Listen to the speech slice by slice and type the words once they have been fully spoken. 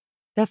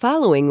The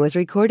following was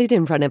recorded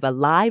in front of a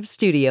live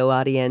studio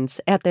audience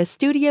at the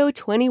Studio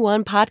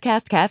 21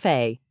 Podcast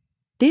Cafe.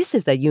 This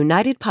is the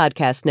United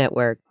Podcast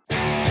Network.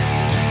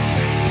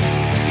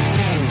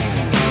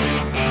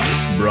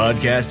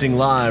 Broadcasting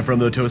live from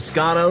the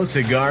Toscano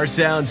Cigar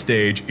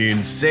Soundstage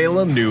in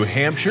Salem, New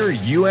Hampshire,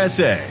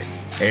 USA.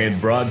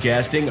 And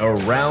broadcasting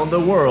around the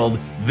world,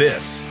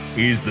 this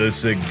is the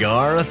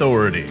Cigar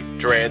Authority.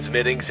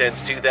 Transmitting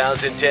since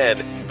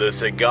 2010, the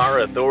Cigar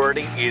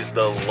Authority is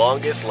the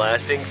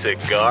longest-lasting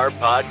cigar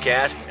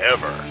podcast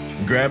ever.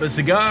 Grab a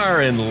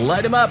cigar and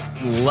light 'em up,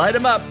 light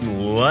 'em up,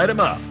 light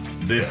 'em up.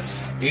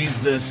 This is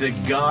the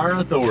Cigar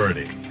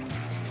Authority.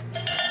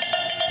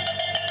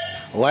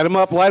 Light 'em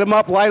up, light 'em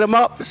up, light 'em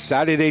up.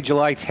 Saturday,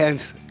 July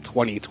 10th,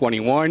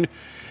 2021.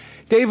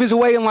 Dave is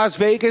away in Las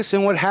Vegas,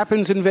 and what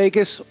happens in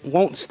Vegas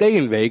won't stay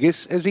in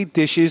Vegas as he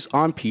dishes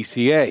on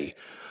PCA.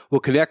 We'll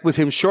connect with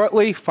him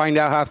shortly, find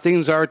out how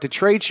things are at the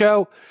trade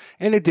show,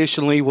 and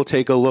additionally, we'll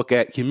take a look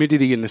at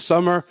humidity in the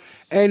summer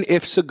and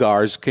if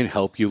cigars can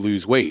help you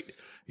lose weight.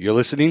 You're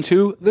listening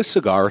to The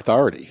Cigar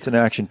Authority. It's an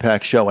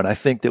action-packed show, and I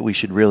think that we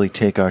should really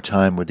take our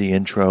time with the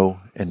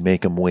intro and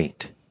make him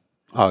wait.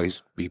 Oh,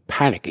 he's be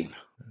panicking.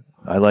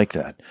 I like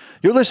that.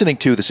 You're listening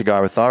to The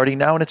Cigar Authority,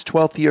 now in its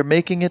 12th year,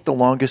 making it the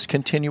longest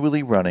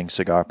continually running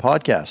cigar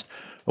podcast.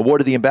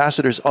 Awarded the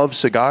Ambassadors of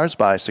Cigars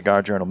by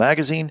Cigar Journal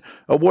Magazine.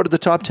 Awarded the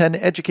Top 10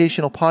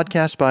 Educational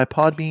Podcast by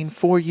Podbean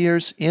 4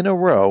 years in a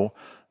row.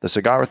 The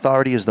Cigar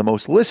Authority is the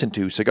most listened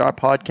to cigar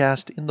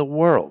podcast in the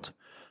world.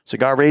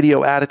 Cigar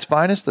radio at its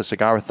finest, The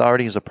Cigar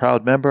Authority is a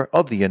proud member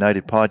of the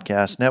United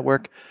Podcast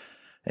Network.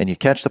 And you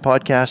catch the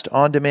podcast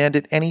on demand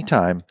at any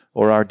time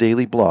or our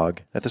daily blog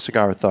at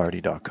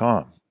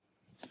thecigarauthority.com.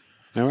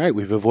 All right,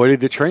 we've avoided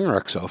the train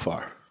wreck so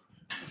far.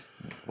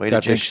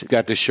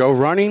 Got the show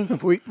running.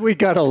 We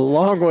got a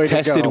long way to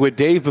go. Tested with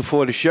Dave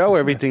before the show.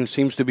 Everything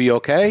seems to be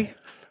okay.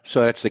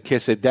 So that's the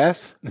kiss of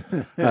death.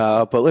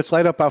 But let's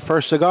light up our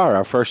first cigar.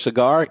 Our first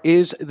cigar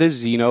is the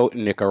Zino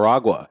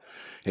Nicaragua.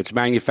 It's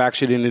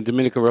manufactured in the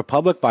Dominican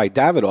Republic by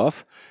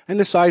Davidoff, and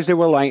the size they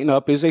were lighting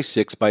up is a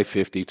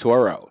 6x50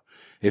 Toro.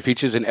 It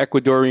features an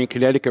Ecuadorian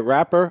Connecticut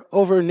wrapper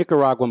over a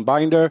Nicaraguan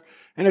binder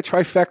and a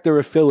trifecta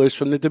of fillers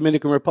from the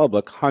Dominican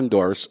Republic,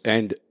 Honduras,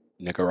 and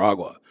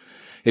Nicaragua.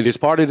 It is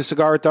part of the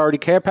Cigar Authority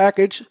care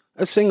package.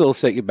 A single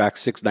set you back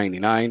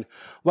 $6.99,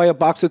 while a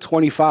box of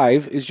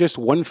 25 is just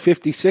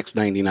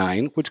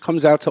 $156.99, which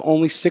comes out to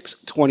only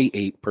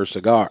 $6.28 per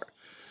cigar.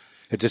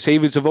 It's a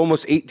savings of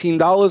almost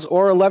 $18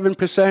 or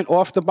 11%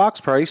 off the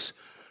box price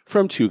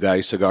from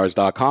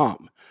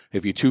twoguyscigars.com.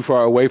 If you're too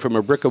far away from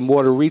a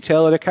brick-and-mortar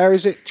retailer that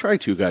carries it, try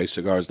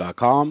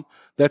twoguyscigars.com.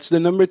 That's the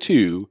number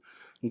 2,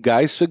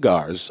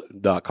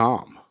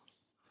 guyscigars.com.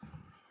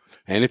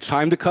 And it's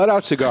time to cut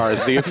out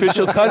cigars. The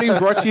official cutting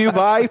brought to you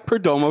by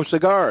Perdomo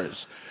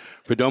Cigars.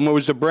 Perdomo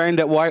is the brand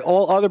that while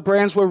all other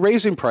brands were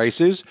raising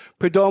prices,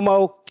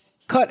 Perdomo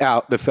cut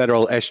out the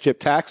federal S-chip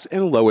tax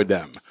and lowered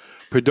them.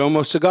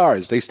 Perdomo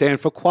Cigars, they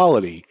stand for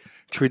quality,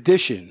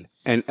 tradition,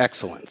 and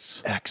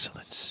excellence.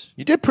 Excellence.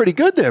 You did pretty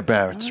good there,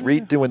 Barrett.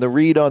 Doing the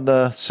read on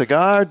the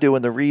cigar,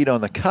 doing the read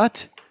on the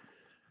cut.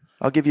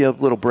 I'll give you a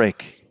little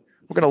break.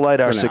 We're going to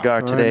light our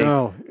cigar today.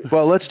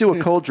 Well, let's do a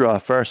cold draw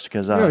first.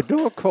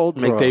 Do a cold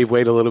draw. Make Dave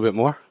wait a little bit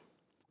more.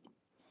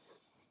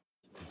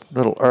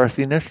 Little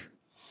earthiness.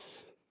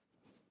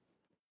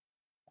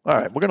 All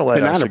right, we're going to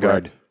light our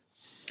cigar. Bread.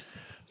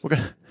 We're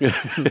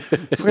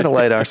going to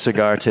light our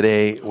cigar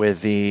today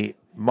with the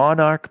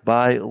Monarch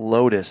by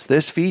Lotus.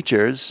 This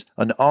features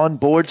an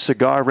onboard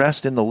cigar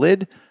rest in the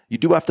lid. You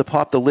do have to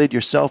pop the lid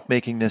yourself,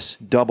 making this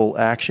double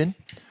action.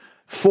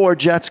 4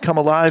 jets come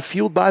alive,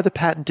 fueled by the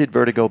patented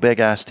Vertigo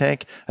big-ass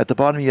tank. At the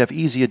bottom, you have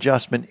easy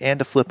adjustment and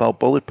a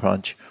flip-out bullet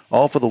punch,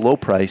 all for the low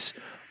price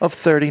of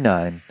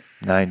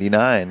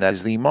 $39.99. That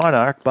is the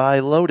Monarch by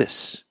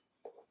Lotus.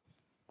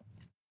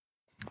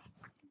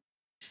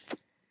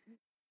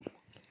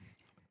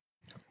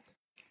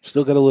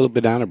 Still got a little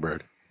banana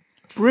bread.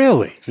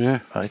 Really? Yeah.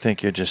 I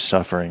think you're just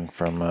suffering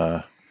from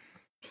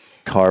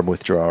carb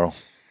withdrawal.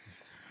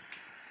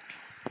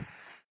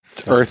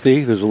 It's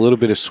earthy. There's a little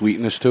bit of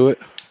sweetness to it.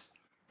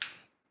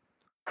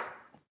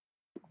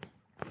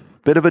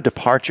 Bit of a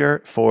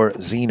departure for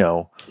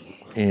Zino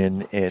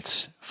in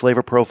its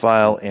flavor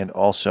profile and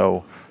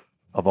also,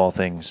 of all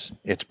things,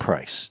 its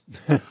price.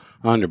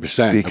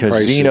 100%.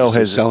 Because Zino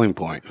has a selling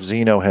point.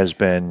 Zino has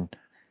been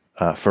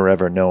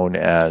forever known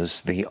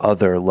as the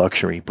other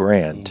luxury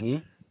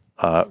brand,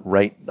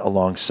 right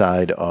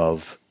alongside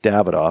of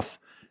Davidoff,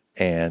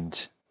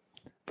 and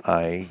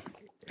I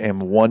am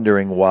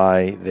wondering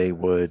why they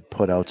would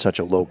put out such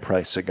a low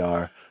price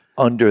cigar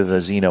under the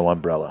Zino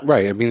umbrella.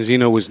 Right. I mean,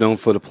 Zino was known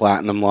for the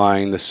Platinum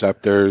line, the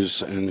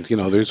Scepters, and, you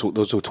know, those were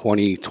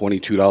 $20,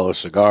 $22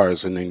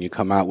 cigars, and then you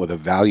come out with a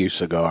value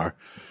cigar.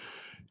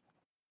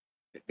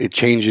 It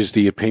changes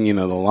the opinion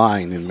of the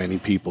line in many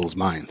people's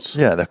minds.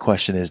 Yeah, the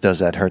question is, does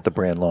that hurt the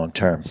brand long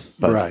term?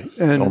 But right.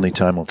 And only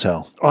time will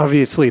tell.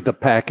 Obviously, the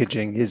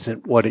packaging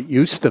isn't what it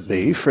used to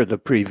be for the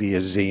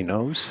previous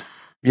Zinos.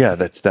 Yeah,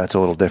 that's a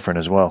little different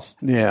as well.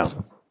 Yeah.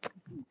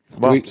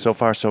 Well, so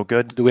far so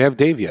good. Do we have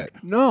Dave yet?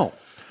 No.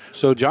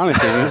 So,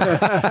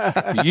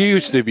 Jonathan, you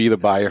used to be the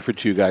buyer for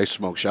Two Guys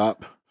Smoke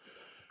Shop.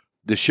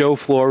 The show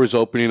floor is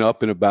opening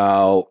up in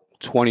about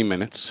 20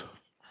 minutes.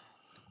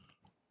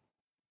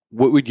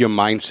 What would your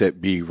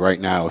mindset be right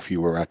now if you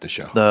were at the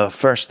show? The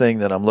first thing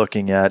that I'm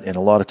looking at, and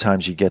a lot of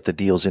times you get the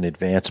deals in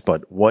advance,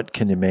 but what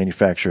can the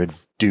manufacturer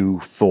do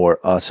for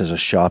us as a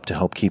shop to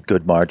help keep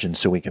good margins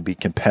so we can be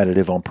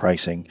competitive on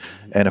pricing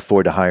and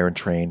afford to hire and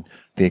train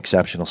the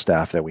exceptional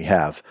staff that we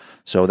have?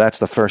 So that's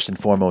the first and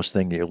foremost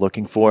thing that you're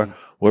looking for.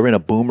 We're in a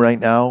boom right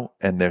now,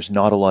 and there's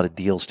not a lot of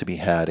deals to be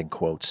had, in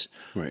quotes,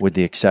 with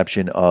the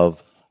exception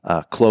of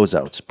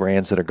closeouts,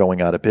 brands that are going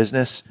out of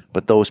business,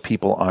 but those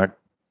people aren't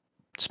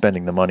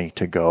spending the money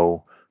to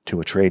go to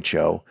a trade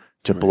show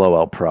to blow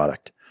out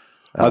product.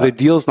 Are the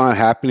deals not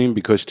happening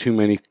because too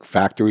many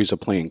factories are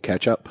playing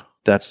catch up?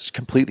 That's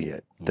completely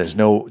it.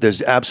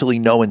 There's absolutely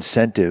no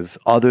incentive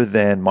other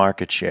than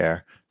market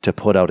share to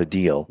put out a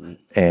deal.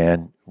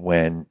 And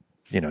when,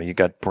 you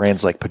got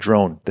brands like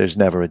Padron, there's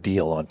never a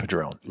deal on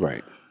Padron.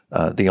 Right.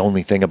 The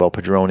only thing about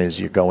Padron is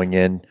you're going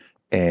in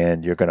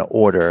and you're going to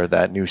order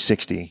that new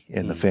 60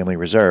 in the Family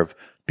Reserve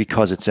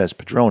because it says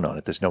Padron on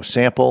it. There's no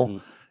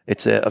sample.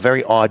 It's a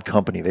very odd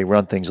company. They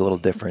run things a little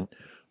different,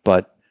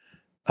 but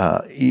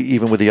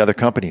even with the other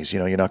companies,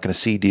 you're not going to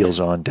see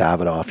deals on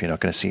Davidoff. You're not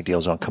going to see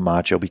deals on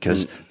Camacho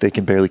because they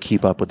can barely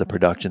keep up with the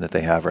production that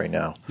they have right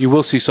now. You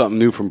will see something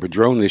new from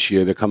Padron this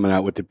year. They're coming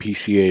out with the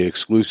PCA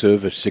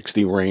exclusive, a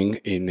 60 ring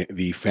in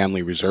the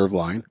Family Reserve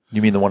line.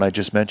 You mean the one I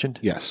just mentioned?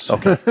 Yes.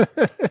 Okay.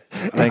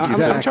 Thank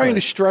you. I'm trying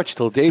to stretch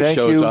till Dave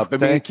shows up.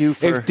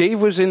 If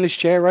Dave was in this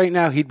chair right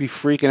now, he'd be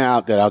freaking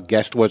out that our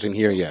guest wasn't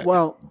here yet.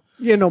 Well,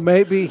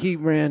 maybe he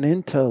ran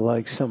into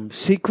like some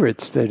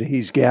secrets that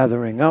he's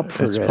gathering up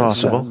for It's this.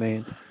 possible. I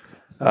mean,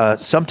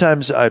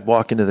 sometimes I'd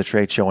walk into the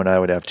trade show and I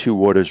would have two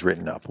orders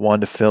written up.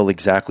 One to fill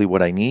exactly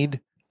what I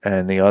need,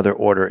 and the other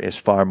order is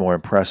far more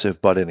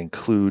impressive, but it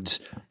includes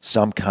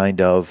some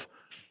kind of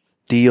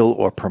deal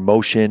or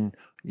promotion.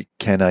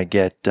 Can I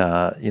get,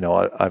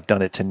 I've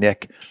done it to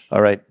Nick.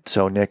 All right,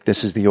 so Nick,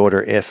 this is the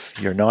order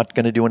if you're not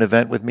going to do an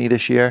event with me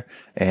this year,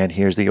 and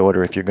here's the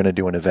order if you're going to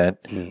do an event.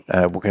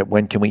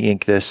 When can we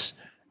ink this?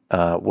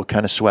 What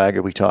kind of swag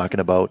are we talking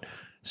about?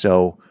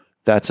 So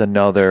that's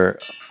another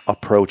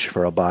approach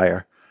for a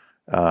buyer.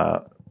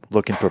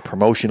 Looking for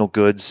promotional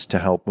goods to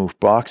help move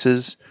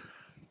boxes.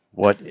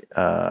 What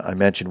I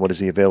mentioned, what is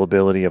the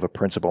availability of a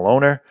principal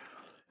owner?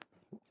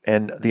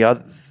 And the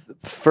other,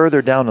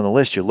 further down on the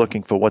list, you're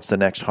looking for what's the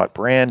next hot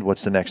brand,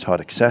 what's the next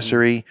hot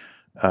accessory,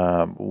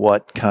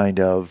 what kind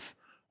of.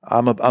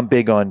 I'm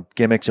big on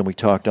gimmicks, and we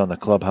talked on the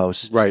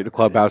Clubhouse. Right, the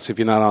Clubhouse. If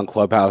you're not on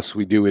Clubhouse,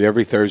 we do it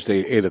every Thursday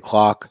at 8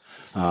 o'clock.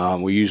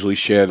 We usually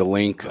share the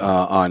link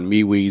on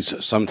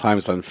MeWe's,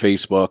 sometimes on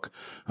Facebook.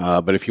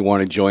 But if you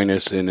want to join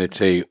us, and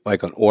it's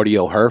like an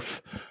audio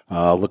herf,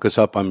 look us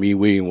up on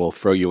MeWe, and we'll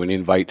throw you an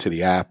invite to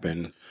the app.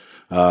 And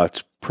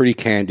it's pretty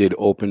candid,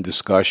 open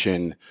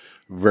discussion,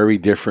 very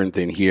different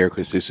than here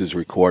because this is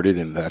recorded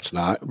and that's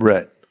not.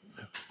 Right.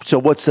 So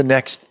what's the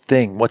next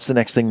thing? What's the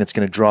next thing that's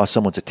going to draw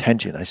someone's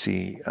attention? I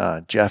see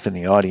Jeff in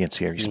the audience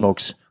here. He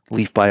smokes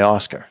Leaf by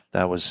Oscar.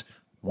 That was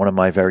one of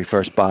my very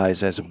first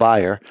buys as a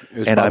buyer. It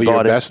was probably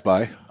your best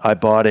buy. I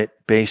bought it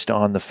based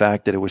on the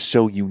fact that it was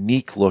so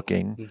unique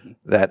looking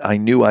that I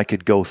knew I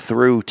could go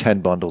through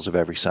 10 bundles of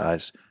every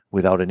size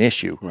without an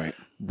issue. Right.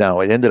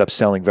 Now, it ended up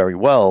selling very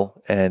well,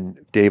 and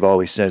Dave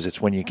always says it's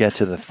when you get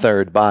to the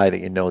third buy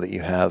that you know that you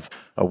have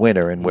a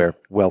winner, and we're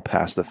well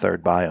past the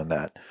third buy on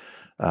that.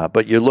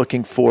 But you're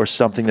looking for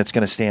something that's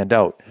going to stand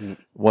out.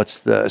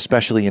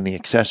 Especially in the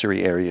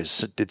accessory areas,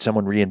 did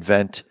someone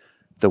reinvent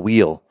the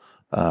wheel?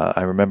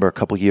 I remember a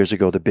couple years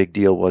ago, the big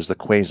deal was the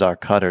Quasar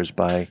cutters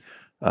by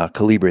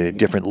Calibri, a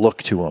different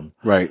look to them.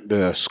 Right,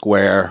 the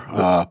square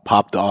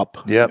popped up.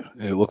 Yep.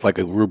 It looked like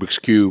a Rubik's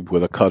Cube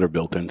with a cutter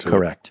built into it.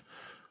 Correct.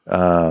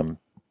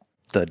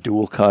 The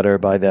dual cutter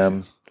by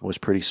them was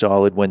pretty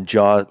solid. When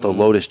the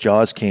Lotus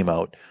Jaws came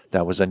out,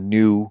 that was a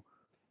new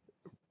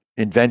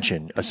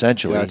invention,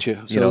 essentially.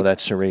 Gotcha. That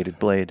serrated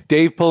blade.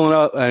 Dave pulling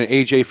up, and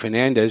AJ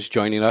Fernandez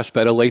joining us.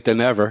 Better late than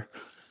never.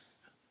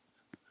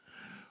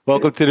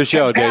 Welcome to the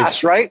show, Dave.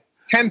 Passed, right?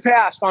 10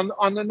 passed on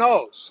the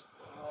nose.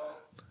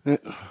 On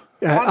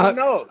the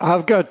nose.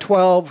 I've got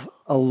 12,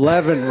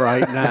 11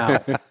 right now.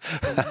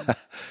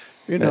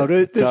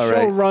 This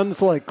show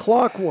runs like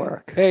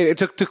clockwork. Hey,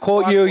 to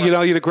quote you,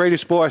 you're the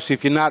greatest boss.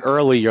 If you're not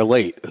early, you're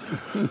late.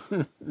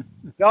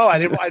 No, I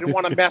didn't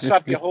want to mess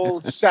up your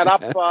whole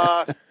setup.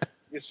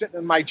 You're sitting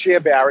in my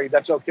chair, Barry.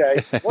 That's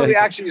okay. Well,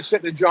 you're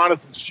sitting in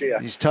Jonathan's chair.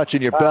 He's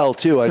touching your bell,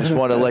 too. I just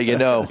want to let you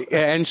know.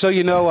 And so,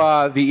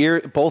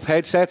 both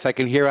headsets, I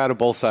can hear out of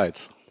both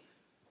sides.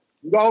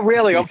 Oh,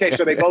 really? Okay,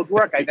 so they both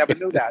work. I never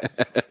knew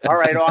that. All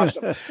right,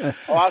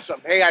 awesome.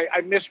 Hey, I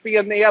miss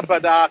being there,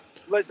 but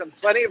listen,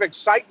 plenty of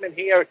excitement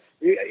here.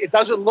 It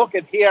doesn't look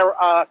at here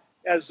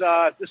as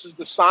this is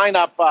the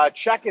sign-up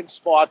check-in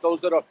spot.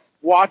 Those that are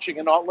watching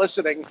and not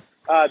listening,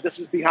 this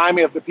is behind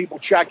me of the people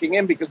checking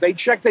in because they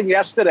checked in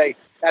yesterday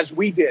as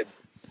we did.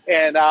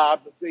 And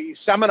the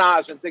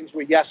seminars and things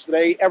were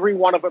yesterday. Every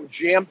one of them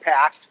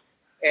jam-packed.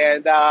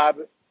 And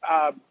the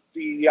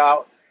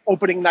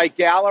opening night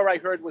gala, I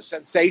heard, was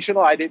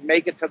sensational. I didn't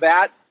make it to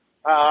that.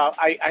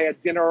 I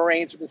had dinner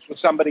arrangements with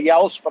somebody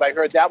else, but I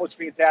heard that was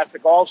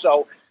fantastic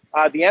also.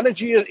 The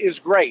energy is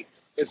great.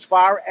 As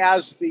far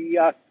as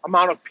the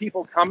amount of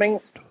people coming,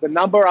 the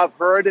number I've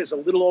heard is a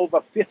little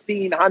over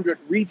 1,500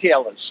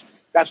 retailers.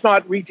 That's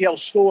not retail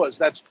stores.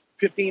 That's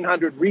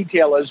 1,500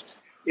 retailers.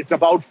 It's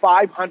about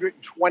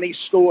 520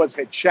 stores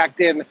had checked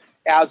in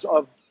as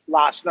of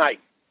last night.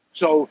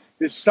 So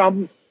there's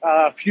some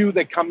few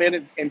that come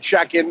in and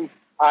check in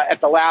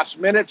at the last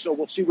minute, so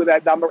we'll see where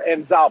that number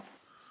ends up.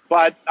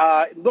 But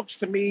it looks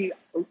to me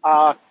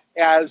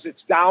as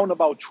it's down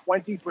about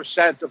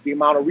 20% of the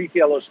amount of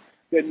retailers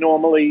that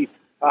normally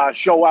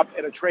show up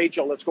at a trade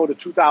show. Let's go to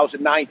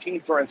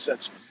 2019, for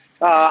instance.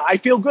 I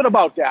feel good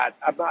about that.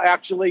 I'm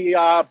actually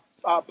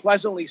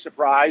pleasantly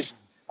surprised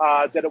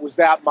that it was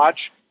that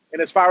much.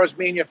 And as far as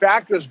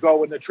manufacturers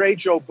go in the trade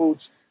show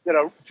booths that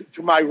are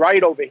to my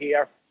right over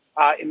here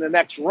in the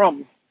next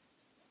room,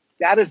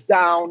 that is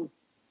down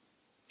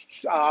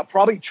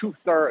probably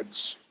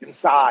 2/3 in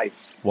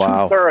size.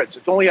 Wow. 2/3.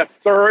 It's only a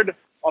third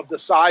of the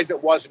size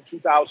it was in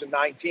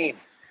 2019.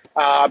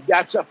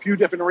 That's a few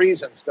different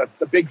reasons. The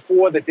big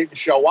four that didn't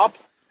show up,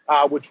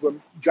 which were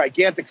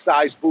gigantic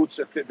size booths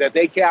that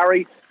they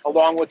carry,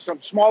 along with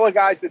some smaller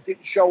guys that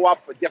didn't show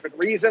up for different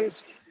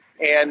reasons.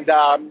 And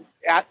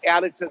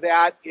added to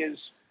that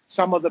is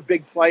some of the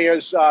big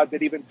players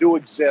that even do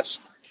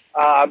exist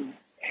have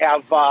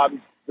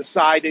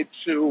decided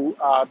to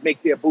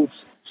make their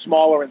booths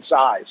smaller in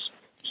size.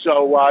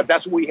 So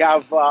that's what we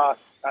have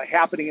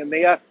happening in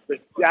there.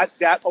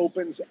 That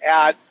opens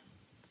at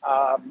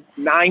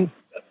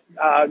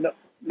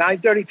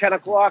 9:30, 10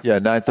 o'clock. Yeah,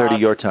 9:30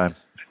 your time.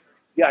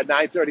 Yeah,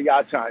 9:30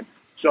 our time.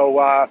 So,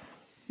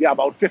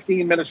 about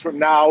 15 minutes from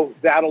now,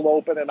 that'll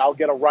open, and I'll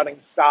get a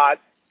running start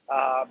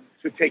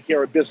to take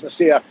care of business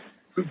here.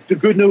 The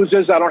good news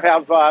is I don't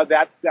have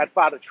that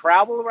far to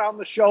travel around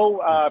the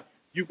show.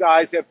 You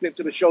guys have been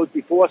to the shows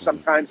before.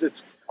 Sometimes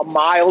it's a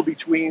mile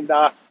between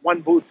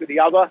one booth to the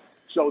other.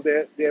 So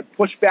they're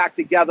pushed back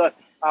together.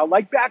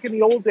 Like back in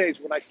the old days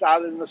when I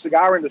started in the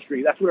cigar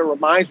industry, that's what it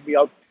reminds me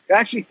of. It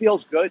actually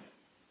feels good.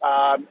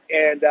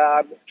 And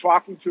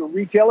talking to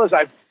retailers,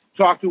 I've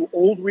talked to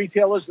old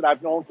retailers that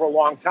I've known for a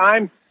long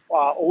time,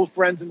 old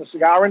friends in the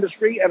cigar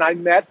industry, and I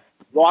met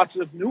lots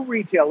of new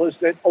retailers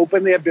that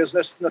opened their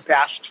business in the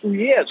past 2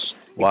 years,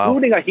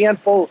 including a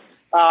handful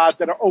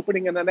that are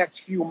opening in the next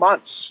few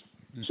months.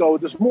 So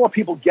there's more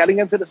people getting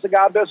into the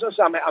cigar business,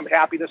 I'm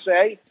happy to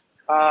say.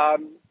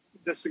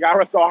 The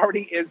Cigar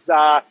Authority is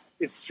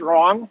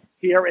strong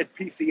here at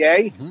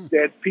PCA,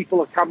 that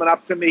people are coming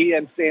up to me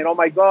and saying, "Oh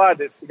my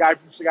God, it's the guy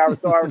from Cigar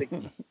Authority,"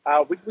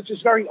 which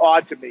is very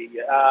odd to me.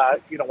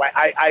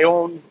 I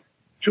own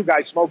Two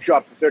Guys Smoke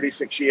Shop for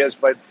 36 years,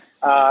 but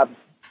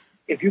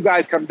if you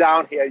guys come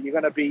down here, you're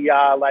going to be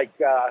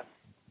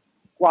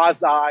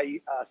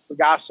quasi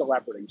cigar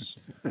celebrities.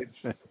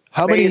 It's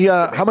How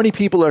many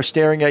people are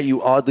staring at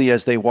you oddly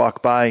as they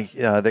walk by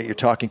that you're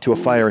talking to a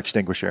fire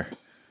extinguisher?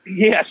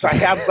 Yes, I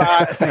have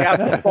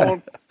the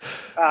phone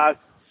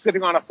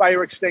sitting on a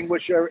fire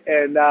extinguisher,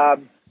 and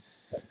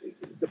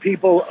the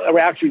people are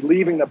actually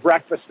leaving the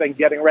breakfast thing,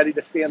 getting ready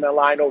to stand in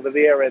line over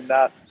there. And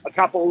a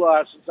couple,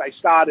 since I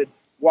started,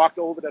 walked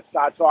over to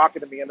start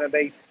talking to me, and then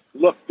they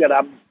looked that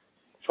I'm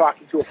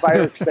talking to a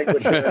fire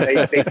extinguisher,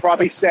 and they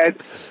probably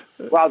said,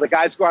 "Wow, the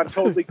guy's gone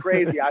totally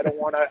crazy. I don't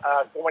want to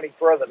go any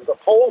further." There's a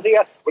pole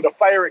here with a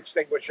fire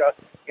extinguisher,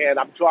 and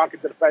I'm talking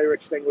to the fire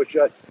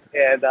extinguisher,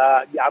 and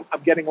I'm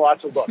getting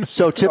lots of looks.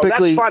 So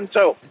typically, that's fun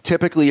too.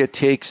 Typically, it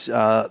takes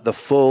the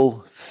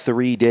full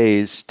 3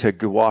 days to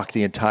walk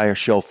the entire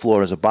show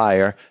floor as a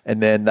buyer,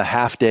 and then the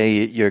half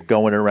day you're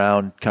going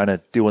around kind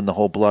of doing the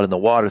whole blood in the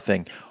water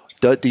thing.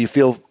 Do you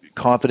feel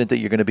confident that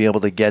you're going to be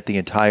able to get the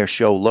entire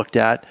show looked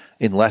at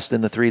in less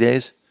than the 3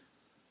 days?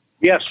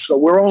 Yes, so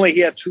we're only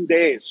here 2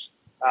 days,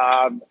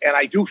 and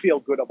I do feel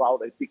good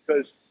about it,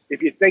 because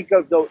if you think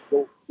of the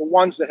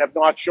ones that have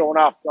not shown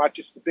up, not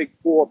just the big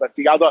four, but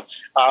the other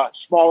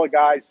smaller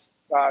guys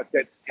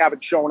that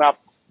haven't shown up,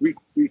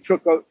 we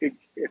took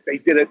if they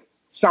did it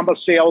summer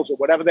sales or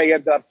whatever they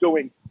ended up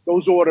doing,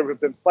 those orders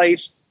have been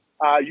placed.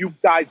 You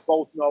guys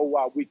both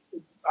know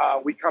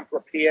we come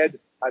prepared.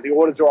 The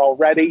orders are all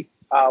ready.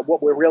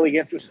 What we're really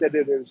interested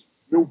in is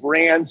new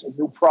brands and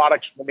new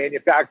products from the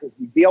manufacturers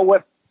we deal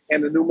with,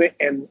 and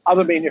and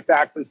other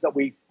manufacturers that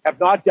we have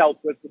not dealt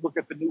with, to look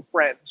at the new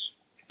friends.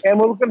 And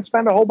we're looking to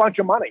spend a whole bunch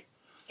of money.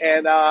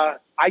 And I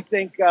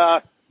think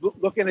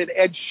looking at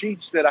Ed's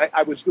sheets that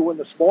I was doing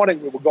this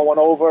morning, we were going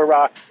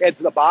over Ed's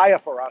the buyer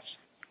for us.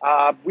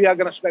 We are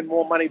going to spend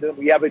more money than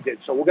we ever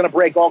did. So we're going to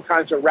break all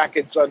kinds of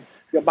records on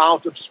the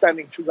amount of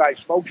spending Two Guys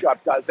Smoke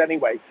Shop does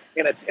anyway.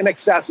 And it's in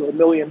excess of $1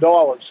 million.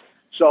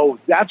 So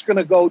that's going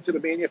to go to the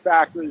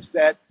manufacturers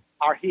that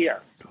are here.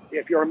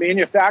 If you're a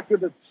manufacturer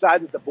that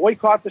decided to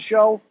boycott the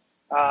show,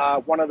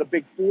 one of the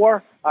big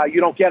four, you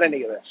don't get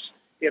any of this.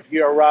 If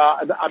you're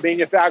a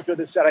manufacturer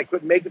that said I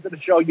couldn't make it to the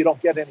show, you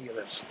don't get any of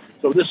this.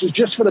 So this is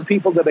just for the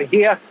people that are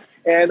here.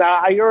 And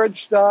I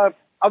urged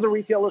other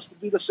retailers to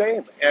do the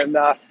same. And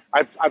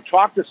I've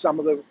talked to some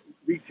of the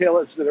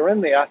retailers that are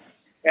in there,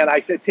 and I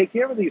said, take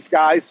care of these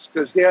guys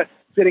because they're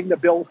fitting the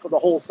bill for the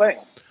whole thing.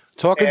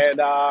 Talking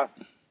to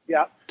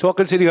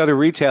the other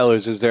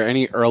retailers, is there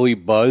any early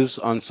buzz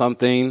on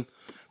something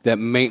that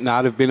may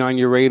not have been on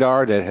your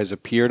radar that has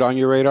appeared on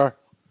your radar?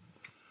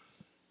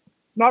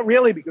 Not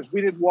really, because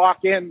we didn't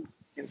walk in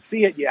and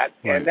see it yet.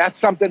 Right. And that's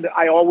something that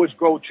I always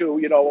go to.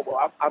 You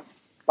know,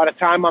 by the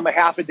time I'm a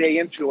half a day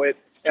into it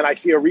and I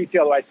see a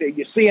retailer, I say,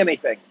 you see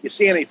anything? You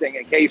see anything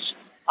in case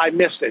I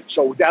missed it?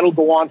 So that'll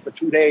go on for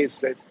 2 days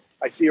that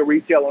I see a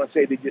retailer and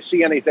say, did you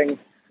see anything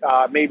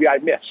maybe I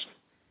missed?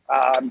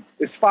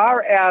 As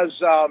far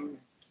as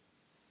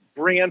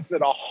brands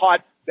that are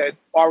hot that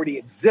already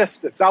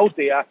exist that's out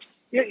there,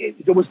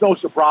 there was no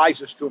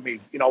surprises to me,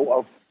 you know,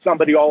 of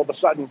somebody all of a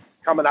sudden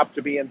coming up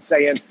to me and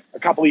saying a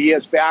couple of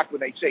years back when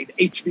they say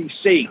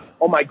HVC,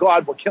 oh my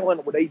God, we're killing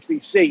it with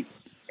HVC.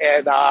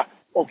 And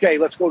okay,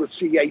 let's go to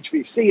see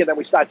HVC. And then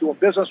we start doing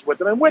business with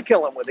them and we're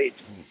killing with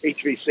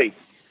HVC.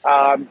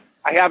 I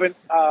haven't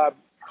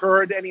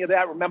heard any of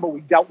that. Remember,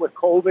 we dealt with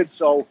COVID,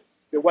 so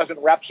there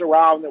wasn't reps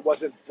around. There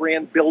wasn't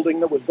brand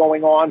building that was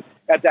going on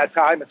at that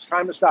time. It's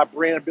time to start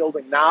brand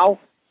building now.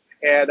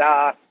 And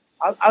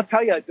I'll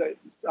tell you, the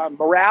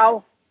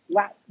morale,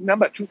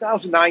 remember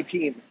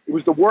 2019, it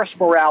was the worst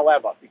morale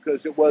ever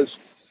because it was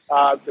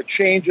the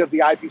change of the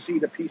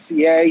IPC to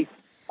PCA.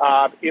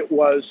 It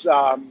was,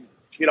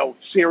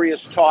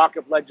 serious talk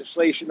of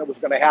legislation that was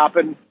going to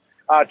happen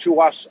to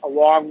us,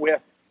 along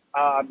with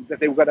that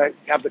they were going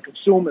to have the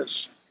consumer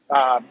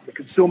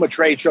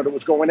trade show that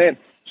was going in.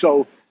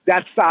 So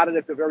that started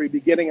at the very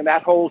beginning, and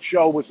that whole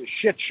show was a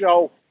shit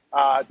show.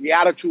 The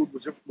attitude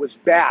was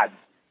bad.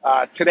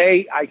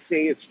 Today, I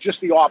say it's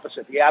just the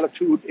opposite. The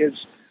attitude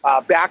is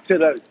back to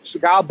the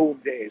cigar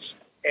boom days.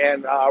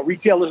 And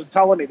retailers are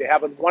telling me they're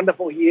having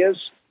wonderful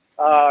years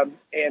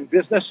in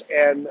business.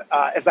 And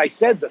as I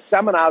said, the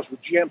seminars were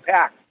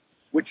jam-packed,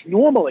 which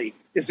normally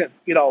isn't,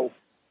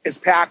 as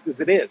packed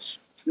as it is.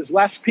 There's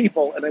less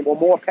people, and they were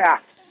more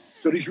packed.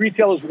 So these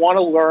retailers want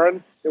to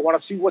learn. They want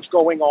to see what's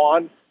going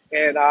on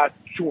and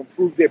to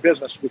improve their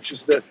business, which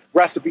is the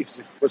recipe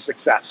for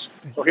success.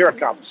 So here it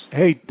comes.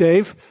 Hey,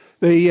 Dave.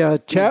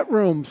 The chat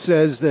room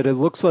says that it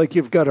looks like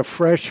you've got a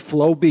fresh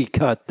Flowbee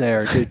cut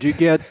there. Did you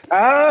get?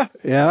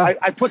 Yeah.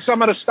 I put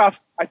some of the stuff.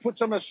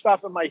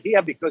 In my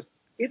hair because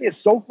it is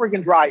so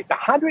friggin' dry. It's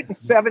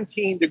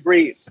 117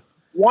 degrees,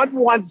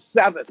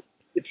 117.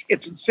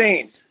 It's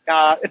insane.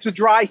 It's a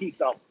dry heat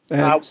though.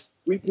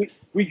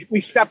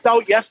 We stepped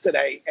out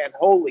yesterday, and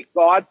holy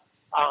God.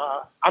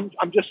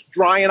 I'm just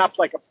drying up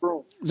like a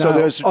prune.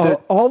 Now,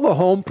 so all the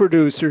home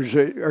producers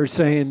are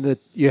saying that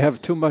you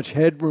have too much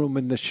headroom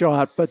in the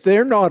shot, but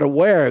they're not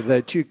aware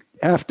that you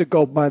have to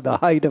go by the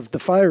height of the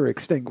fire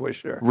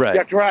extinguisher. Right.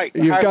 That's right.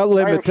 You've got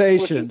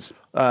limitations.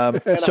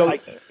 So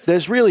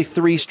there's really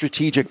 3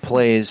 strategic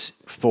plays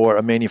for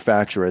a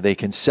manufacturer. They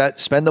can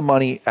spend the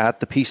money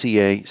at the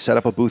PCA, set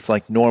up a booth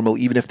like normal,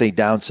 even if they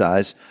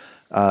downsize.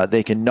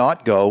 They can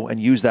not go and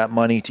use that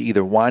money to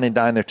either wine and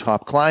dine their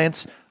top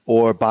clients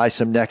or buy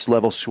some next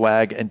level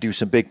swag and do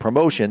some big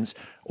promotions.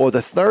 Or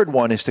the third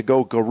one is to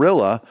go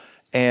guerrilla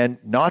and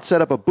not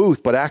set up a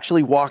booth, but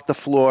actually walk the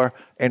floor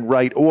and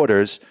write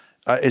orders.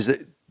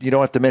 You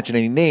don't have to mention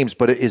any names,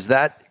 but is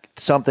that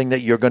something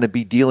that you're going to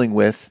be dealing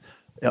with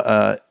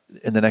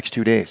in the next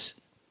 2 days?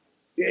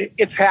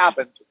 It's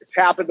happened. It's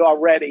happened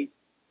already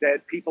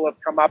that people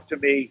have come up to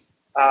me.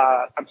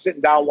 I'm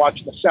sitting down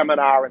watching the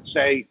seminar and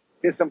say,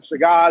 here's some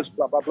cigars,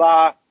 blah, blah,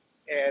 blah.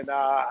 And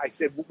I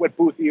said, what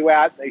booth are you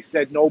at? And they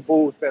said, no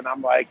booth. And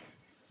I'm like,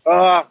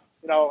 I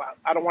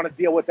don't want to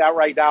deal with that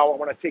right now. I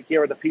want to take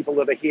care of the people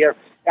that are here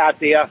out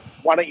there.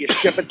 Why don't you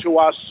ship it to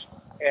us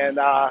and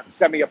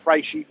send me a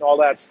price sheet and all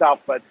that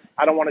stuff? But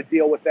I don't want to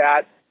deal with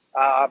that.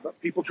 But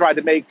people tried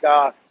to make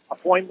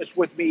appointments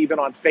with me even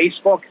on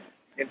Facebook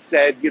and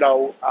said,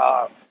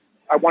 I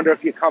wonder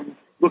if you come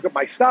look at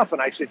my stuff.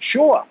 And I said,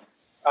 sure.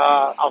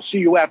 I'll see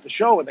you at the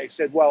show. And they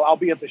said, well, I'll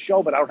be at the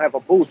show, but I don't have a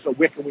booth, so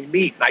where can we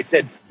meet? And I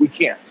said, we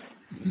can't.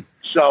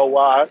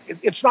 So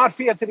it's not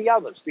fair to the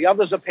others. The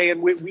others are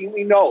paying,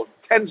 we know,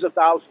 tens of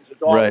thousands of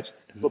dollars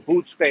for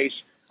booth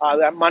space.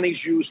 That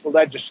money's used for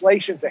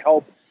legislation to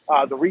help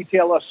the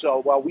retailer.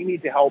 So we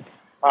need to help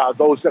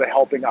those that are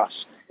helping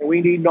us. And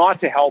we need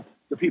not to help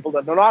the people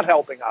that are not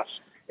helping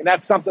us. And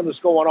that's something that's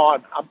going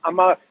on.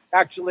 I'm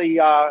actually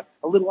a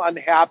little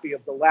unhappy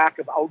of the lack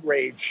of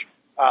outrage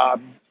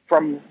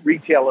from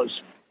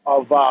retailers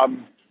of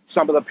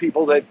some of the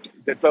people that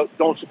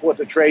don't support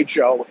the trade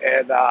show.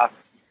 And,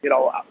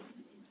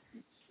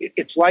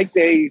 it's like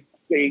they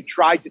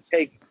tried to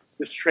take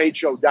this trade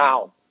show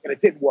down, and it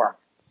didn't work.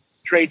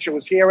 Trade show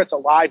is here. It's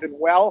alive and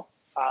well.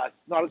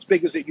 Not as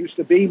big as it used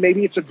to be.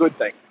 Maybe it's a good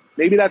thing.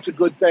 Maybe that's a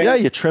good thing. Yeah,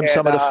 you trim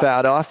some of the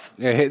fat off.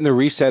 Yeah, hitting the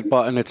reset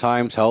button at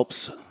times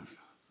helps.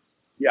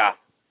 Yeah.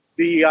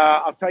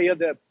 I'll tell you,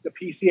 the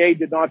PCA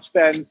did not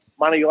spend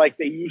money like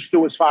they used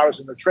to as far as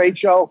in the trade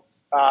show.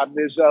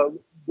 There's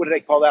what do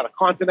they call that? A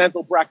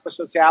continental breakfast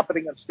that's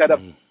happening instead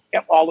of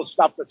all the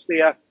stuff that's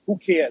there. Who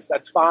cares?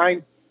 That's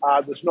fine.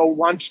 There's no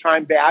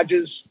lunchtime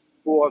badges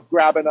for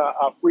grabbing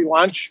a free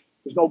lunch.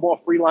 There's no more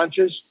free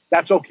lunches.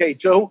 That's okay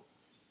too.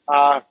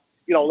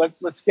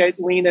 Let's get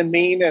lean and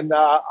mean, and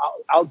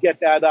I'll get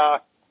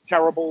that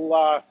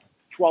terrible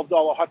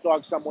 $12 hot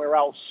dog somewhere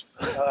else,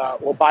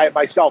 or buy it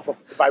myself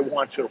if I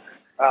want to.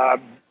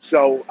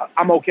 So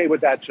I'm okay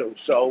with that too.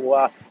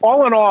 So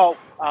all in all,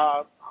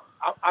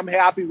 I'm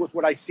happy with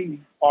what I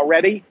see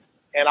already,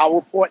 and I'll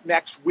report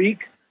next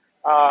week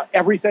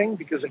everything,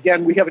 because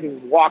again, we haven't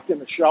even walked in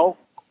the show,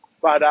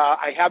 but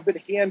I have been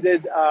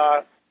handed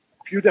a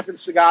few different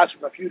cigars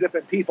from a few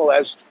different people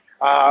as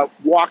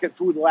walking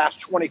through the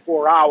last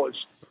 24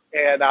 hours,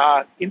 and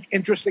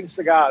interesting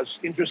cigars,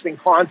 interesting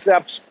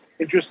concepts,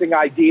 interesting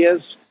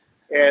ideas,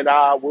 and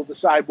we'll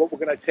decide what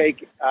we're going to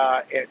take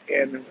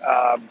and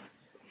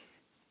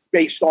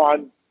based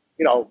on,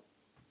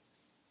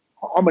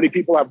 how many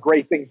people have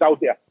great things out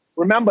there.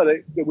 Remember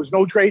that there was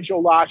no trade show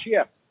last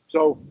year.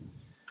 So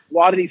a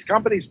lot of these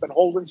companies have been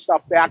holding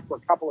stuff back for a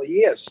couple of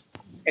years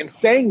and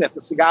saying that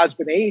the cigar's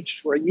been aged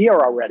for a year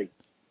already.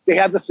 They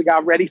had the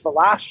cigar ready for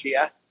last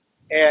year,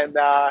 and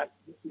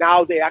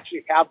now they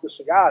actually have the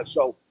cigars.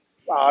 So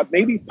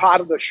maybe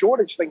part of the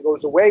shortage thing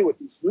goes away with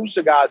these new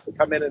cigars that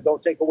come in and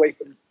don't take away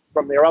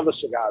from their other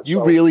cigars.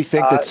 You really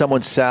think that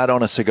someone sat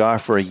on a cigar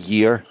for a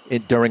year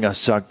during a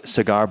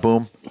cigar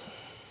boom?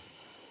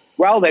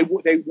 Well, they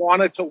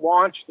wanted to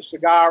launch the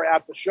cigar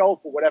at the show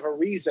for whatever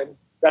reason.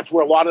 That's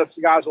where a lot of the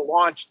cigars are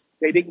launched.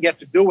 They didn't get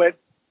to do it.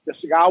 The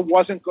cigar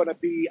wasn't going to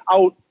be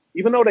out,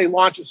 even though they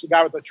launched a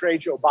cigar at the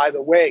trade show, by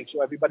the way,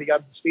 so everybody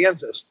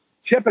understands this.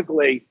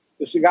 Typically,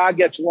 the cigar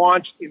gets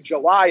launched in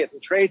July at the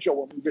trade show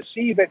when we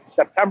receive it in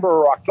September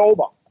or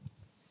October.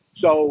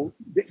 So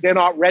they're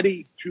not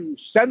ready to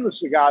send the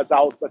cigars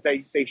out, but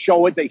they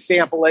show it, they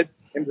sample it,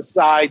 and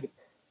decide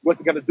what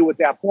they're going to do at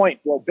that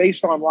point. Well,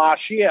 based on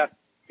last year,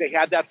 they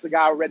had that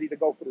cigar ready to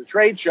go for the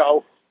trade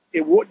show.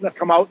 It wouldn't have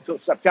come out until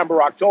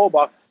September,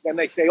 October. Then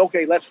they say,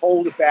 okay, let's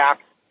hold it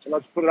back, and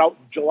let's put it out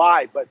in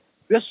July. But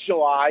this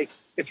July,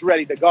 it's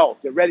ready to go.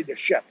 They're ready to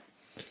ship.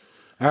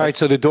 All right,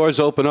 so the doors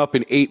open up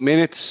in 8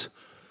 minutes.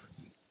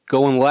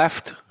 Going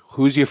left,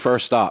 who's your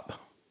first stop?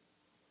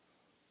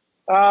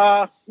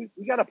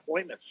 We got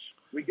appointments.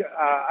 We got,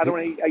 I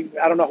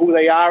don't know who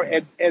they are.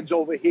 Ed's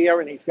over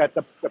here, and he's got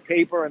the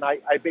paper, and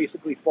I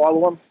basically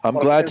follow him. I'm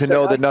glad to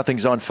know that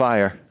nothing's on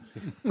fire,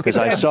 because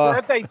I saw.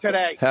 Birthday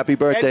today. Happy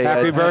birthday, Ed.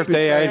 Happy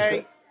birthday,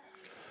 Ed.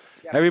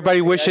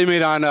 Everybody wish him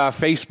it on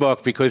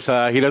Facebook, because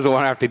he doesn't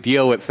want to have to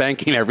deal with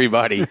thanking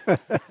everybody.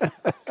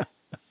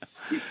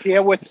 He's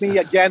here with me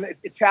again.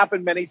 It's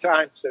happened many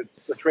times that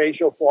the trade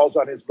show falls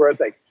on his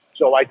birthday.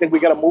 So I think we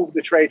got to move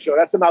the trade show.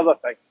 That's another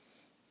thing.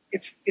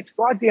 It's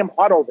goddamn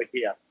hot over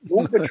here.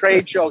 Move the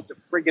trade show to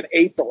friggin'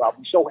 April. I'll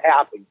be so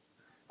happy.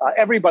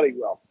 Everybody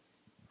will.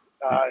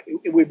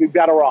 It would be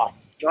better off.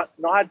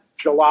 Not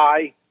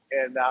July.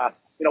 And,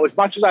 as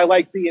much as I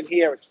like being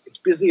here, it's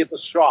busy at the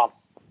shop.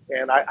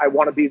 And I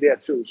want to be there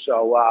too.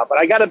 So, but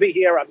I got to be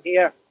here. I'm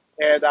here.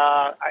 And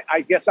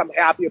I guess I'm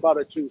happy about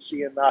it too,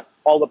 seeing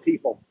all the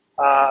people.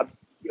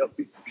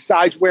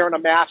 Besides wearing a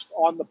mask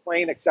on the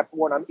plane, except for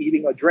when I'm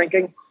eating or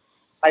drinking,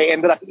 I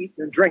ended up eating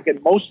and drinking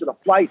most of the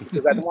flight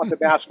because I didn't want the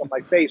mask on my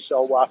face.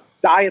 So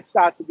diet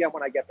starts again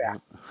when I get back.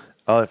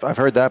 Oh, I've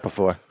heard that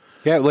before.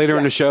 Yeah, later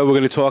in the show, we're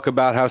going to talk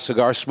about how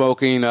cigar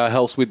smoking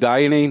helps with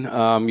dieting.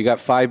 You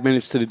got 5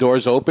 minutes to the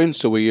doors open,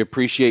 so we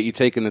appreciate you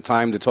taking the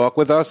time to talk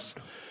with us.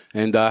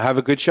 And have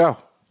a good show.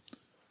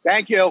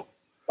 Thank you.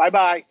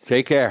 Bye-bye.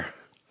 Take care.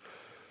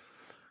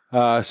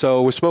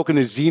 So we're smoking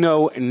the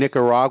Zino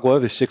Nicaragua,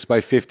 the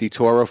 6x50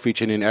 Toro,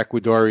 featuring an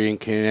Ecuadorian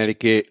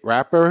Connecticut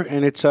wrapper.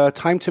 And it's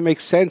time to make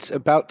sense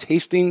about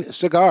tasting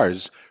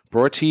cigars.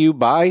 Brought to you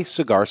by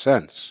Cigar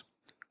Sense.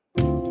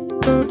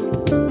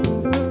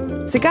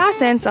 Cigar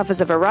Sense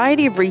offers a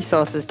variety of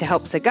resources to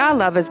help cigar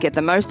lovers get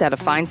the most out of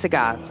fine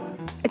cigars.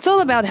 It's all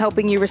about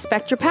helping you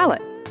respect your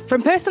palate.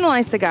 From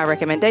personalized cigar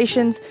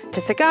recommendations to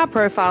cigar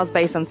profiles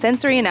based on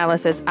sensory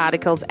analysis,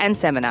 articles, and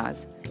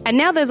seminars. And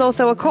now there's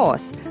also a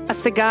course, a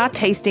cigar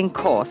tasting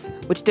course,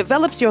 which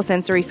develops your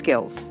sensory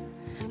skills.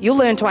 You'll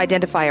learn to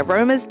identify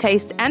aromas,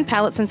 tastes, and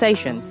palate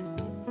sensations.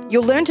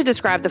 You'll learn to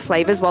describe the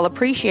flavors while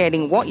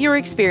appreciating what you're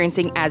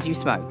experiencing as you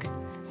smoke.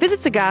 Visit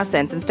Cigar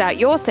Sense and start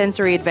your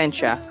sensory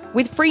adventure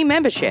with free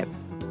membership.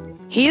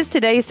 Here's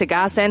today's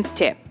Cigar Sense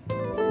tip.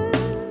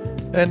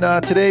 And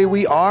today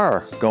we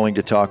are going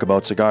to talk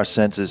about Cigar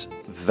Sense's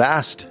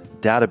vast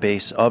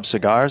database of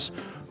cigars.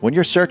 When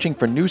you're searching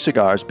for new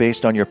cigars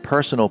based on your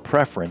personal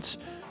preference,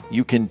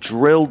 you can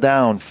drill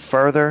down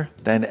further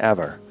than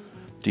ever.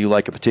 Do you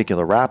like a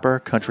particular wrapper,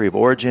 country of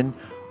origin,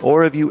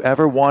 or have you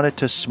ever wanted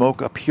to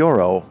smoke a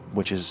puro,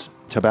 which is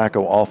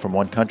tobacco all from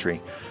one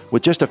country?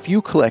 With just a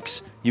few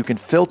clicks, you can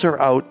filter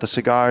out the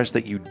cigars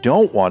that you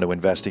don't want to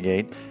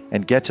investigate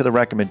and get to the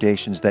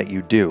recommendations that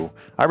you do.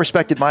 I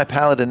respected my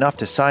palate enough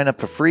to sign up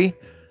for free.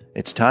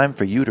 It's time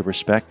for you to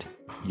respect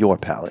your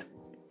palate.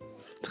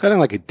 It's kind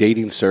of like a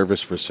dating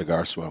service for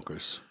cigar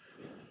smokers.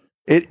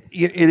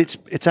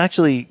 It's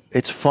actually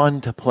fun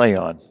to play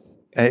on.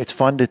 It's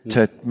fun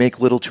to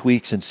make little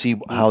tweaks and see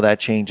how that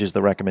changes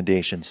the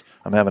recommendations.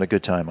 I'm having a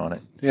good time on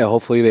it. Yeah,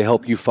 hopefully they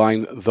help you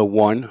find the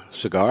one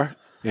cigar.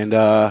 And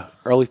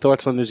early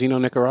thoughts on the Zino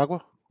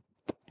Nicaragua?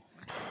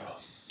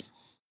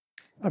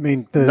 I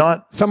mean,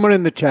 someone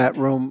in the chat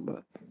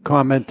room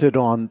commented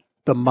on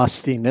the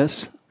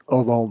mustiness,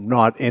 although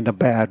not in a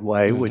bad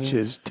way, which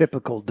is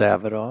typical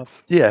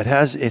Davidoff. Yeah,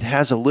 it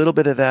has a little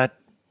bit of that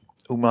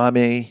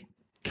umami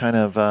kind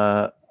of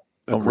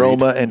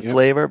aroma and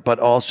flavor, but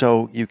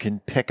also you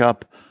can pick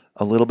up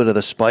a little bit of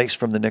the spice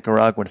from the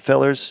Nicaraguan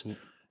fillers.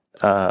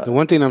 The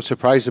one thing I'm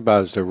surprised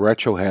about is the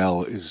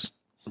retrohale is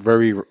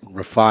very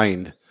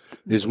refined.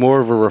 There's more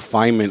of a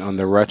refinement on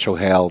the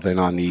retrohale than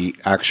on the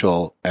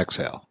actual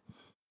exhale,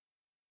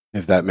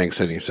 if that makes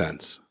any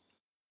sense.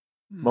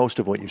 Most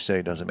of what you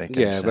say doesn't make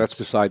any sense. Yeah, that's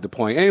beside the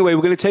point. Anyway,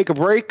 we're going to take a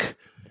break,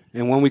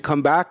 and when we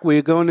come back,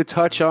 we're going to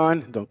touch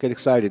on, don't get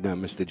excited now,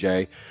 Mr.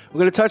 J, we're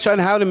going to touch on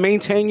how to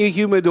maintain your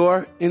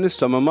humidor in the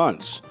summer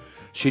months.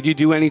 Should you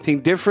do anything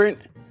different?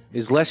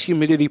 Is less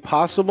humidity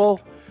possible?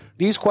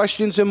 These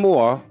questions and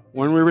more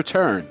when we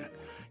return.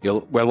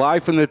 We're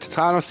live from the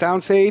Toscano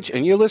Soundstage,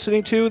 and you're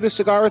listening to the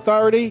Cigar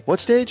Authority. What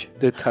stage?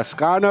 The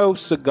Toscano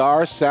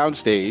Cigar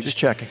Soundstage. Just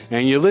checking.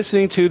 And you're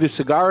listening to the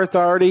Cigar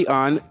Authority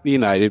on the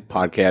United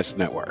Podcast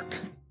Network.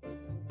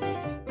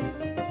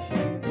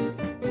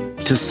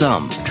 To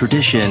some,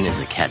 tradition is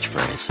a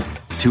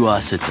catchphrase. To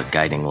us, it's a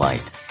guiding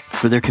light.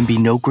 For there can be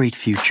no great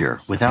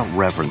future without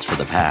reverence for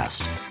the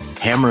past.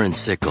 Hammer and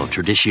Sickle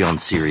Tradition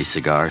Series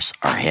cigars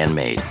are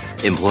handmade,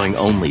 employing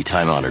only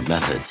time-honored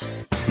methods.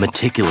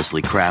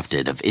 Meticulously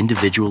crafted of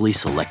individually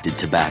selected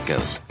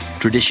tobaccos,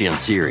 Tradition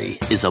Series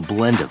is a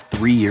blend of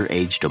 3-year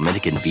aged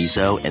Dominican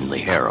Viso and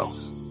Ligero,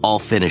 all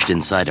finished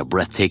inside a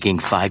breathtaking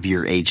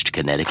 5-year aged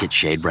Connecticut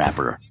shade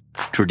wrapper.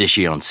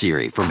 Tradition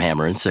Series from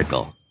Hammer and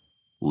Sickle.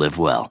 Live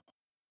well.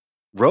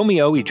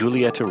 Romeo y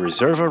Julieta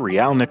Reserva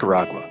Real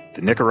Nicaragua,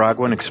 the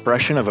Nicaraguan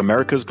expression of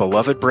America's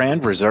beloved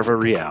brand Reserva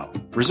Real.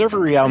 Reserva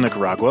Real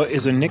Nicaragua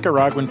is a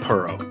Nicaraguan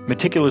puro,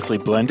 meticulously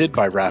blended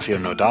by Rafael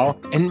Nodal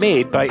and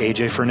made by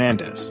AJ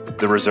Fernandez.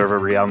 The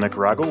Reserva Real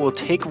Nicaragua will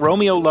take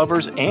Romeo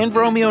lovers and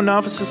Romeo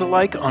novices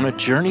alike on a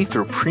journey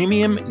through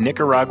premium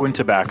Nicaraguan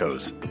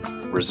tobaccos.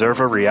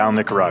 Reserva Real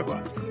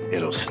Nicaragua.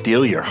 It'll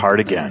steal your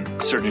heart again.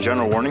 Surgeon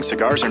General warning: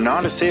 cigars are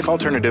not a safe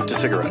alternative to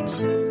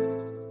cigarettes.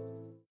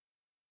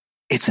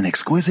 It's an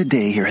exquisite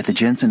day here at the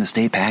Jensen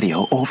Estate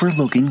patio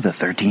overlooking the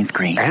 13th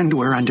green. And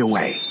we're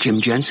underway.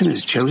 Jim Jensen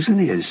has chosen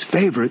his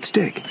favorite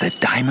stick. The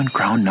Diamond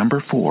Crown No.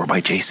 4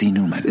 by J.C.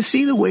 Newman.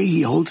 See the way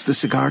he holds the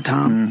cigar,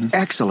 Tom?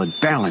 Excellent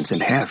balance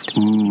and heft.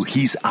 Ooh,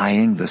 he's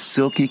eyeing the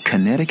silky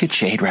Connecticut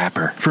shade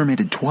wrapper,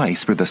 fermented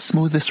twice for the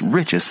smoothest,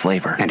 richest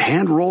flavor. And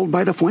hand-rolled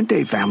by the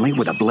Fuente family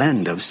with a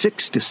blend of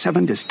 6 to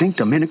 7 distinct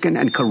Dominican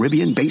and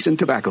Caribbean basin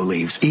tobacco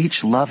leaves.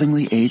 Each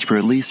lovingly aged for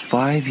at least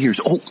 5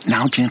 years. Oh,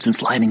 now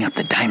Jensen's lighting up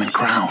the Diamond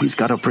Crown. He's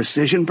got a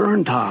precision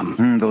burn,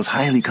 Tom. Those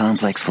highly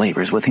complex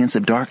flavors with hints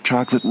of dark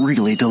chocolate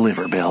really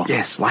deliver, Bill.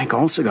 Yes, like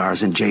all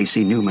cigars in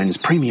J.C. Newman's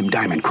premium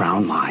Diamond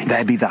Crown line.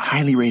 That'd be the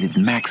highly rated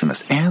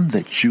Maximus and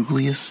the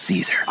Julius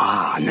Caesar.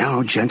 Ah,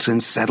 now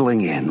Jensen's settling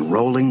in,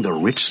 rolling the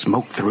rich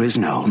smoke through his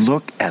nose.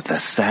 Look at the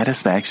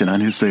satisfaction on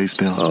his face,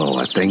 Bill.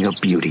 Oh, a thing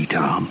of beauty,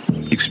 Tom.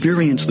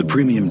 Experience the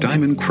premium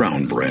Diamond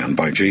Crown brand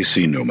by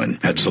J.C. Newman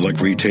at select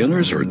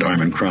retailers or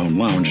Diamond Crown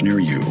Lounge near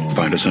you.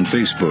 Find us on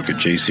Facebook at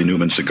J.C.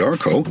 Newman Cigar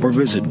Co. or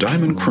visit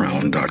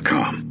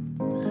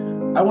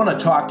diamondcrown.com. I want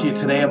to talk to you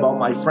today about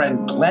my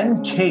friend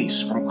Glenn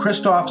Case from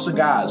Christoph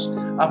Cigars.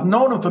 I've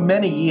known him for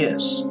many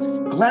years.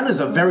 Glenn is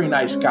a very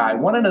nice guy,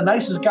 one of the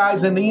nicest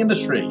guys in the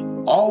industry.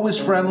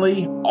 Always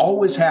friendly,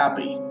 always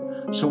happy.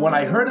 So when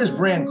I heard his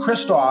brand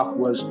Christoph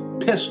was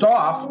pissed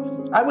off,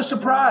 I was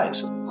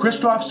surprised.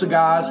 Christoph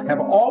Cigars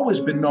have always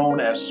been known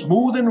as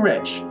smooth and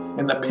rich,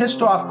 and the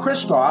pissed off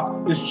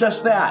Christoph is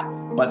just that.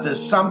 But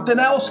there's something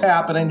else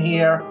happening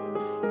here.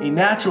 A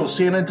natural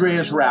San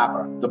Andreas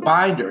wrapper, the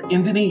binder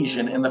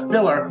Indonesian, and the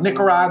filler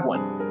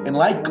Nicaraguan. And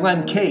like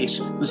Glenn Case,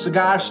 the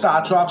cigar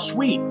starts off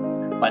sweet,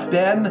 but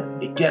then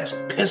it gets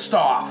pissed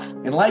off.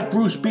 And like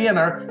Bruce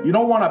Banner, you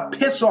don't want to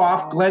piss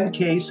off Glenn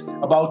Case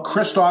about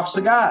Christoph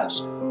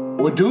Cigars.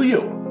 Or do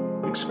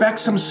you? Expect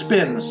some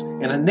spins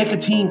and a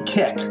nicotine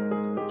kick.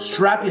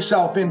 Strap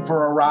yourself in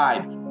for a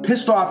ride.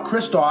 Pissed off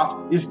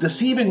Christoph is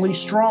deceivingly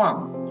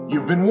strong.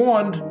 You've been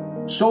warned.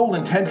 Sold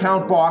in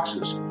 10-count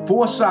boxes,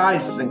 4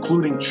 sizes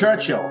including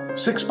Churchill,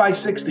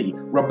 6x60,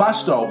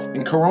 Robusto,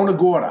 and Corona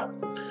Gorda.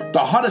 The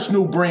hottest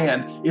new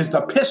brand is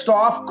the Pissed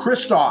Off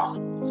Christoph.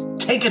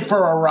 Take it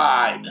for a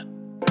ride.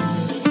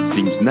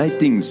 Since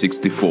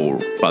 1964,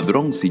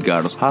 Padron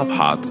Cigars have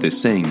had the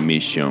same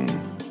mission.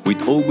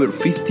 With over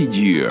 50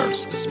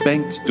 years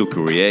spent to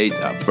create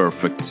a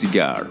perfect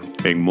cigar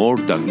and more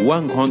than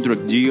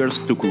 100 years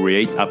to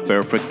create a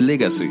perfect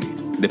legacy,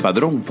 The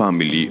Padron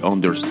family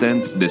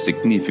understands the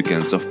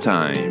significance of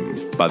time.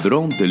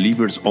 Padron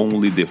delivers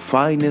only the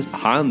finest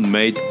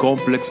handmade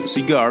complex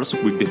cigars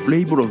with the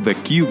flavor of the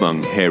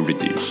Cuban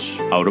heritage,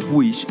 out of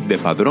which the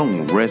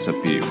Padron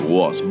recipe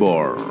was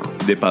born.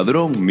 The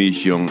Padron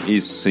mission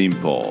is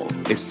simple: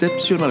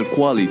 exceptional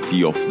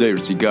quality of their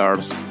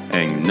cigars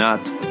and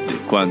not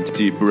the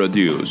quantity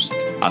produced.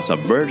 As a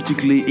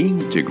vertically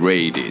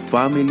integrated,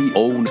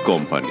 family-owned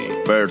company,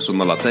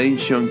 personal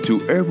attention to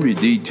every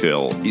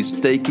detail is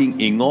taken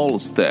in all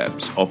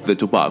steps of the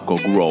tobacco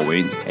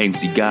growing and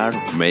cigar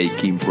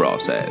making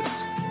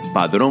process.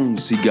 Padron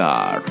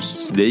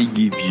Cigars. They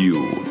give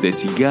you, the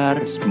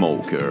cigar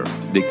smoker,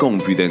 the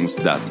confidence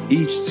that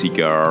each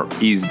cigar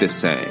is the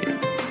same.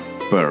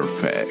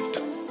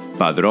 Perfect.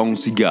 Padron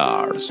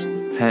Cigars.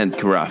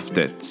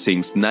 Handcrafted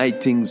since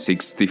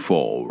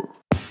 1964.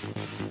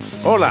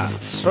 Hola,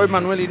 soy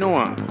Manuel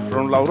Inoa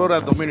from La Aurora,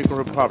 Dominican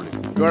Republic.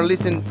 You are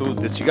listening to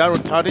the Cigar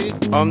Authority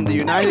on the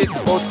United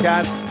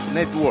Podcast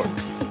Network.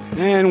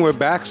 And we're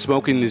back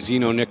smoking the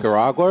Zino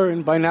Nicaragua,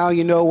 and by now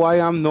you know why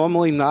I'm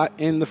normally not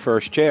in the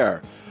first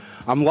chair.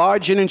 I'm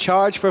large and in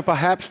charge for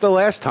perhaps the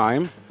last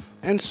time,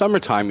 and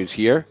summertime is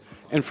here,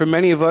 and for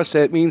many of us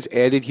that means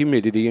added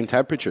humidity and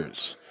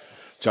temperatures.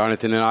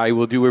 Jonathan and I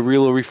will do a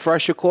real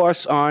refresher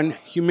course on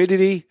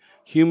humidity,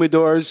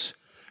 humidors,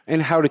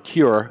 and how to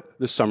cure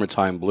the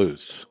summertime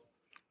blues.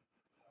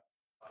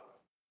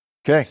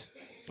 Okay.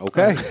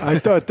 I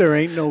thought there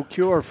ain't no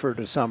cure for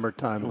the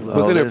summertime blues.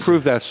 We're going to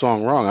prove that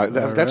song wrong.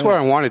 That's where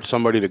I wanted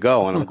somebody to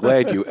go, and I'm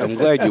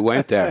glad you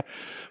went there.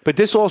 But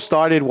this all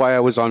started while I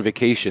was on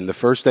vacation. The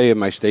first day of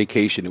my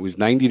staycation, it was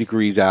 90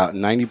 degrees out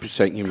and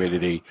 90%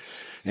 humidity.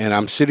 And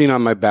I'm sitting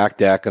on my back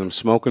deck, and I'm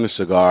smoking a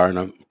cigar, and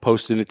I'm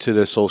posting it to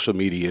the social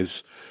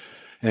medias.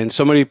 And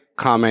somebody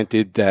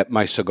commented that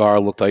my cigar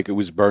looked like it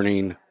was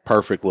burning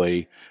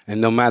perfectly.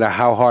 And no matter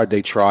how hard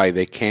they try,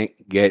 they can't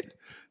get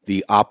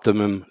the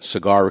optimum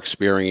cigar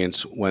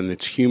experience when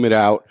it's humid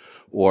out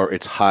or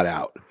it's hot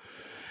out.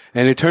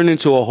 And it turned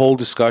into a whole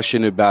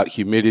discussion about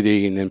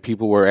humidity. And then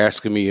people were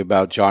asking me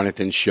about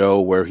Jonathan's show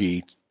where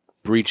he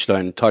breached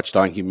and touched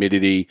on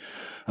humidity,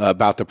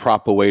 about the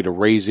proper way to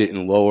raise it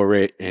and lower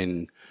it.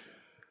 And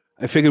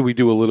I figured we'd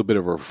do a little bit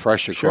of a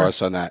refresher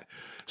course on that.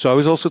 So I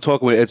was also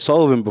talking with Ed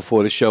Sullivan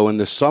before the show. In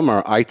the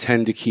summer, I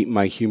tend to keep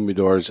my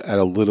humidors at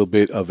a little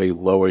bit of a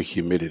lower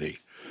humidity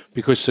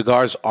because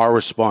cigars are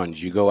a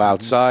sponge. You go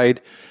outside,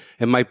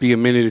 it might be a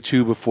minute or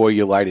two before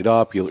you light it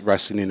up. You're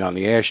resting it on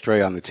the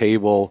ashtray, on the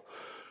table,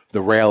 the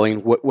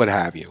railing, what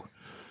have you.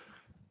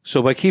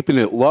 So by keeping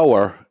it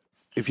lower,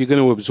 if you're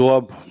going to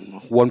absorb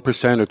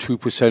 1% or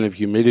 2% of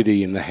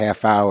humidity in the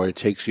half hour it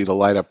takes you to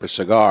light up a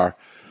cigar,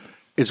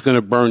 it's going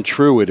to burn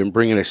through it and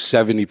bring in a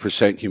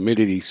 70%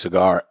 humidity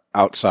cigar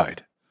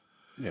outside.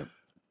 Yeah.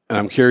 And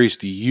I'm curious,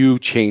 do you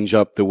change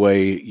up the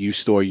way you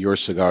store your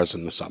cigars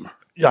in the summer?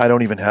 Yeah, I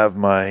don't even have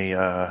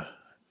my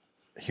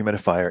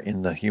humidifier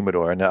in the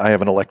humidor. And I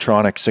have an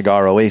electronic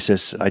Cigar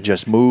Oasis. I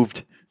just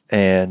moved,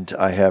 and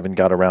I haven't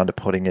got around to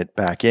putting it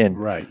back in.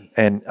 Right.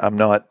 And I'm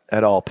not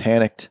at all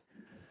panicked.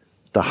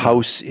 The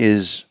house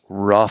is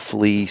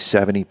roughly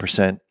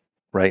 70%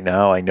 right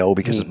now. I know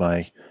because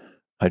my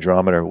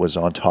hydrometer was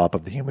on top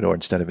of the humidor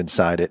instead of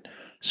inside it.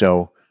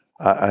 So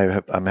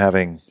I'm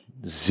having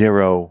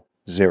zero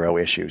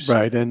issues.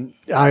 Right. And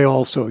I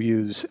also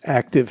use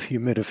active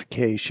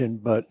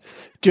humidification, but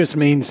just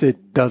means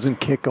it doesn't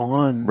kick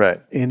on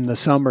in the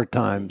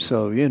summertime.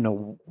 So,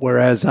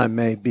 whereas I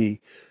may be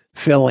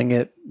filling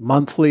it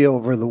monthly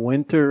over the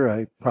winter,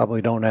 I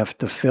probably don't have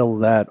to fill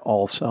that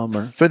all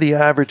summer. For the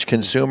average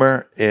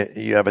consumer,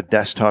 you have a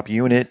desktop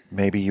unit.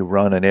 Maybe you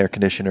run an air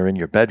conditioner in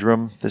your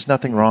bedroom. There's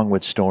nothing wrong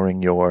with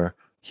storing your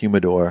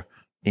humidor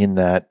in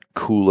that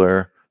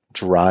cooler,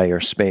 drier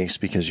space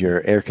because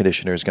your air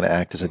conditioner is going to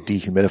act as a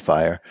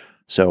dehumidifier.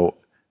 So,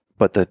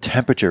 but the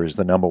temperature is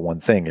the number one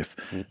thing. If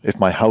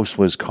my house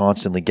was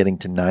constantly getting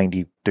to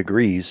 90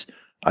 degrees,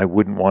 I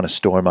wouldn't want to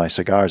store my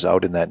cigars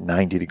out in that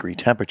 90-degree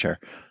temperature.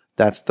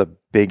 That's the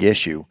big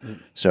issue.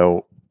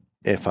 So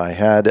if I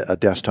had a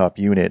desktop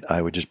unit,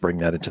 I would just bring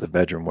that into the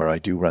bedroom where I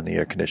do run the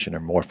air conditioner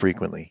more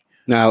frequently.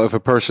 Now, if a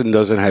person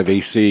doesn't have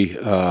AC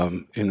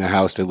in the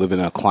house, they live in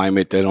a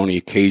climate that only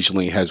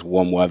occasionally has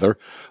warm weather,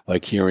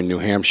 like here in New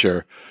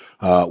Hampshire,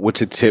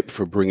 what's a tip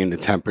for bringing the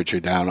temperature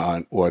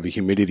down or the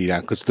humidity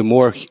down? Because the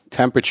more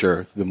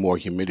temperature, the more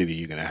humidity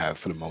you're going to have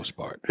for the most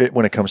part.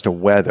 When it comes to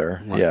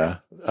weather, yeah.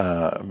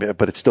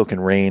 But it still can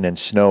rain and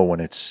snow when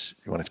it's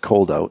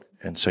cold out.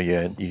 And so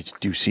you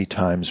do see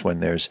times when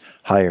there's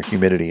higher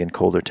humidity and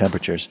colder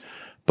temperatures.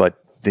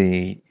 But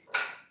the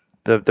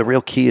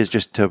real key is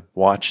just to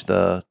watch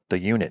the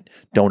unit.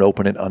 Don't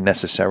open it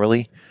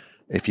unnecessarily.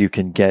 If you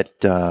can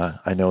get,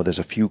 I know there's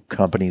a few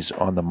companies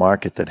on the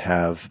market that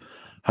have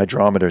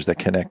hydrometers that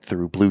connect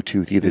through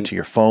Bluetooth either to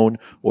your phone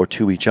or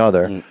to each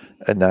other.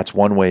 And that's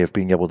one way of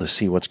being able to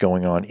see what's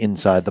going on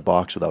inside the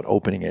box without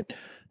opening it.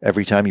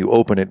 Every time you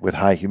open it with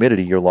high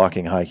humidity, you're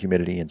locking high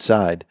humidity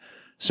inside.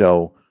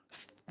 So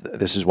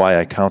this is why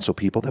I counsel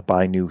people that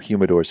buy new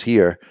humidors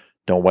here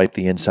Don't wipe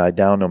the inside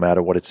down no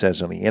matter what it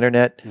says on the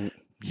internet.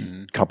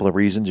 Couple of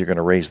reasons. You're going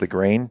to raise the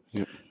grain.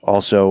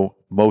 Also,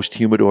 most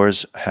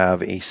humidors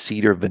have a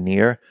cedar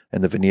veneer,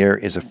 and the veneer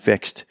is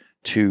affixed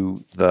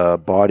to the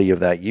body of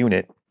that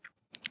unit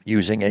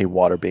using a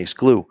water-based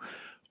glue.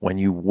 When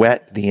you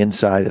wet the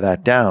inside of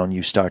that down,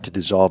 you start to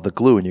dissolve the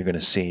glue, and you're going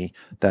to see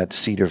that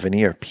cedar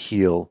veneer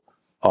peel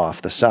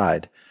off the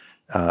side.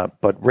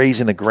 But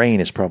raising the grain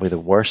is probably the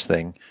worst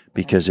thing,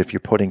 because if you're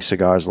putting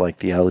cigars like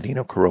the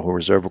Aladino Corojo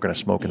Reserve we're going to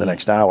smoke in the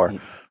next hour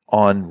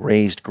on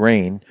raised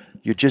grain,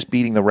 you're just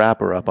beating the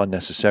wrapper up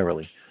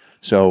unnecessarily.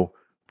 So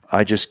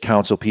I just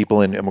counsel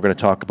people, and we're going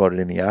to talk about it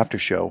in the after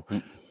show.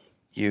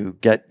 You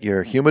get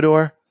your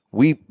humidor.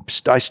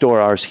 I store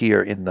ours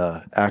here in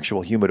the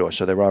actual humidor,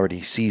 so they're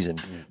already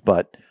seasoned.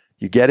 But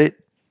you get it,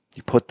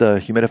 you put the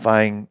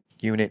humidifying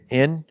unit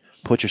in,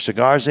 put your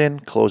cigars in,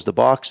 close the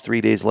box.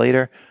 3 days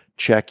later,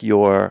 check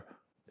your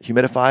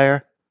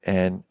humidifier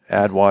and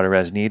add water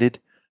as needed,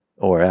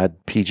 or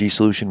add PG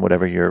solution,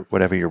 whatever you're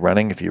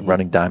running. If you're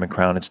running Diamond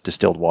Crown, it's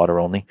distilled water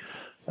only,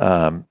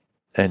 and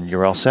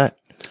you're all set.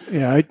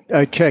 Yeah,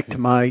 I checked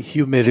my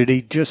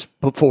humidity just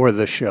before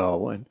the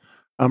show, and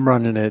I'm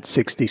running at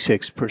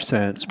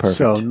 66%. It's perfect.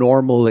 So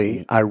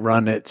normally I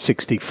run at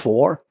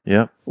 64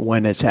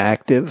 when it's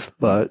active,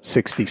 but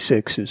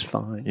 66 is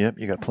fine. Yep,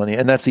 you got plenty.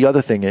 And that's the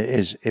other thing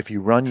is if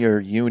you run your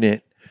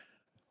unit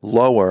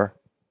lower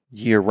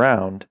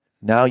year-round,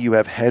 now you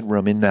have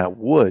headroom in that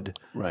wood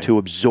to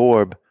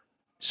absorb.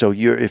 So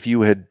if you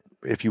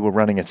were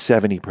running at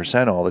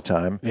 70% all the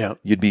time,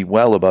 you'd be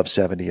well above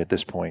 70 at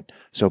this point.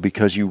 So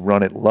because you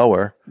run it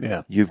lower,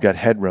 you've got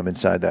headroom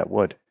inside that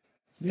wood.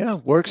 Yeah,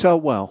 works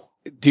out well.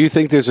 Do you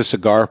think there's a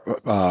cigar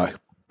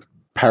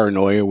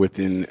paranoia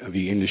within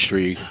the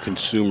industry,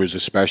 consumers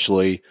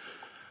especially,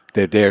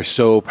 that they're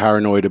so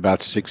paranoid about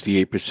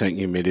 68%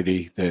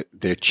 humidity that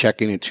they're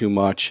checking it too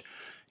much?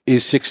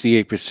 Is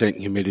 68%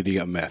 humidity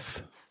a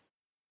myth?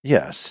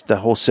 Yes, the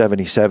whole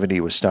 70-70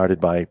 was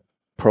started by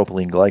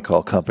propylene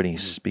glycol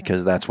companies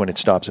because that's when it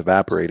stops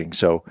evaporating.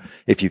 So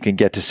if you can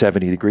get to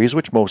 70 degrees,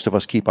 which most of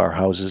us keep our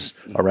houses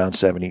around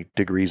 70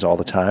 degrees all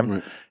the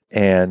time,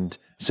 and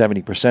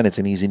 70%, it's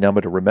an easy number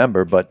to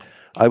remember, but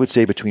I would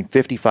say between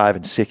 55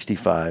 and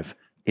 65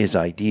 is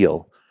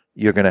ideal.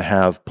 You're going to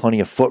have plenty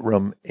of foot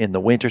room in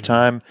the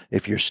wintertime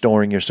if you're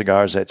storing your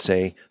cigars at,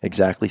 say,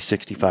 exactly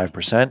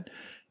 65%.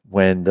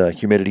 When the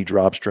humidity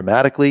drops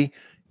dramatically,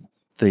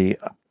 the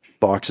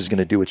box is going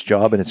to do its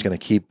job and it's going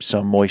to keep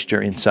some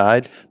moisture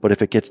inside. But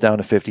if it gets down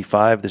to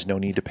 55, there's no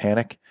need to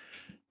panic.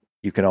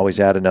 You can always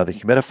add another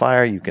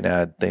humidifier. You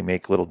can they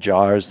make little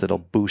jars that'll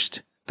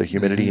boost the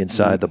humidity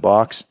inside the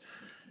box.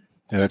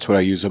 Yeah, that's what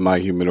I use in my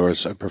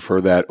humidors. I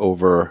prefer that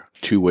over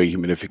two-way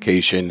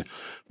humidification,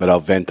 but I'll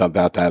vent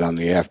about that on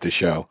the after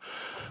show.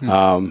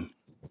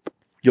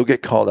 You'll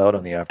get called out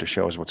on the after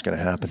show is what's going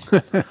to happen.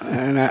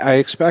 And I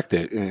expect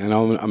it, and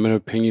I'm an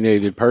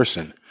opinionated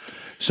person.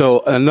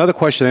 So another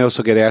question I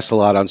also get asked a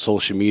lot on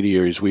social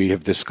media is we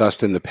have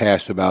discussed in the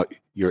past about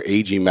your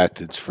aging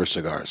methods for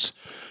cigars,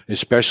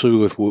 especially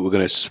with what we're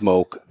going to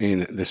smoke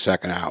in the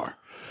second hour.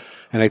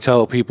 And I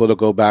tell people to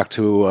go back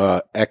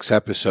to X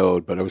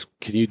episode, but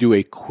can you do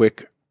a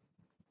quick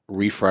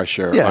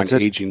refresher on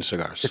aging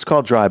cigars? It's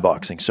called dry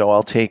boxing. So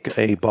I'll take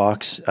a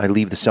box. I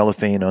leave the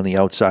cellophane on the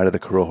outside of the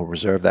Corojo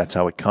Reserve. That's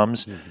how it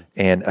comes.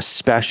 And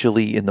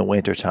especially in the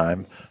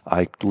wintertime,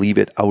 I leave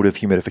it out of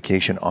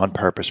humidification on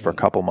purpose for a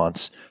couple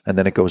months, and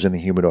then it goes in the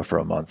humidor for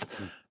a month.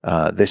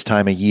 This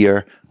time of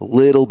year, a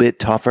little bit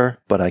tougher,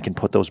 but I can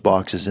put those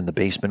boxes in the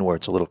basement where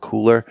it's a little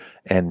cooler,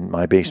 and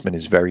my basement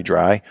is very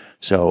dry,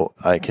 so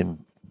I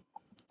can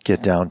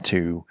get down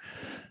to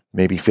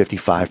maybe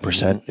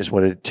 55% is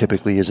what it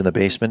typically is in the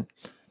basement,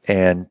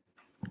 and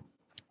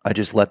I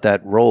just let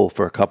that roll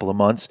for a couple of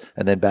months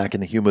and then back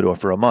in the humidor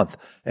for a month.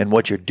 And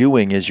what you're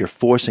doing is you're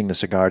forcing the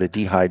cigar to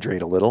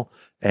dehydrate a little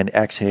and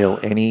exhale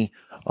any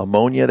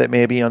ammonia that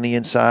may be on the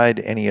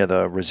inside, any of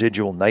the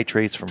residual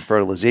nitrates from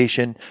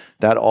fertilization.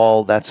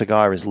 That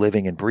cigar is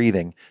living and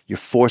breathing. You're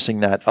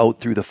forcing that out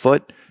through the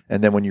foot,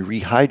 and then when you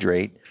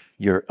rehydrate,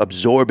 you're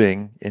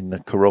absorbing, in the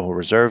Corojo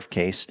Reserve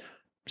case,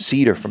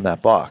 cedar from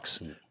that box.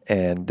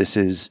 And this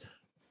is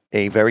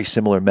a very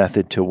similar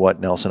method to what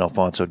Nelson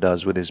Alfonso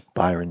does with his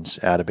Byron's,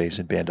 Atabase,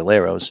 and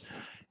Bandoleros.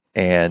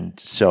 And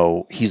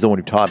so he's the one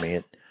who taught me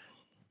it.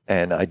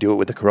 And I do it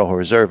with the Corojo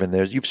Reserve, and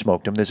you've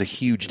smoked them. There's a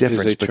huge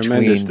difference There's a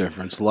tremendous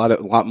difference. A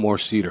lot more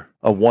cedar.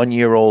 A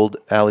 1-year-old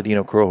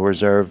Aladino Corojo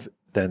Reserve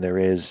than there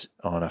is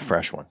on a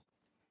fresh one.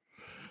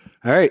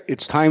 All right,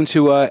 it's time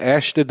to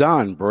Ash the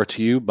Don, brought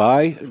to you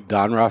by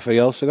Don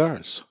Rafael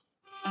Cigars.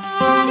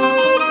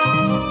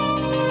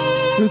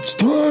 It's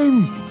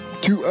time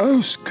to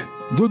ask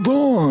the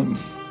Don.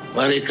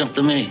 Why do you come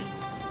to me?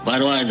 Why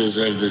do I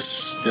deserve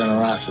this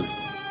generosity?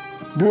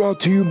 Brought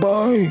to you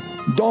by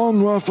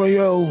Don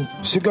Rafael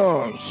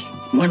Cigars.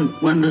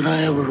 When did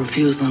I ever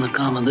refuse an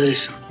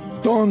accommodation?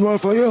 Don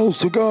Rafael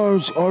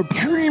Cigars are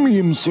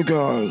premium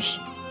cigars.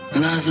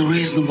 And as a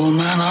reasonable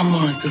man, I'm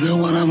willing to do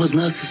whatever's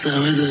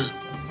necessary to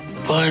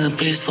find a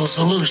peaceful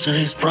solution to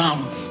these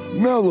problems.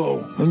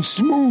 mellow, and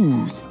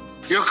smooth.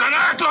 You can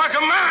act like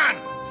a man!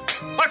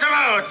 What's the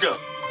matter with you?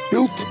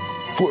 Built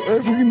for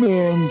every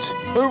man's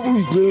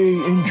everyday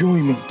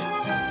enjoyment.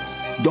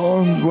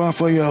 Don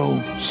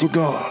Rafael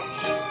Cigars.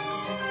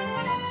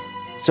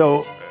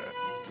 So,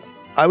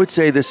 I would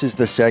say this is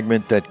the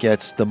segment that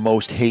gets the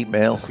most hate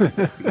mail.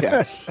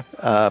 Yes.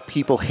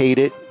 People hate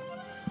it.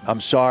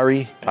 I'm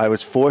sorry. I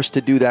was forced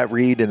to do that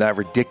read in that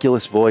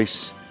ridiculous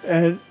voice.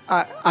 And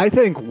I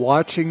think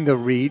watching the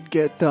read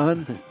get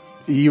done,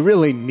 you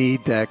really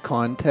need that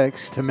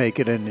context to make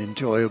it an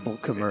enjoyable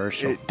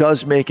commercial. It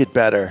does make it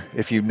better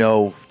if you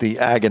know the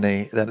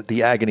agony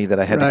that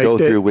I had to go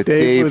through with Dave.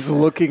 Dave was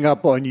looking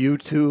up on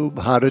YouTube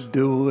how to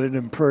do an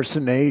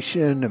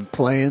impersonation and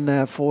playing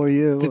that for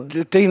you.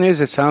 The thing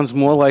is, it sounds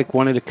more like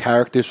one of the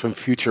characters from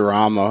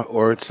Futurama,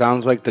 or it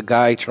sounds like the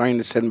guy trying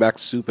to send back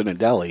soup in a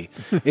deli.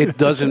 It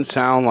doesn't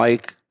sound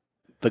like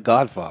The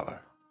Godfather.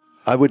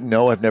 I wouldn't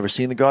know. I've never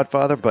seen The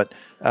Godfather, but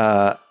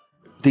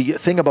the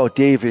thing about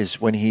Dave is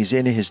when he's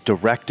in his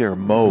director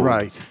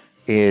mode,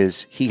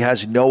 is he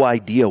has no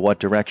idea what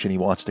direction he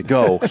wants to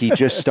go. He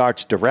just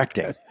starts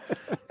directing.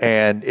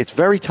 And it's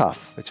very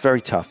tough. It's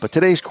very tough. But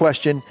today's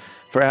question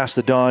for Ask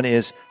the Don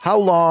is, how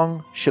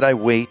long should I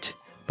wait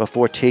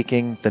before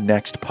taking the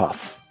next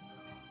puff?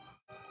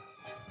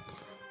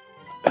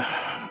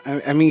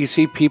 I mean, you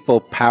see people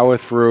power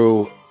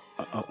through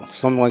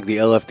something like the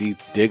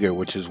LFD Digger,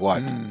 which is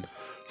what?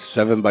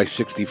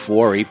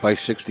 7x64,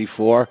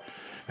 8x64,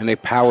 and they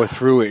power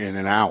through it in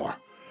an hour.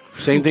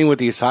 Same thing with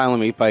the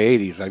Asylum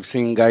 8x80s. I've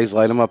seen guys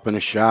light them up in a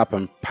shop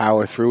and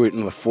power through it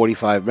in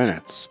 45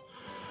 minutes.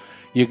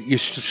 Your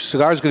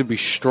cigar is going to be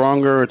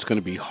stronger. It's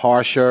going to be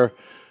harsher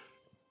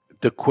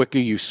the quicker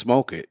you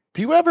smoke it.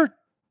 Do you ever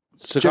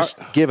just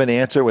give an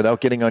answer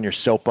without getting on your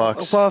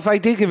soapbox? Well, if I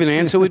did give an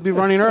answer, we'd be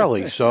running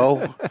early.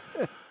 So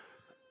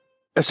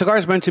a cigar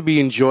is meant to be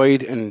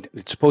enjoyed, and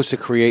it's supposed to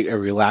create a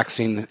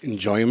relaxing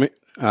enjoyment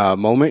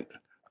moment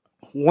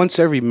once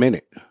every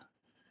minute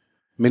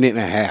and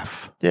a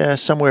half. Yeah,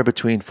 somewhere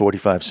between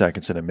 45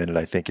 seconds and a minute,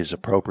 I think, is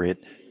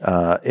appropriate.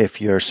 If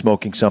you're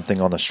smoking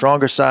something on the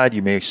stronger side,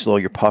 you may slow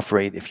your puff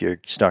rate if you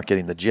start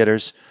getting the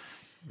jitters.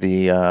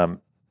 The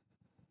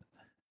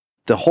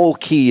whole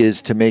key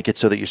is to make it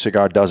so that your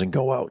cigar doesn't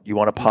go out. You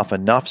want to puff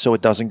enough so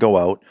it doesn't go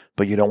out,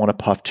 but you don't want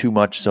to puff too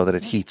much so that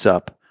it heats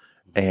up,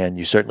 and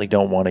you certainly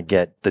don't want to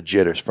get the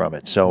jitters from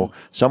it. So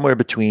somewhere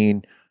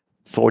between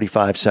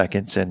 45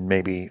 seconds and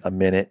maybe a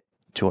minute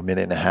to a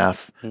minute and a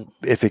half.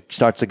 If it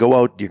starts to go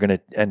out, you're going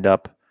to end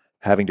up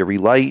having to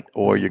relight,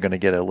 or you're going to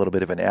get a little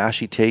bit of an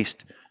ashy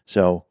taste.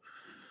 So,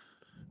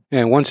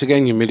 and once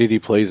again, humidity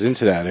plays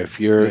into that. If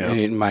you're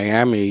in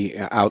Miami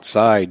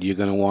outside, you're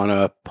going to want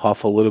to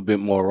puff a little bit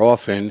more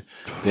often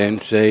than,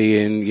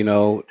 say, in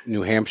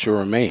New Hampshire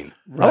or Maine.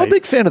 Right. I'm a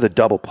big fan of the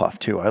double puff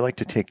too. I like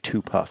to take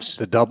 2 puffs.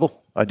 The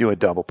double? I do a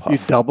double puff. You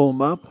double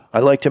them up? I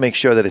like to make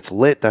sure that it's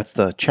lit. That's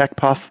the check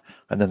puff,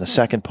 and then the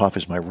second puff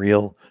is my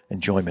real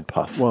enjoyment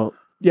puff. Well,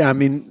 yeah, I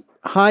mean,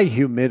 high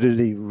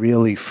humidity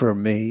really, for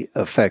me,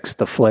 affects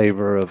the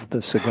flavor of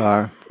the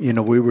cigar.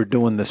 We were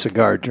doing the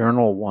Cigar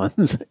Journal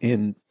ones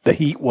in the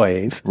heat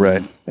wave.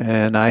 Right.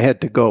 And I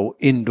had to go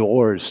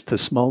indoors to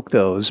smoke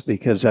those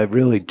because I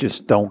really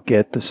just don't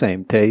get the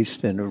same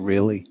taste in a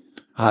really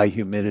high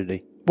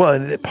humidity. Well,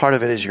 and part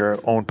of it is your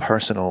own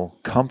personal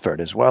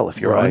comfort as well. If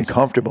you're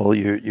uncomfortable,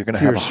 you're going to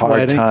have a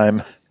hard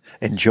time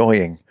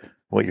enjoying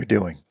what you're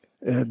doing.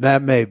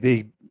 That may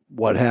be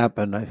what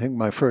happened. I think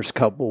my first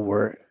couple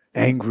were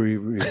angry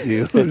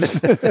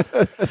reviews.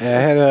 I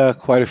had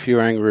quite a few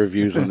angry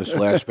reviews on this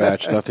last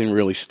batch. Nothing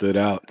really stood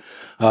out.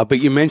 But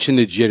you mentioned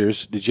the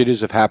jitters. The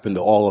jitters have happened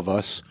to all of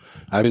us.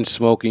 I've been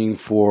smoking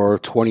for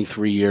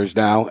 23 years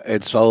now.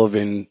 Ed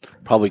Sullivan,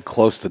 probably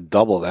close to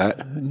double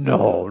that.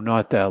 No,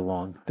 not that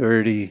long.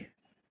 30.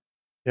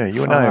 Yeah,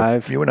 you and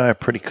I are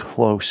pretty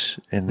close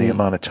in the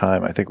amount of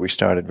time. I think we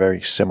started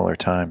very similar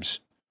times.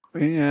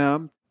 Yeah,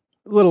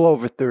 a little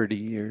over 30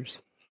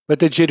 years. But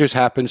the jitters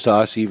happens to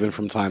us even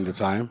from time to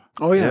time.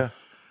 Oh, yeah.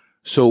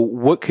 So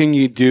what can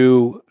you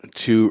do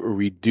to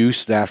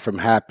reduce that from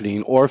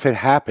happening? Or if it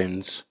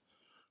happens,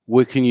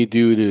 what can you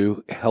do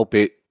to help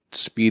it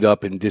speed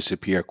up and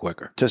disappear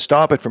quicker? To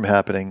stop it from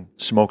happening,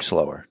 smoke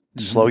slower.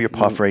 Slow your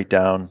puff rate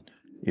down.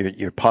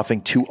 You're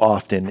puffing too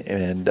often.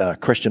 And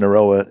Christian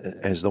Aroa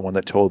is the one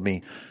that told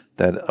me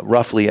that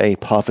roughly a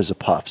puff is a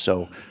puff.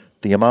 So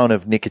the amount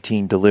of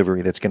nicotine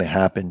delivery that's going to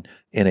happen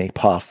in a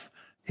puff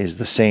is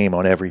the same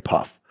on every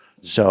puff.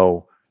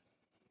 So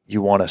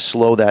you want to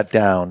slow that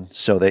down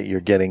so that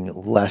you're getting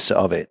less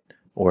of it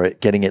or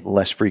getting it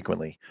less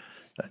frequently.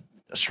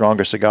 A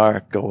stronger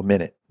cigar, go a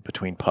minute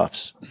between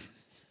puffs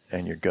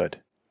and you're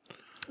good.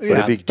 But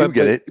if you do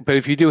get it... But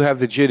if you do have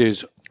the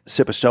jitters...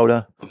 Sip of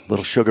soda, a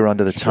little sugar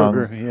under the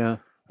tongue. Yeah.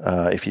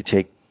 If you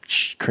take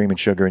cream and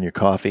sugar in your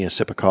coffee, a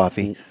sip of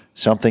coffee,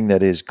 something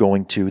that is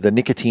going to... The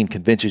nicotine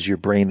convinces your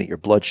brain that your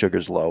blood sugar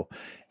is low.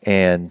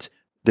 And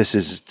this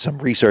is some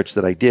research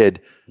that I did.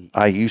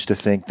 I used to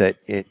think that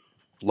it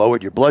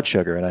lowered your blood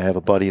sugar. And I have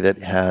a buddy that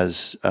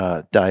has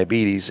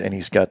diabetes, and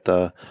he's got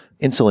the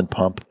insulin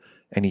pump.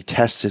 and he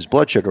tests his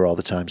blood sugar all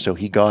the time. So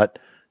he got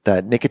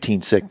that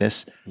nicotine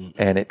sickness,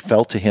 and it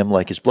felt to him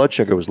like his blood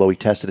sugar was low. He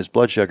tested his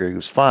blood sugar. He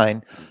was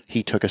fine.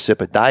 He took a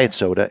sip of diet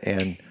soda,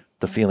 and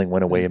the feeling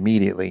went away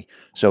immediately.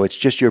 So it's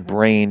just your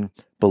brain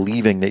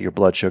believing that your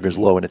blood sugar is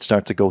low, and it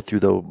starts to go through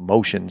the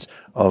motions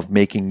of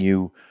making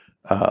you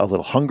a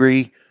little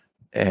hungry.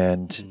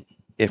 And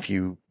if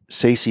you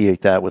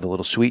satiate that with a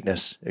little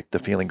sweetness, the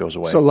feeling goes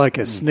away. So like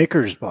a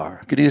Snickers bar.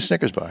 You could eat a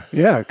Snickers bar.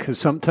 Yeah, because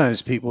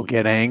sometimes people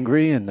get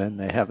angry and then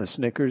they have a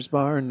Snickers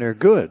bar and they're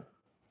good.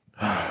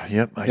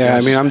 Yep. I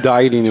guess. I mean, I'm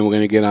dieting, and we're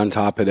going to get on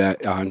top of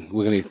that.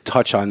 We're going to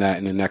touch on that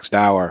in the next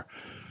hour.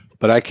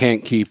 But I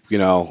can't keep,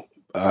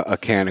 a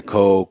can of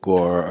Coke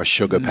or a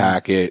sugar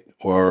packet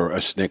or a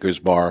Snickers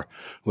bar.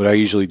 What I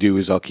usually do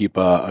is I'll keep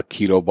a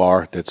keto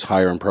bar that's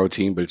higher in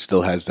protein, but it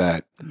still has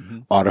that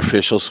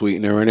artificial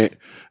sweetener in it.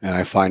 And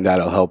I find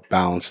that'll help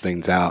balance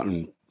things out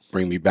and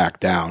bring me back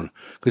down.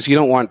 Because you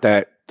don't want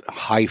that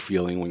high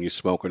feeling when you're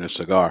smoking a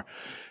cigar.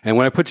 And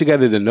when I put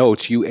together the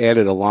notes, you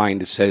added a line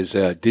that says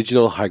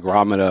digital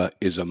hygrometer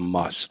is a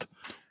must.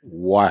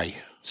 Why?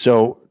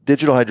 So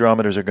digital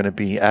hydrometers are going to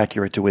be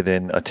accurate to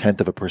within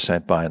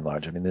 0.1% by and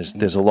large. I mean,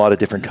 there's a lot of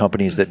different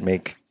companies that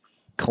make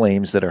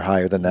claims that are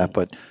higher than that,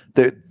 but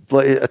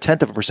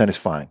 0.1% is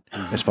fine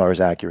as far as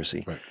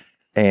accuracy. Right.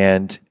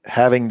 And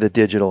having the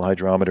digital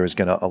hydrometer is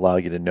going to allow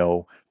you to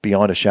know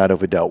beyond a shadow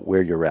of a doubt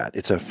where you're at.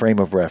 It's a frame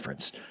of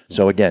reference.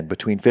 So again,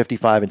 between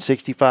 55 and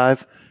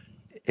 65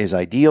 is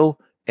ideal.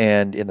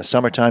 And in the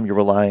summertime, you're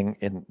relying,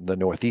 in the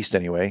Northeast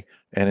anyway,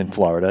 and in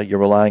Florida, you're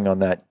relying on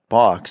that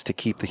box to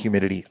keep the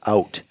humidity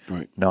out,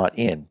 not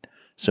in.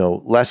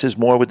 So less is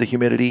more with the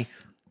humidity,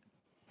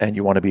 and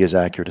you want to be as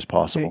accurate as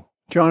possible.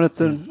 Hey,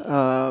 Jonathan,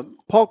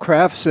 Paul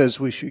Kraft says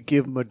we should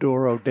give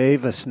Maduro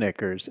Dave a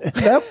Snickers.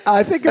 And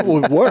I think it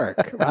would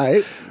work,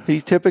 right?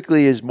 He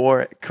typically is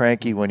more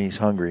cranky when he's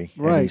hungry,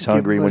 and he's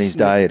hungry when he's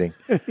dieting.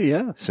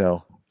 Yeah.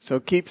 So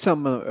keep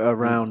some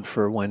around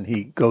for when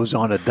he goes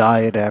on a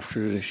diet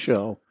after the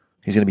show.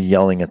 He's going to be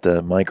yelling at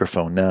the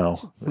microphone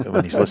now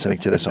when he's listening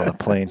to this on the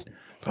plane.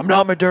 I'm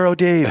not Maduro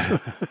Dave.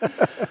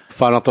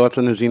 Final thoughts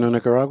on the Zino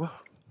Nicaragua?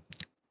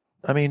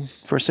 I mean,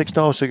 for a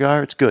 $6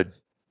 cigar, it's good.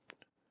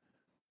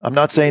 I'm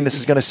not saying this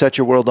is going to set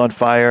your world on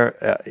fire.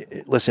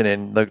 Listen,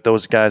 and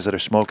those guys that are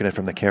smoking it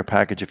from the care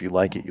package, if you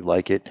like it, you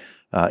like it.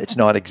 It's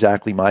not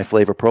exactly my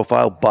flavor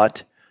profile,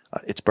 but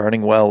it's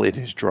burning well. It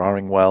is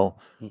drawing well.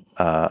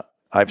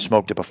 I've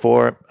smoked it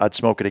before. I'd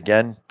smoke it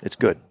again. It's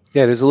good.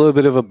 Yeah, there's a little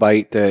bit of a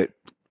bite that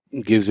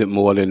gives it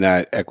more than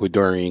that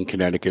Ecuadorian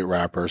Connecticut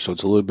wrapper, so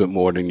it's a little bit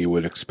more than you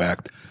would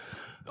expect.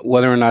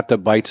 Whether or not the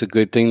bite's a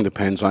good thing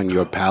depends on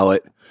your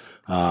palate,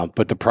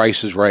 but the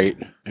price is right.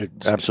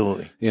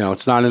 Absolutely.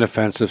 It's not an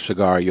offensive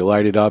cigar. You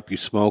light it up, you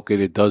smoke it,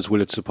 it does what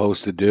it's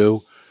supposed to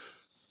do.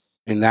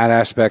 In that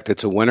aspect,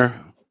 it's a winner.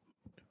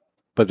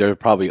 But there are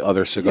probably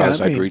other cigars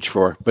I'd reach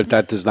for. But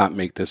that does not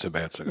make this a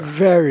bad cigar.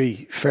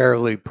 Very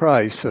fairly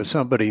priced. So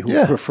somebody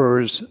who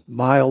prefers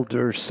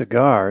milder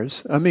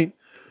cigars. I mean,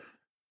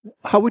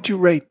 how would you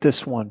rate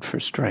this one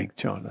for strength,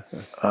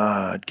 Jonathan?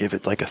 I'd give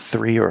it like a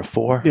 3 or a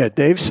 4. Yeah,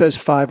 Dave says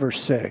 5 or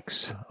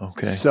 6.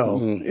 Okay. So,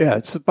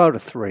 it's about a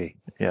 3.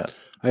 Yeah.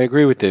 I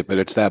agree with it, but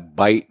it's that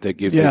bite that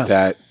gives it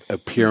that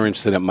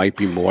appearance that it might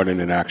be more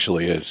than it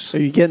actually is. So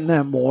you're getting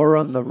that more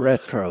on the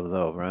retro,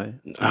 though, right?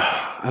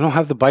 I don't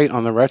have the bite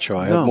on the retro.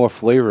 I have more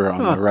flavor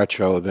on the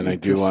retro than I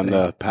do on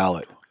the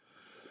palate.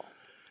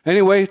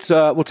 Anyway,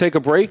 we'll take a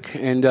break,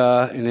 and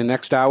in the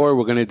next hour,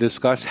 we're going to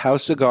discuss how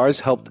cigars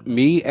helped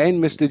me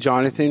and Mr.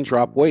 Jonathan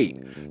drop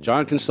weight.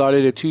 Jonathan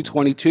started at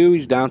 222.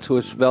 He's down to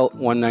a svelte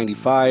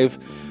 195,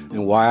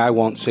 and why I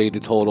won't say the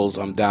totals,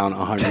 I'm down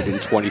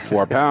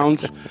 124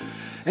 pounds.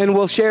 And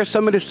we'll share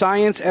some of the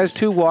science as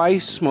to why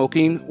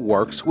smoking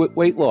works with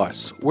weight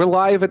loss. We're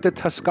live at the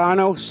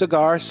Toscano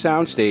Cigar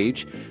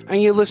Soundstage,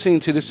 and you're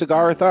listening to the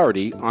Cigar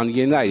Authority on the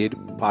United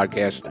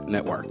Podcast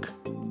Network.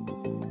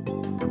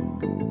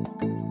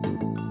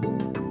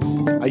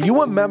 Are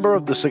you a member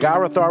of the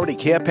Cigar Authority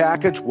Care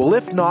Package? Well,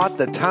 if not,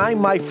 the time,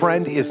 my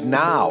friend, is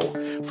now.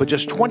 For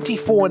just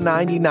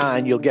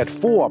 $24.99, you'll get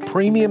 4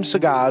 premium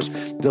cigars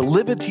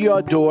delivered to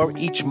your door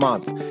each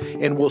month.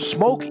 And we'll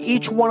smoke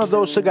each one of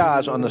those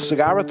cigars on the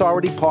Cigar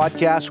Authority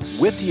podcast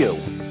with you.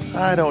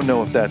 I don't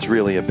know if that's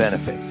really a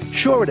benefit.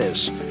 Sure it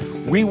is.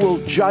 We will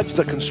judge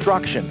the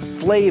construction,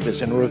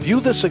 flavors, and review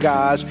the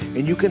cigars,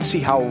 and you can see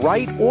how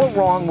right or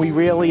wrong we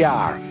really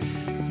are.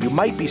 You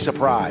might be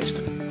surprised.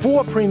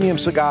 4 premium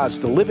cigars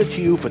delivered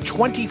to you for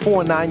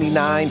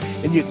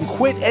 $24.99, and you can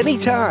quit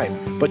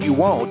anytime, but you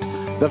won't.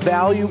 The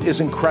value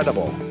is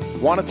incredible.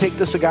 Want to take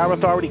the Cigar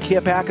Authority Care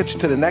Package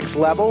to the next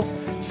level?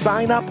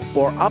 Sign up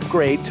or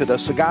upgrade to the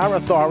Cigar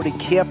Authority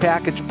Care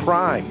Package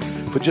Prime.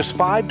 For just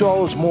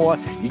 $5 more,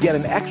 you get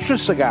an extra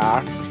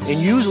cigar and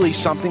usually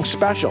something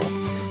special.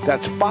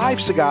 That's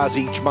 5 cigars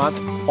each month,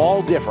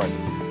 all different.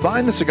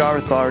 Find the Cigar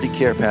Authority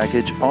Care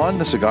Package on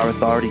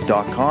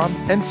thecigarauthority.com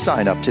and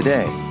sign up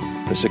today.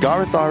 The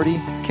Cigar Authority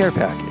Care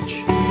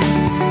Package.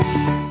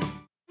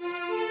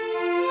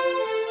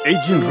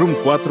 Agent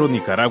Room 4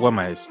 Nicaragua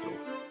Maestro.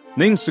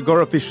 named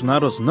Cigar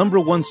Aficionado's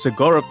 #1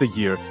 cigar of the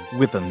year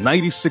with a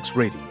 96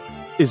 rating,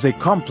 is a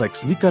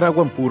complex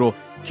Nicaraguan puro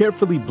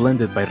carefully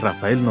blended by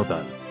Rafael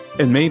Nodal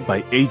and made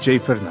by A.J.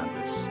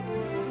 Fernandez.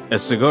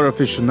 As Cigar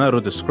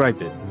Aficionado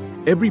described it,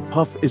 every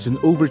puff is an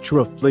overture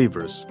of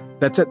flavors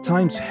that's at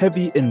times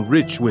heavy and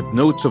rich with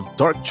notes of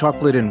dark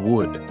chocolate and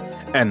wood,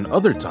 and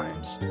other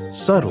times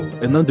subtle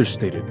and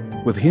understated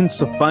with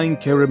hints of fine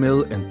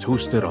caramel and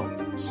toasted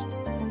almonds.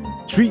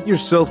 Treat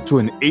yourself to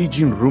an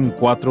aging Room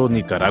 4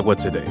 Nicaragua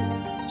today.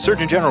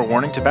 Surgeon General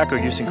warning: tobacco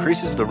use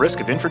increases the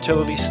risk of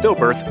infertility,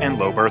 stillbirth, and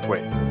low birth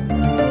weight.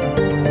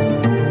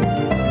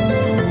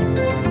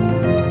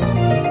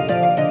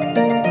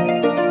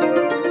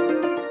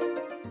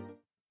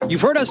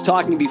 You've heard us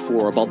talking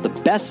before about the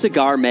best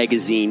cigar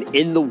magazine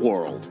in the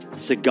world,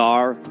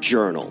 Cigar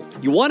Journal.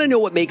 You want to know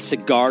what makes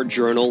Cigar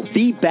Journal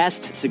the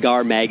best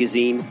cigar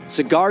magazine?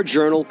 Cigar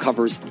Journal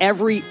covers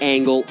every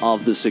angle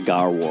of the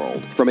cigar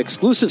world. From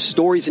exclusive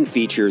stories and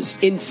features,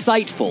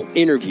 insightful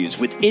interviews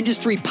with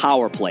industry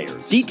power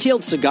players,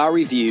 detailed cigar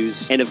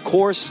reviews, and of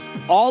course,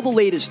 all the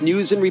latest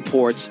news and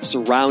reports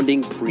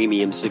surrounding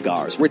premium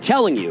cigars. We're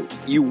telling you,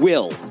 you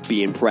will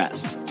be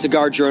impressed.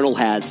 Cigar Journal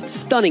has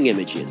stunning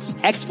images,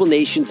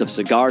 explanations of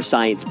cigar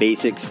science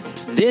basics.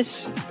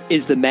 This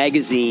is the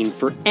magazine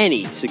for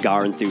any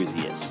cigar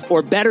enthusiast,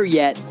 or better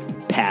yet,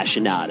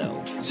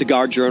 passionado.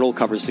 Cigar Journal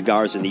covers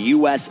cigars in the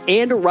U.S.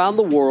 and around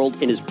the world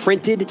and is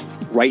printed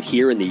right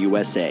here in the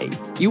USA.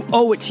 You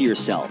owe it to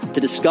yourself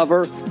to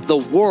discover the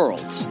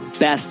world's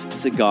best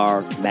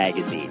cigar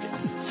magazine,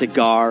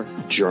 Cigar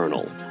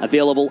Journal.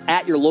 Available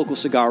at your local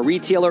cigar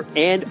retailer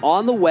and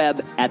on the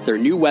web at their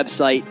new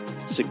website,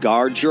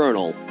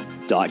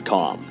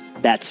 cigarjournal.com.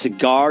 That's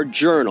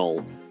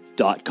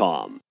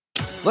cigarjournal.com.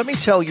 Let me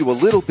tell you a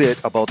little bit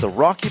about the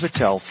Rocky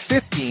Patel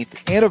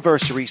 15th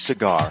anniversary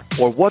cigar,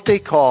 or what they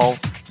call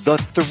the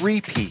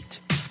three-peat.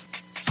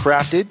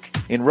 Crafted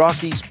in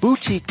Rocky's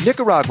boutique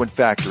Nicaraguan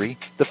factory,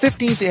 the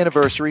 15th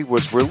anniversary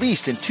was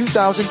released in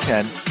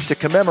 2010 to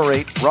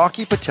commemorate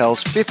Rocky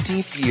Patel's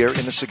 15th year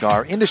in the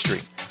cigar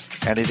industry,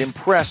 and it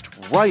impressed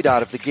right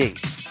out of the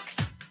gate.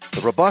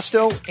 The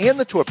Robusto and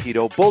the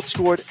Torpedo both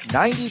scored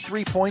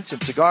 93 points in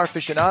Cigar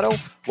Aficionado,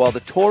 while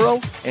the Toro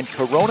and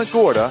Corona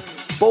Gorda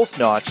both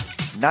notched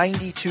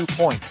 92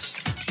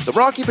 points. The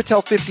Rocky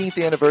Patel 15th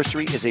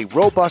anniversary is a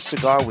robust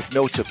cigar with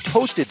notes of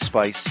toasted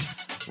spice,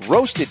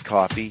 roasted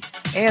coffee,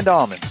 and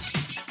almonds.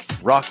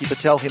 Rocky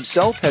Patel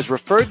himself has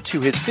referred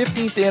to his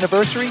 15th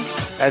anniversary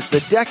as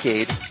the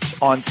decade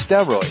on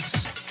steroids.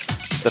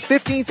 The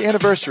 15th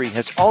anniversary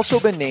has also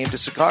been named to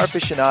Cigar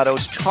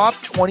Aficionado's top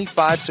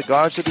 25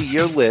 cigars of the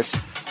year list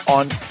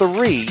on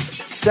 3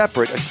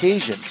 separate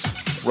occasions.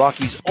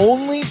 Rocky's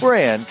only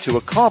brand to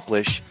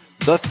accomplish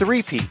the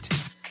three-peat.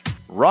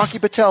 Rocky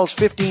Patel's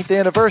 15th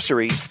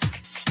anniversary,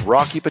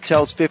 Rocky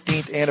Patel's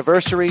 15th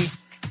anniversary,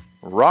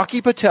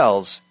 Rocky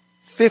Patel's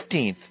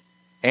 15th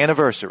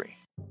anniversary.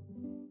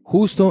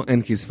 Justo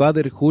and his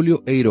father Julio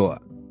Eiroa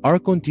are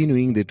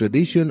continuing the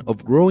tradition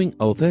of growing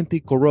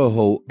authentic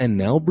Corojo and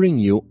now bring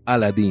you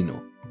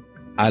Aladino.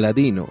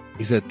 Aladino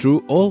is a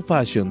true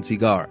old-fashioned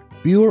cigar,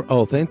 pure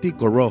authentic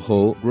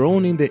Corojo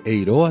grown in the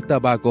Eiroa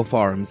tobacco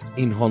farms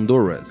in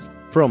Honduras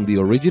from the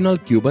original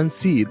Cuban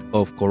seed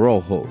of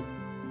Corojo.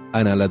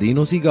 An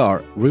Aladino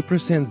cigar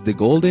represents the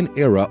golden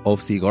era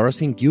of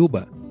cigars in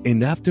Cuba,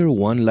 and after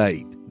one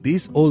light,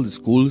 this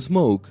old-school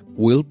smoke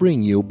will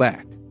bring you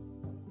back.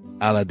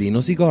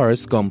 Aladino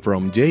cigars come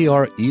from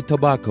JRE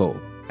Tobacco,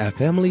 a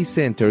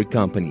family-centered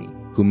company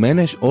who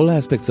manage all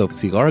aspects of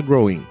cigar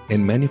growing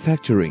and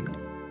manufacturing.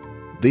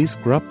 This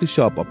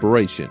crop-to-shop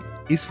operation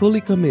is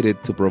fully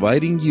committed to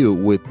providing you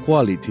with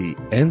quality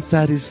and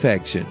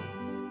satisfaction.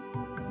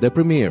 The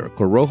premier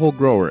Corojo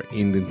grower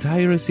in the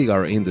entire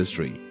cigar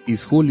industry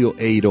is Julio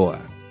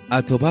Eiroa,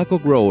 a tobacco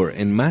grower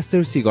and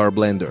master cigar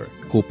blender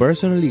who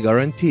personally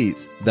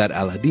guarantees that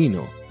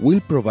Aladino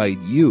will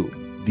provide you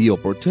the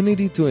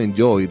opportunity to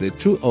enjoy the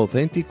true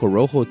authentic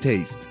Corojo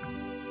taste.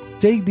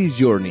 Take this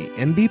journey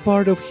and be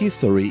part of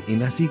history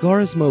in a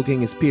cigar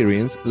smoking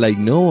experience like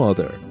no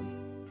other.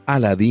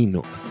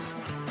 Aladino.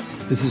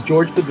 This is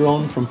George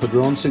Padron from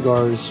Padron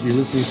Cigars. You're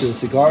listening to the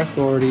Cigar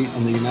Authority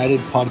on the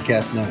United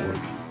Podcast Network.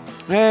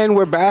 And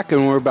we're back,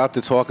 and we're about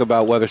to talk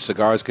about whether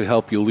cigars can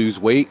help you lose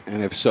weight,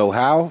 and if so,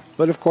 how.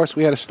 But, of course,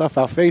 we had to stuff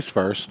our face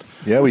first.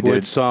 Yeah, we did.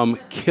 With some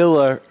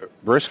killer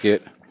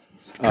brisket.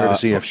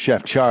 Courtesy of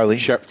Chef Charlie.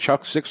 Chef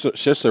Chuck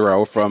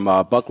Cicero from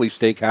Buckley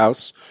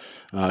Steakhouse.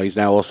 He's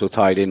now also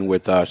tied in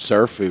with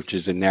Surf, which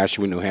is in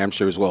Nashua, New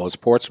Hampshire, as well as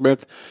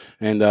Portsmouth.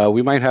 And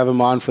we might have him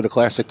on for the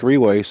Classic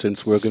Three-Way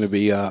since we're going to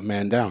be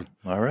man down.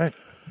 All right.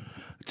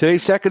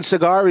 Today's second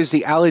cigar is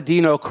the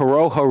Aladino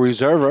Corojo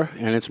Reserva,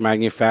 and it's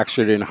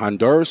manufactured in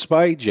Honduras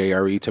by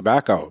JRE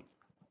Tobacco.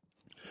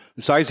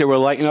 The size they were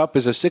lighting up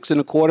is a 6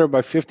 1/4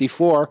 by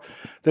 54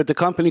 that the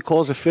company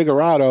calls a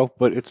figurado,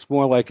 but it's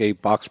more like a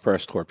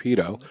box-press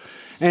torpedo.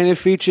 And it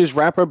features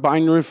wrapper,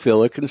 binder, and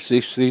filler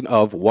consisting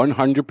of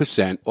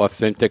 100%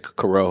 authentic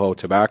Corojo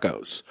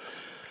tobaccos.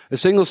 A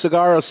single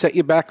cigar will set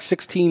you back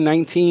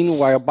 $16.19,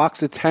 while a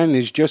box of 10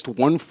 is just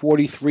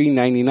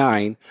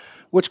 $143.99,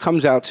 which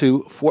comes out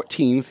to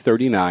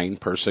 $14.39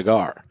 per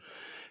cigar.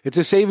 It's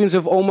a savings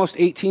of almost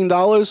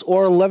 $18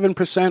 or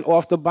 11%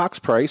 off the box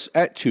price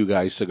at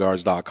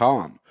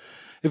twoguyscigars.com.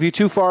 If you're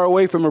too far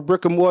away from a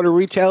brick-and-mortar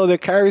retailer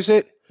that carries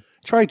it,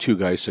 try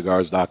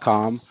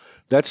twoguyscigars.com.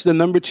 That's the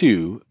number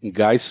 2,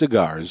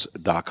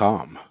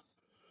 guyscigars.com.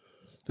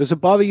 Does it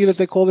bother you that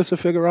they call this a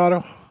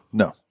Figurado?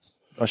 No.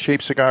 A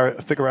shaped cigar,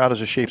 a Figurado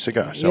is a shaped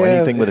cigar. So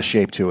anything with a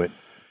shape to it.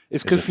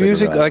 It's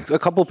confusing. Like a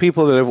couple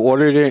people that have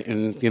ordered it,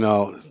 and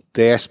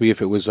they asked me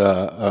if it was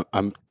a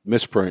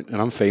misprint,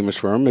 and I'm famous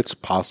for them. It's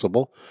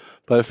possible,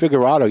 but a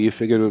Figurado, you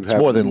figured it would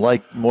have more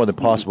than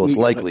possible. It's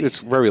likely.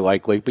 It's very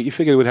likely, but you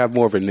figured it would have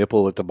more of a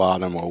nipple at the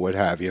bottom, or what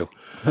have you.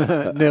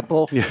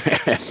 Nipple.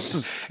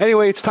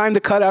 Anyway, it's time to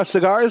cut out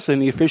cigars,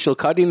 and the official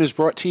cutting is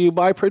brought to you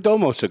by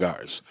Perdomo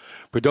Cigars.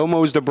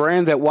 Perdomo is the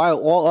brand that, while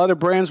all other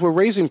brands were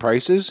raising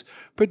prices,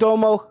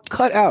 Perdomo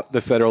cut out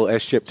the federal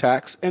S-chip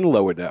tax and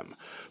lowered them.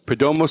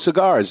 Perdomo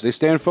Cigars, they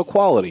stand for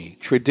quality,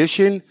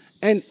 tradition,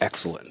 and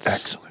excellence.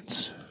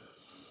 Excellence.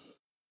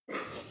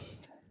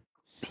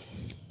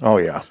 Oh,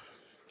 yeah.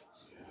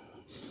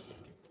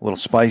 A little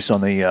spice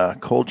on the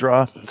cold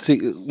draw.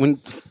 See, when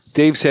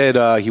Dave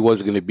said he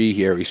wasn't going to be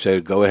here, he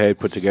said, go ahead,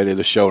 put together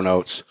the show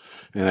notes.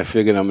 And I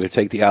figured I'm going to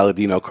take the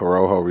Aladino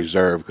Corojo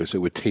Reserve because it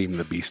would tame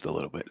the beast a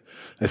little bit.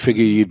 I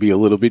figured you'd be a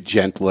little bit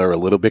gentler, a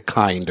little bit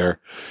kinder,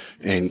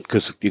 and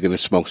because you're going to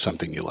smoke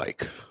something you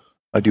like.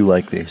 I do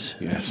like these.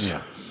 Yes.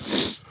 Yeah.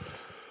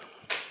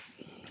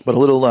 But a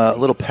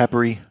little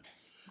peppery,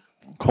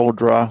 cold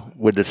draw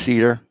with the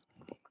cedar.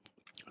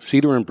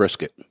 Cedar and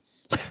brisket.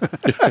 We're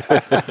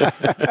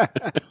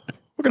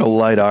going to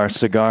light our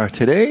cigar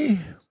today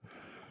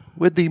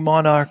with the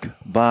Monarch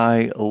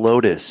by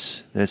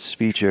Lotus. This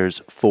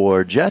features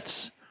 4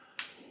 jets,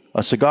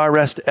 a cigar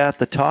rest at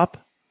the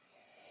top,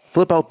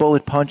 flip-out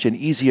bullet punch, and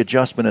easy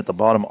adjustment at the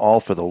bottom, all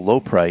for the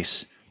low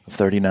price of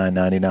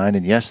 $39.99.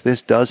 And yes,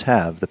 this does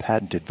have the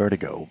patented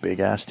Vertigo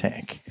big-ass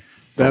tank.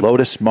 The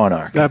Lotus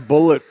Monarch. That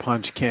bullet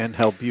punch can't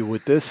help you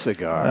with this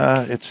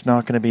cigar. It's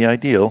not going to be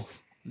ideal.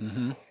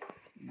 Mm-hmm.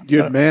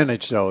 You'd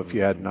manage, though, if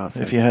you had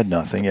nothing. If you had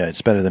nothing, yeah,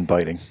 it's better than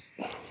biting.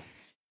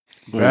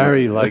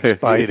 Barry likes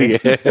biting.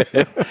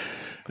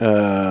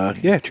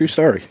 Yeah, true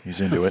story.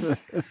 He's into it.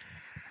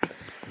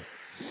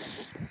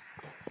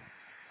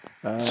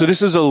 So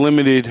this is a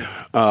limited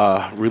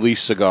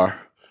release cigar.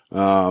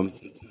 I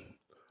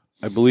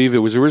believe it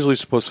was originally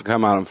supposed to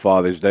come out on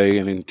Father's Day,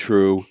 and in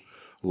true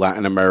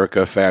Latin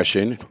America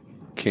fashion,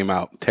 came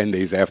out 10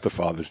 days after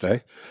Father's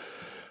Day.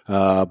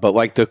 But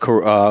like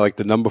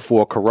the number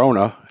 4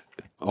 Corona,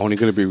 only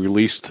going to be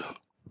released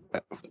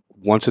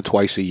once or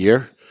twice a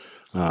year.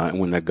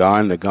 And when they're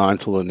gone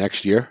till the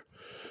next year.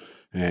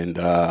 And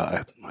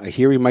I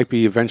hear he might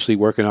be eventually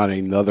working on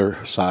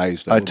another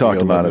size. I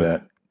talked him out of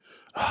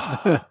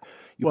that.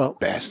 You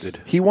bastard.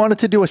 He wanted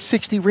to do a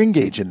 60 ring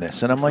gauge in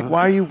this. And I'm like,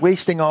 why are you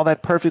wasting all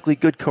that perfectly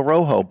good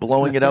Corojo,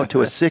 blowing it out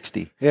to a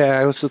 60? Yeah,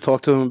 I also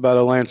talked to him about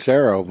a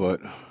Lancero, but...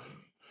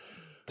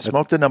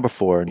 Smoked the number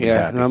 4.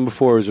 And number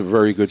 4 is a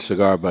very good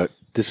cigar, but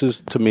this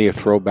is, to me, a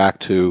throwback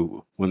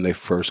to when they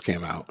first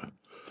came out.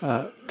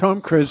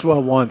 Tom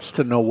Criswell wants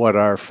to know what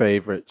our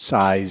favorite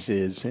size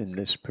is in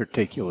this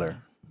particular.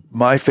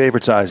 My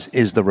favorite size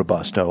is the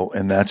Robusto,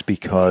 and that's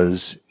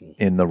because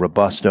in the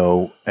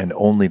Robusto, and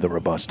only the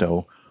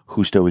Robusto,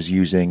 Justo is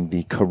using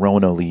the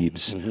Corona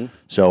leaves. Mm-hmm.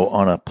 So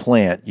on a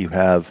plant, you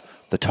have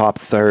the top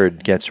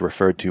third gets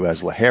referred to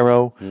as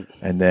Ligero,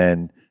 and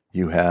then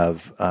you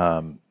have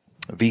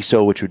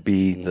Viso, which would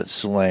be the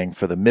slang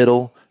for the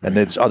middle, and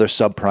there's other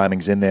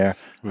sub-primings in there,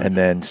 and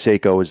then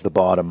Seco is the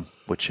bottom,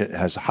 which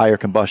has higher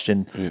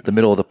combustion. The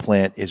middle of the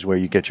plant is where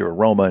you get your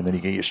aroma, and then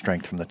you get your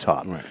strength from the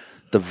top. Right.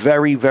 The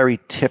very, very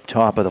tip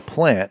top of the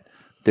plant,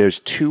 there's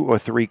 2 or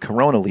 3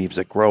 Corona leaves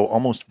that grow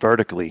almost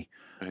vertically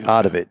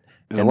out of it.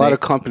 And a lot of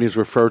companies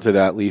refer to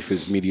that leaf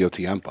as medio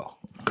tiempo.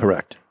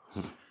 Correct.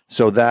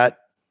 So that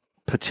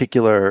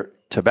particular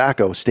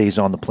tobacco stays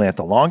on the plant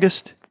the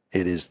longest.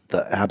 It is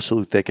the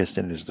absolute thickest,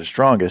 and it is the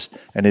strongest,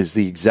 and is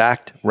the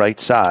exact right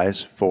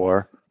size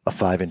for a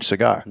 5-inch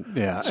cigar.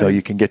 Yeah. So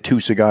you can get 2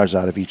 cigars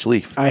out of each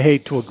leaf. I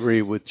hate to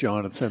agree with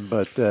Jonathan,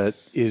 but that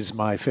is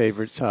my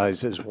favorite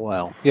size as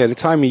well. Yeah, the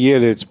time of year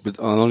that it's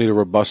only the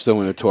Robusto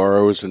and the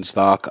Toros in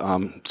stock,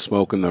 I'm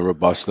smoking the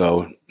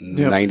Robusto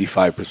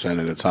 95%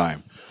 of the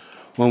time.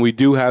 When we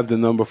do have the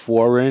number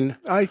 4 in,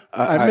 I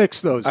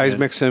mix those I in.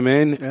 mix them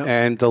in,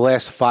 and the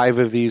last 5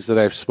 of these that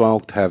I've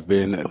smoked have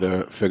been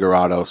the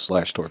Figurado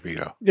 /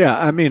 Torpedo. Yeah,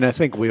 I mean, I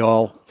think we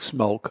all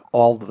smoke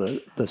all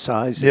the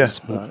sizes. Yes.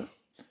 But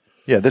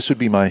Yeah, this would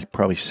be my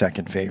probably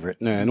second favorite.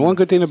 Yeah, and one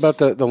good thing about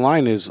the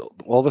line is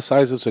all the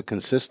sizes are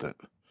consistent.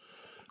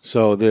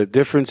 So the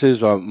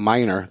differences are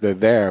minor. They're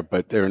there,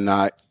 but they're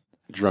not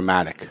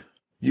dramatic.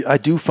 I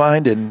do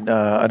find, and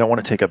I don't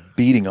want to take a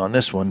beating on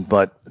this one,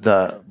 but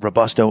the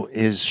Robusto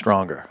is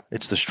stronger.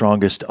 It's the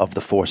strongest of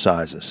the 4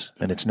 sizes.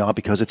 And it's not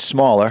because it's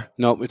smaller.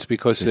 No, it's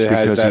because it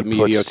has that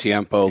medio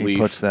tiempo leaf. He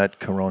puts that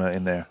Corona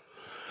in there.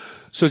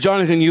 So,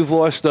 Jonathan, you've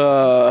lost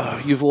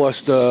how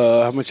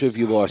much have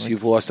you lost?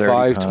 You've lost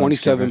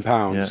 27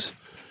 pounds.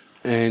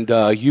 Yeah.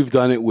 And you've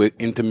done it with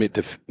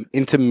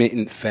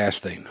intermittent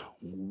fasting.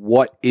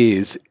 What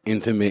is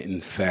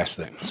intermittent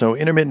fasting? So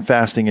intermittent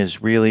fasting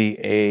is really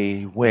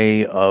a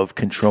way of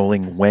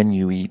controlling when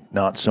you eat,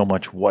 not so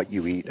much what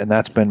you eat. And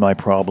that's been my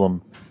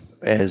problem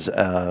as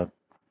a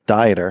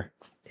dieter,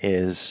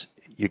 is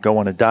you go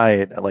on a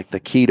diet like the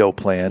keto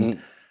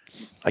plan.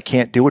 I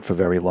can't do it for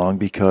very long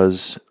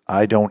because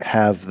I don't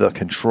have the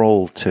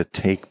control to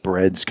take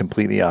breads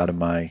completely out of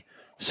my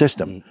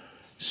system.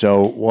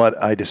 So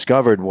what I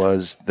discovered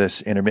was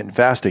this intermittent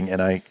fasting,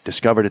 and I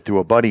discovered it through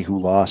a buddy who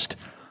lost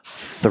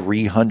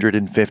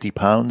 350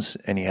 pounds,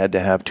 and he had to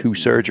have 2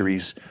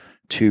 surgeries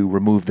to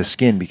remove the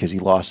skin because he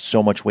lost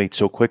so much weight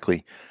so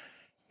quickly.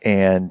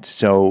 And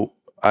so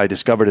I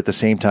discovered at the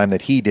same time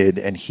that he did,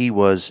 and he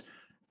was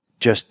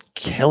just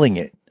killing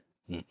it.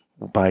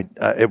 By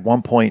at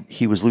one point,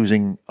 he was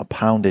losing a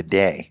pound a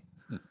day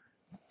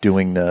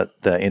doing the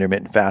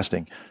intermittent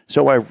fasting.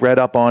 So I read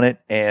up on it,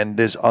 and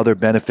there's other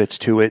benefits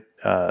to it.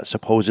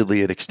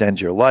 Supposedly, it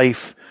extends your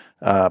life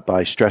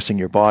by stressing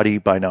your body,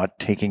 by not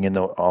taking in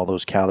all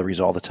those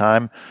calories all the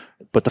time.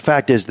 But the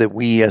fact is that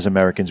we as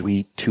Americans, we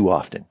eat too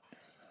often.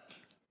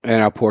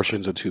 And our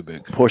portions are too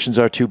big. Portions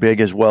are too big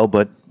as well,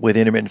 but with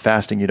intermittent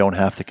fasting, you don't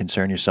have to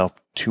concern yourself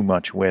too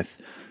much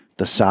with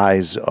the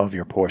size of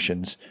your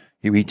portions.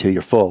 You eat till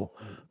you're full.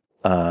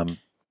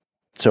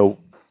 So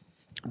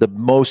the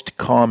most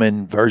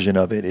common version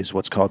of it is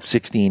what's called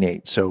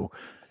 16-8. So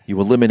you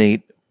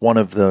eliminate one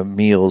of the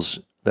meals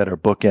that are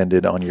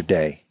bookended on your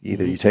day.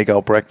 Either you take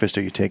out breakfast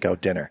or you take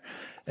out dinner.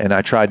 And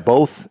I tried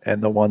both,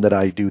 and the one that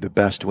I do the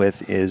best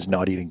with is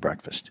not eating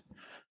breakfast.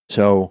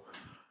 So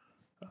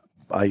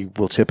I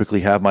will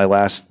typically have my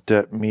last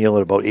meal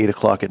at about 8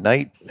 o'clock at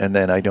night, and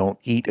then I don't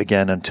eat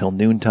again until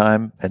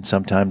noontime. And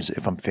sometimes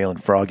if I'm feeling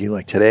froggy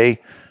like today,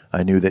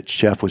 I knew that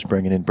Chef was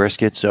bringing in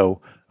brisket,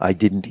 so I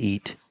didn't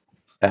eat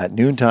at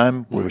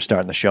noontime. We were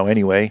starting the show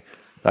anyway.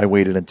 I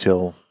waited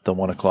until the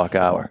 1 o'clock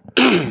hour.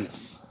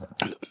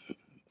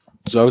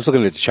 So I was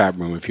looking at the chat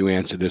room. If you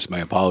answered this, my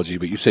apology,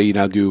 but you say you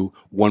now do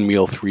one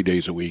meal 3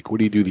 days a week. What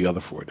do you do the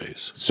other 4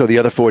 days? So the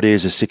other 4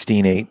 days is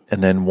 16-8,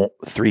 and then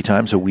 3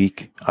 times a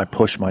week, I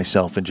push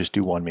myself and just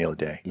do one meal a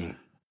day.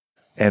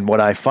 And what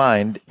I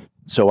find,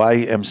 so I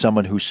am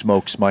someone who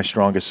smokes my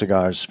strongest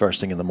cigars first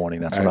thing in the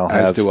morning. That's when I'll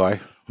have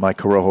my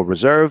Corojo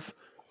Reserve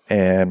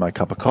and my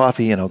cup of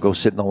coffee, and I'll go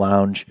sit in the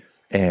lounge,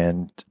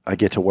 and I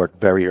get to work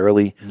very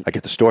early. I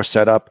get the store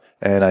set up,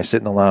 and I sit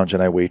in the lounge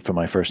and I wait for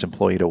my first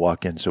employee to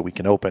walk in so we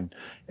can open.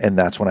 And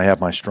that's when I have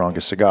my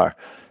strongest cigar.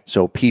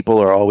 So people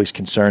are always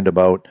concerned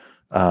about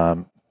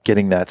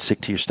getting that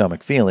sick to your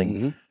stomach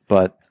feeling.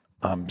 But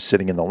I'm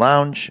sitting in the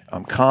lounge.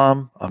 I'm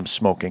calm. I'm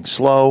smoking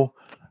slow.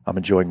 I'm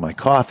enjoying my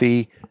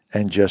coffee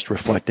and just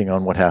reflecting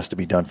on what has to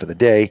be done for the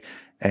day.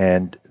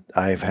 And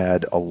I've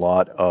had a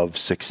lot of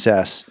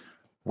success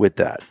with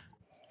that.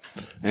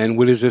 And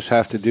what does this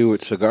have to do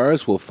with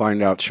cigars? We'll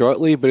find out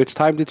shortly, but it's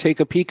time to take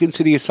a peek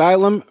into the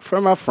asylum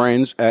from our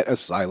friends at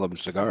Asylum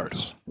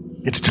Cigars.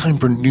 It's time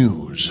for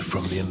news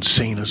from the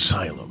insane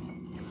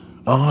asylum.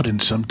 Odd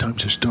and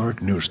sometimes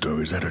historic news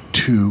stories that are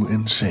too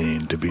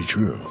insane to be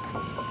true.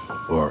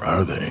 Or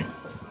are they?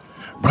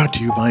 Brought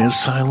to you by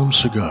Asylum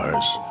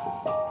Cigars.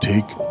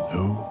 Take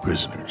no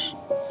prisoners.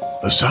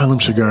 Asylum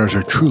Cigars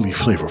are truly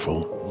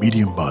flavorful,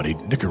 medium-bodied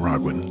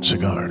Nicaraguan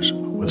cigars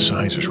with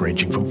sizes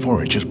ranging from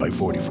 4 inches by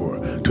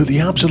 44 to the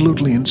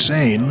absolutely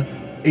insane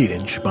 8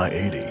 inch by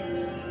 80.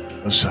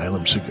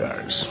 Asylum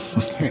Cigars.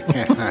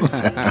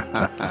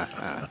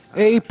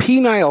 A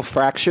penile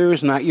fracture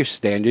is not your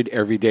standard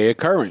everyday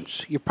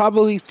occurrence. You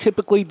probably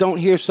typically don't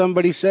hear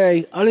somebody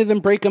say, other than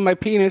breaking my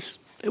penis,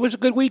 it was a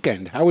good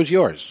weekend. How was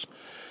yours?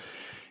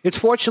 It's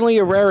fortunately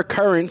a rare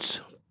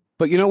occurrence,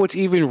 but you know what's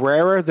even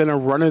rarer than a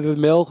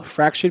run-of-the-mill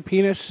fractured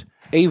penis?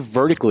 A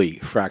vertically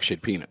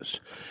fractured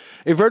penis.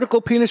 A vertical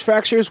penis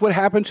fracture is what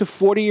happened to a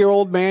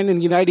 40-year-old man in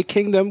the United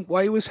Kingdom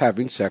while he was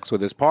having sex with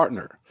his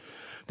partner.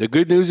 The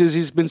good news is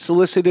he's been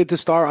solicited to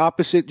star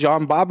opposite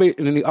John Bobbitt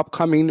in the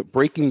upcoming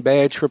Breaking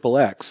Bad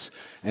XXX.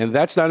 And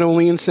that's not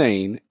only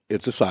insane,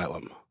 it's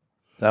Asylum.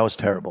 That was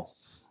terrible.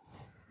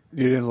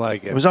 You didn't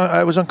like it.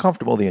 I was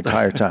uncomfortable the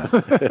entire time.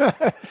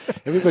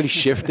 Everybody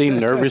shifting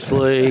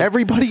nervously.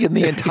 Everybody in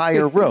the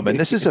entire room. And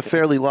this is a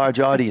fairly large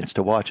audience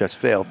to watch us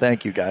fail.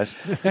 Thank you, guys.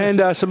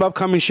 And some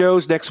upcoming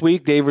shows next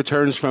week. Dave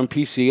returns from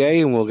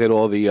PCA, and we'll get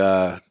all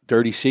the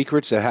dirty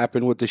secrets that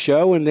happened with the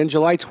show. And then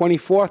July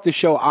 24th, the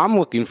show I'm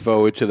looking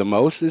forward to the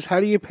most is how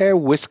do you pair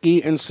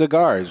whiskey and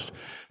cigars?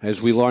 As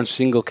we launch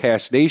Single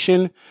Cast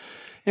Nation.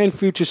 And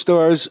future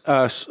shows,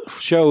 August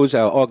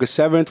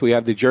 7th, we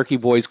have the Jerky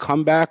Boys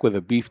come back with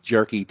a beef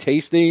jerky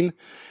tasting.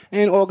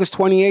 And August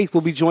 28th,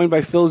 we'll be joined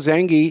by Phil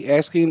Zangi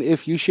asking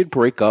if you should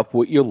break up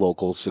with your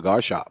local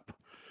cigar shop.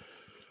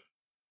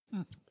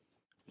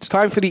 It's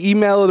time for the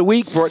email of the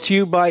week, brought to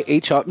you by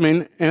H.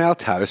 Upman and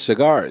Altada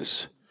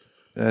Cigars.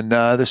 And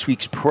this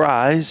week's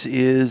prize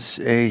is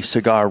a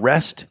cigar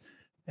rest.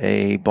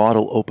 a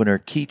bottle opener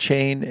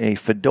keychain, a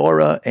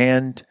fedora,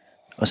 and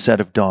a set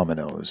of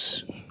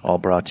dominoes, all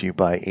brought to you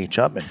by H.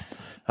 Upman.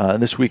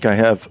 This week I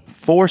have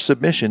 4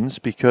 submissions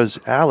because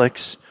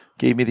Alex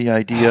gave me the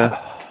idea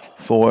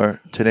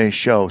for today's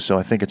show, so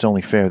I think it's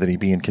only fair that he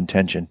be in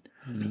contention,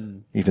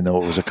 even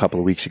though it was a couple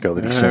of weeks ago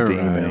that he sent the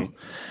email.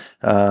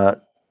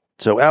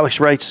 So Alex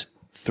writes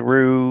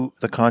through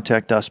the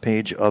Contact Us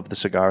page of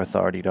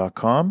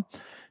thecigarauthority.com,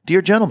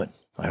 Dear gentlemen,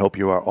 I hope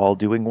you are all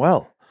doing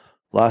well.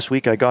 Last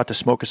week I got to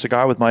smoke a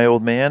cigar with my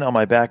old man on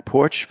my back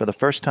porch for the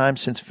first time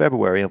since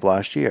February of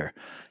last year.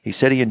 He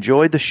said he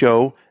enjoyed the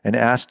show and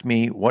asked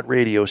me what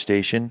radio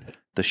station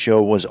the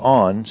show was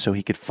on so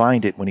he could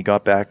find it when he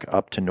got back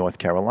up to North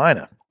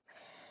Carolina.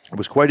 It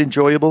was quite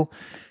enjoyable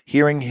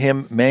hearing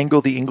him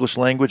mangle the English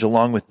language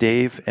along with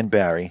Dave and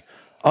Barry.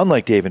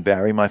 Unlike Dave and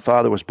Barry, my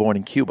father was born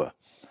in Cuba.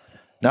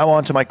 Now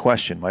on to my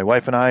question. My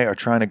wife and I are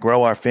trying to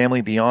grow our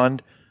family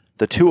beyond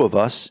the 2 of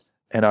us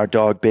and our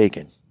dog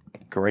Bacon.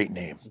 Great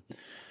name.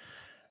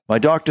 My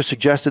doctor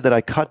suggested that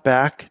I cut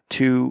back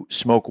to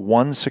smoke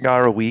 1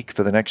 cigar a week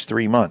for the next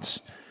 3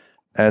 months.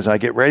 As I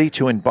get ready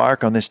to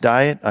embark on this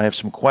diet, I have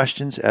some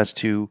questions as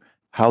to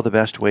how the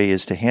best way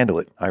is to handle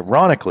it.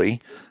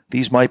 Ironically,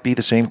 these might be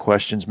the same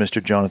questions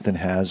Mr. Jonathan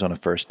has on a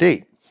first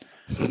date.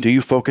 Do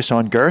you focus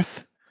on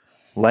girth?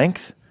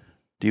 Length?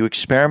 Do you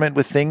experiment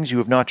with things you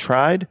have not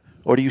tried?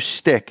 Or do you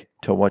stick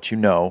to what you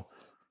know?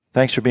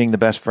 Thanks for being the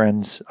best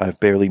friends I've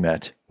barely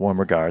met. Warm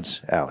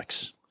regards,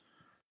 Alex.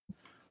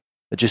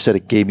 It just said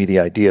it gave me the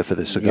idea for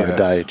the cigar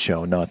diet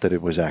show, not that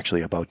it was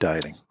actually about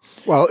dieting.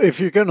 Well, if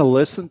you're going to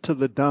listen to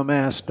the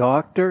dumbass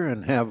doctor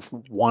and have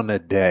 1 a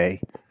day,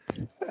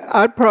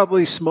 I'd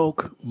probably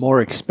smoke more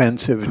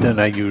expensive than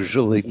I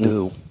usually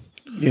do.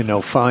 You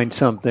know, find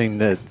something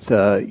that's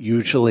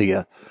usually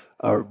a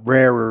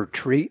rarer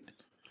treat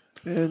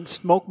and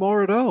smoke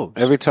more of those.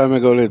 Every time I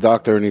go to the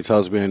doctor and he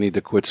tells me I need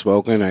to quit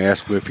smoking, I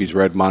ask him if he's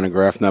read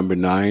monograph number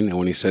 9. And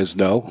when he says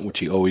no, which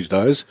he always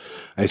does,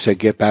 I say,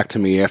 get back to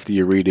me after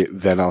you read it.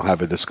 Then I'll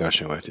have a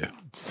discussion with you.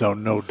 So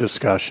no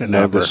discussion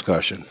No ever.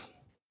 discussion.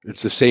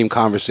 It's the same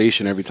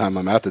conversation every time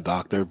I'm at the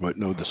doctor, but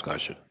no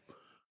discussion.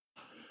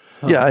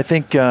 Yeah, I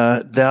think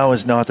now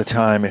is not the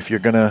time. If you're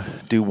going to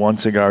do 1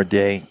 cigar a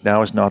day,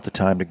 now is not the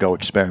time to go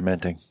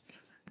experimenting.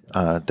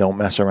 Don't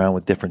mess around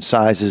with different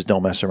sizes.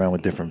 Don't mess around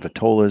with different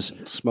vitolas.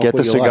 Get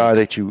the cigar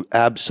that you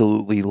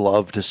absolutely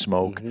love to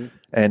smoke. Mm-hmm.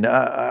 And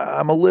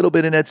I'm a little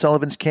bit in Ed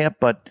Sullivan's camp,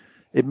 but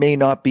it may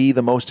not be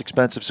the most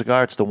expensive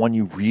cigar. It's the one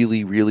you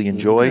really, really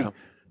enjoy,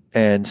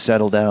 and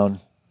settle down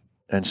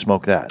and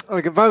smoke that.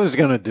 Like if I was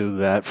going to do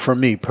that, for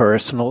me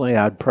personally,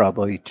 I'd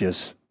probably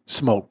just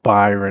smoke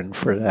Byron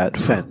for that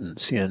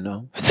sentence, you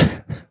know.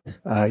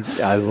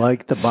 I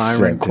like the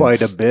Byron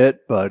quite a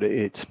bit, but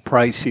it's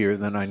pricier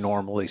than I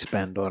normally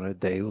spend on a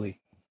daily.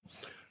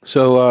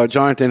 So,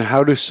 Jonathan,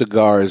 how do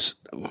cigars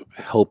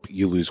help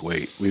you lose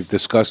weight? We've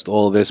discussed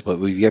all of this, but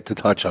we've yet to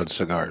touch on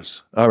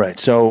cigars. All right.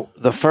 So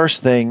the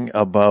first thing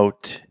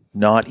about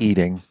not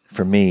eating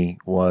for me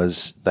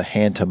was the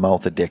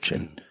hand-to-mouth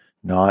addiction,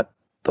 not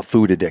the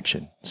food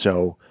addiction.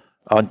 So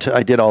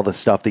I did all the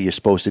stuff that you're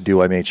supposed to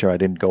do. I made sure I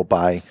didn't go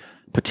buy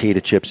potato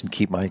chips and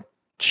keep my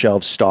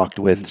shelves stocked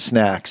with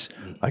snacks.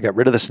 I got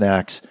rid of the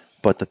snacks,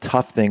 but the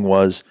tough thing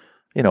was,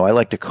 you know, I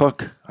like to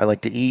cook, I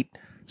like to eat,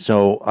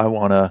 so I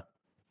want to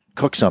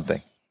cook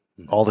something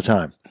all the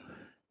time.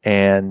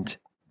 And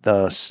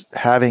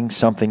having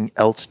something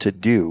else to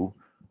do,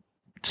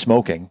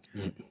 smoking,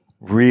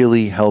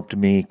 really helped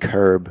me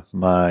curb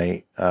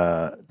my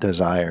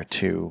desire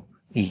to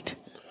eat.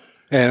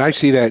 And I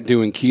see that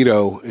doing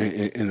keto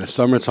in the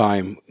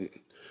summertime.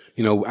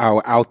 You know,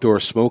 our outdoor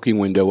smoking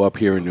window up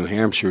here in New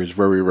Hampshire is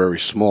very, very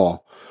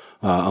small,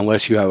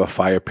 unless you have a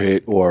fire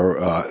pit or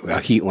a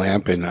heat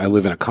lamp. And I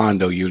live in a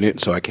condo unit,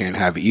 so I can't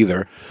have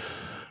either.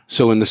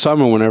 So in the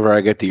summer, whenever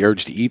I get the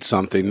urge to eat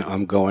something,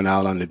 I'm going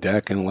out on the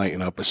deck and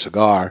lighting up a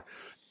cigar,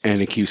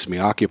 and it keeps me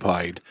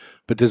occupied.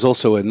 But there's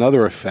also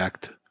another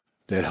effect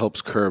that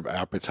helps curb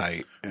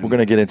appetite. We're going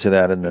to get into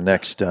that in the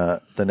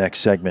next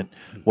segment.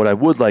 What I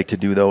would like to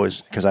do, though,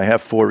 is because I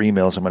have 4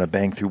 emails, I'm going to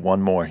bang through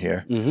one more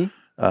here.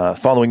 Mm-hmm.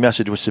 Following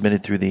message was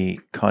submitted through the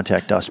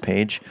Contact Us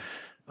page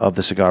of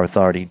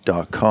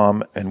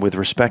thecigarauthority.com, and with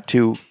respect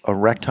to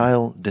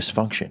erectile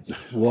dysfunction.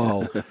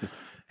 Wow.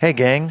 Hey,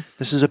 gang,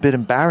 this is a bit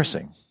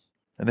embarrassing.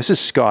 And this is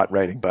Scott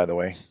writing, by the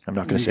way. I'm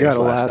not going to say his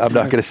last name. I'm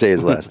not going to say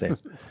his last name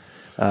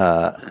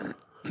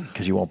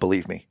because you won't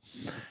believe me.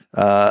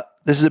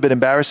 This is a bit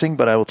embarrassing,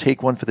 but I will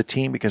take one for the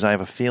team because I have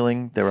a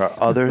feeling there are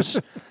others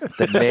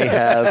that may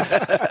have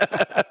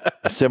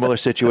a similar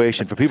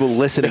situation. For people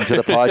listening to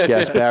the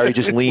podcast, Barry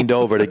just leaned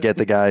over to get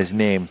the guy's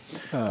name.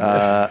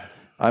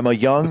 I'm a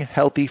young,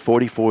 healthy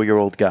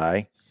 44-year-old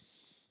guy,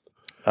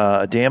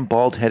 a damn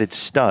bald-headed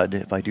stud,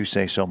 if I do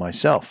say so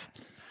myself.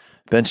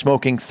 Been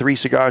smoking 3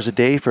 cigars a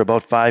day for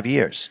about 5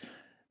 years.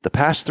 The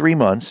past 3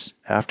 months,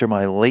 after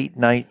my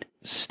late-night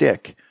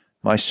stick,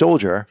 my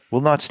soldier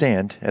will not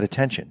stand at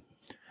attention.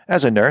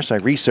 As a nurse, I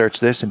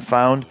researched this and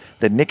found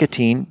that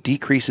nicotine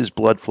decreases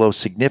blood flow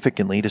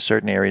significantly to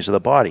certain areas of the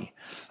body.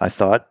 I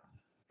thought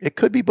It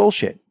could be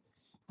bullshit.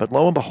 But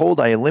lo and behold,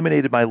 I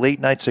eliminated my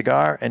late-night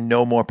cigar and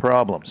no more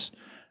problems.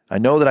 I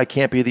know that I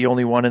can't be the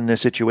only one in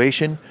this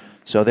situation,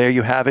 so there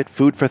you have it.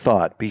 Food for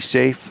thought. Be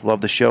safe.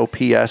 Love the show.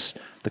 P.S.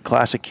 The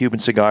classic Cuban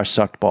cigar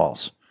sucked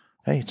balls.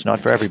 Hey, it's not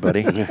for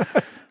everybody.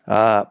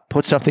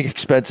 Put something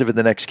expensive in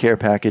the next care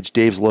package.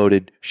 Dave's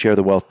loaded. Share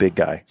the wealth, big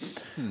guy.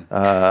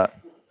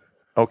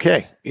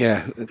 Okay.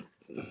 Yeah.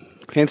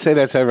 Can't say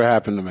that's ever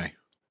happened to me.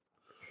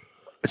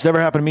 It's never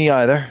happened to me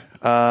either.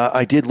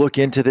 I did look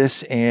into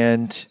this,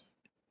 and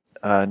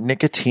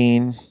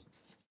nicotine,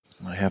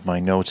 I have my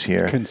notes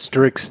here,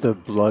 constricts the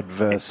blood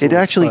vessels. It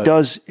actually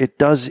does. It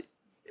does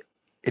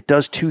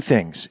two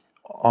things.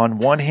 On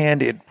one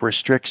hand, it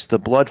restricts the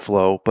blood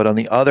flow, but on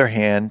the other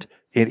hand,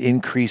 it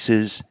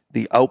increases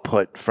the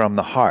output from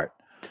the heart.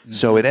 Mm-hmm.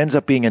 So it ends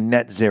up being a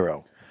net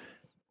zero.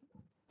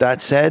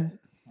 That said,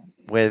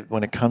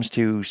 when it comes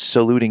to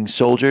saluting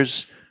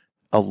soldiers,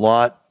 a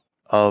lot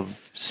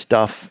of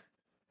stuff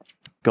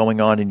going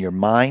on in your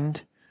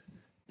mind.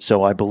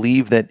 So I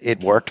believe that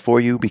it worked for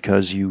you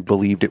because you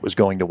believed it was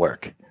going to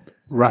work.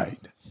 Right.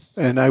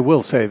 And I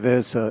will say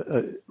this,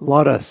 a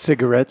lot of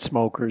cigarette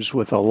smokers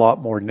with a lot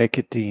more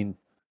nicotine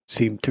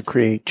seem to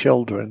create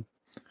children.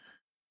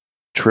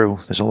 True.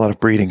 There's a lot of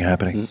breeding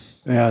happening.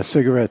 Yeah,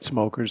 cigarette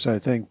smokers, I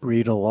think,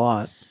 breed a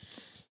lot.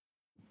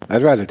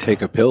 I'd rather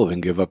take a pill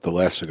than give up the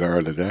last cigar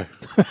of the day.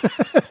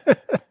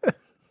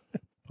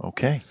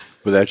 Okay.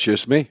 But that's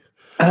just me.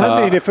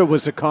 I mean, if it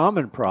was a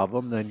common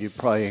problem, then you'd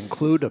probably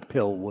include a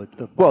pill with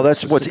the. Well,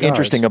 that's what's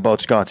interesting about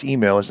Scott's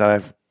email is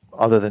that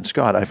other than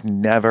Scott, I've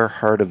never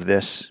heard of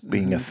this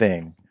being a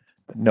thing.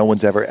 No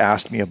one's ever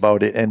asked me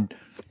about it, and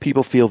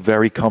people feel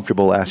very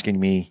comfortable asking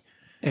me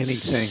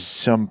anything.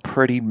 Some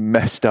pretty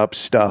messed up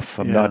stuff.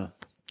 I'm not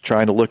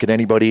trying to look at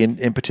anybody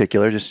in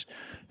particular. Just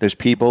there's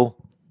people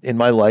in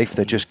my life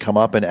that just come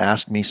up and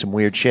ask me some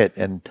weird shit,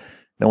 and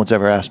no one's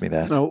ever asked me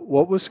that. No,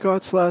 what was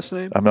Scott's last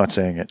name? I'm not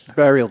saying it.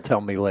 Barry will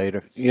tell me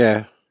later.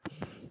 Yeah.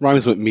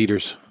 Rhymes with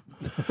meters.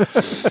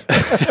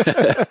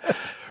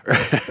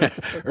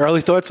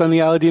 Early thoughts on the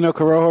Aladino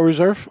Corojo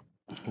Reserve?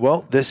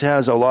 Well, this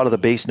has a lot of the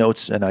base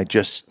notes, and I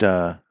just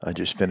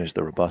finished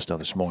the Robusto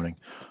this morning.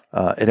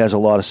 It has a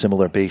lot of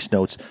similar base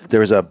notes.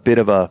 There is a bit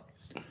of a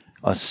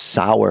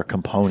sour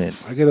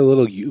component. I get a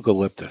little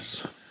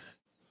eucalyptus.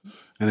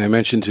 And I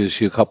mentioned to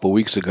you a couple of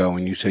weeks ago,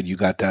 and you said you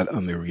got that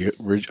on the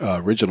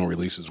original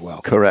release as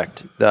well.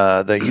 Correct.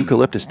 The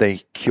eucalyptus, they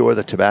cure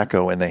the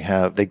tobacco, and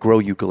they grow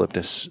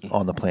eucalyptus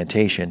on the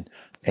plantation.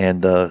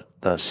 And the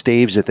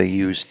staves that they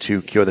use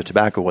to cure the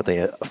tobacco, what they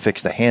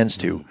affix the hands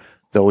to,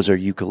 those are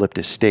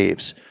eucalyptus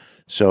staves.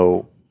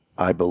 So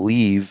I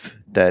believe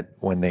that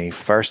when they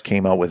first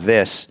came out with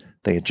this,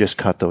 they had just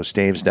cut those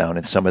staves down,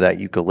 and some of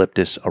that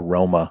eucalyptus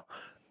aroma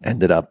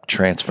ended up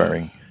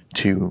transferring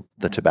to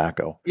the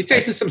tobacco. You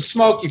tasting some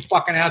smoke, you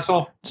fucking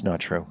asshole. It's not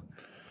true.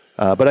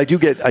 But I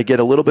get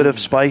a little bit of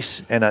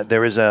spice, and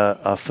there is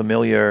a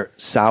familiar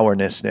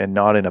sourness, and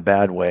not in a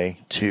bad way,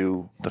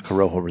 to the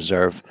Corojo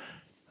Reserve,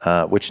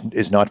 which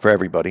is not for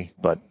everybody,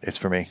 but it's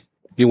for me.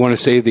 You want to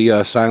say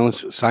the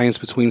science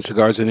between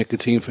cigars and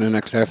nicotine for the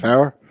next half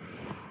hour?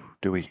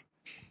 Do we?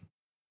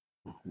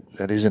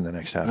 That is in the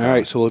next half hour. All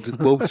right, so we're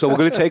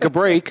going to take a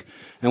break,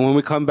 and when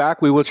we come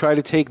back, we will try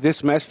to take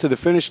this mess to the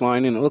finish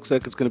line, and it looks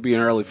like it's going to be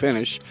an early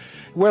finish.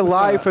 We're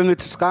live from the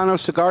Toscano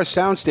Cigar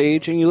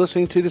Soundstage, and you're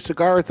listening to the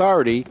Cigar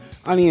Authority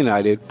on the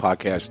United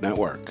Podcast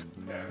Network.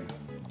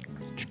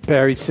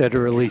 Barry said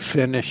early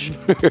finish.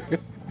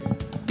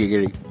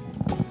 Giggity.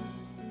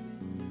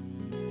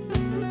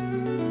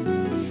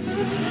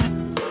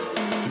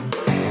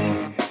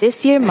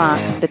 This year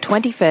marks the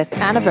 25th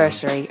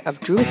anniversary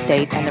of Drew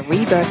Estate and the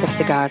rebirth of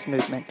cigars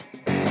movement.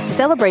 To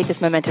celebrate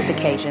this momentous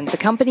occasion, the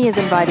company is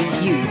inviting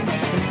you,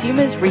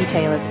 consumers,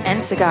 retailers,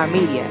 and cigar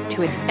media,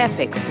 to its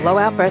epic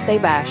blowout birthday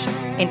bash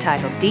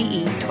entitled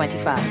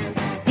DE25.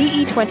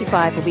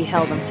 DE25 will be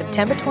held on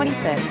September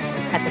 25th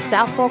at the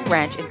South Fork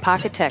Ranch in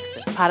Parker,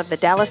 Texas, part of the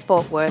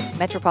Dallas-Fort Worth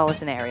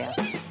metropolitan area.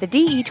 The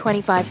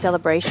DE25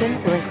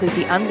 celebration will include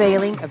the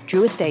unveiling of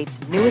Drew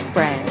Estate's newest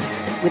brand,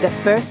 with a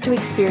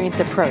first-to-experience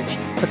approach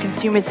for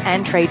consumers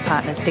and trade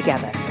partners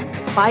together.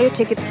 Buy your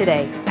tickets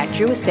today at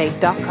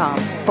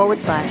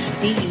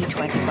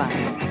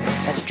drewestate.com/DE25.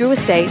 That's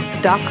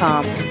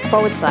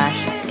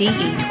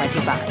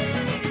drewestate.com/DE25.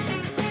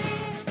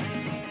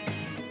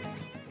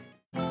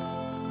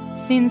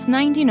 Since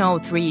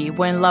 1903,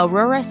 when La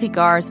Aurora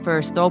Cigars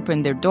first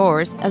opened their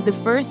doors as the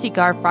first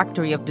cigar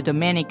factory of the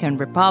Dominican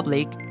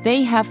Republic,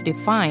 they have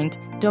defined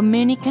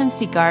Dominican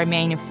cigar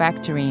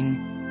manufacturing.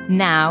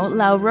 Now,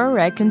 La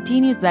Aurora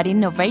continues that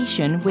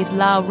innovation with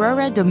La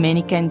Aurora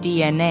Dominican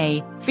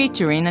DNA,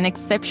 featuring an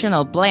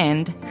exceptional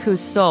blend whose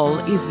soul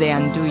is the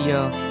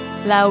Andullo.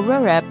 La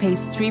Aurora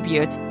pays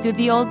tribute to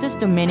the oldest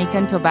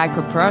Dominican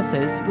tobacco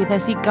process with a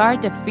cigar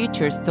that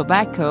features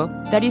tobacco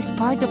that is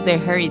part of their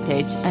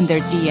heritage and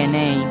their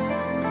DNA.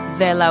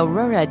 The La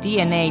Aurora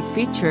DNA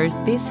features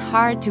this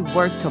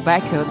hard-to-work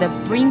tobacco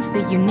that brings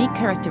the unique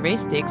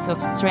characteristics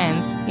of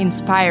strength,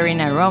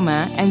 inspiring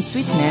aroma, and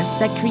sweetness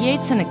that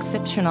creates an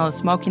exceptional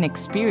smoking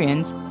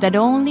experience that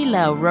only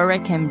La Aurora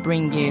can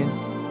bring you.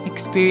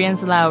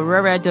 Experience La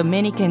Aurora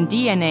Dominican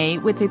DNA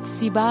with its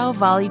Cibao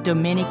Valley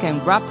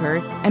Dominican wrapper,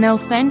 an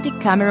authentic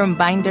Cameron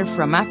binder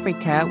from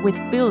Africa with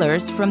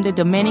fillers from the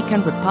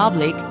Dominican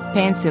Republic,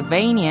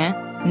 Pennsylvania,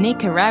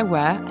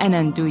 Nicaragua, and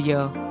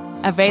Andullo.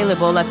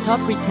 Available at top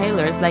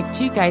retailers like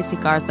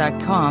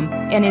twoguyscigars.com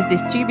and is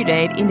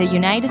distributed in the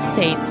United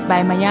States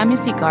by Miami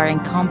Cigar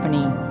and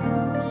Company.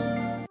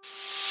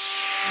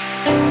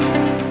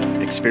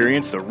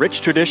 Experience the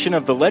rich tradition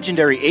of the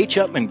legendary H.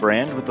 Upmann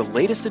brand with the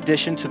latest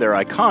addition to their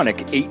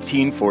iconic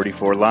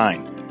 1844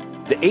 line.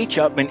 The H.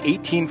 Upmann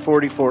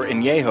 1844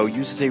 Añejo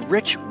uses a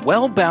rich,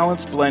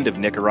 well-balanced blend of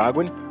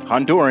Nicaraguan,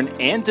 Honduran,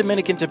 and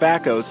Dominican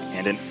tobaccos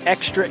and an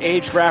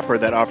extra-aged wrapper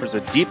that offers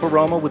a deep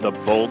aroma with a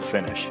bold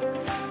finish.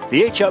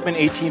 The H. Upmann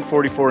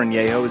 1844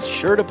 Añejo is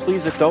sure to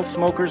please adult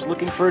smokers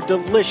looking for a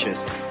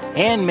delicious,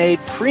 handmade,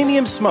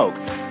 premium smoke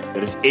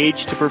that is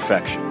aged to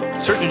perfection.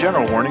 Surgeon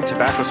General warning,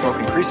 tobacco smoke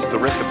increases the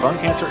risk of lung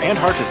cancer and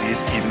heart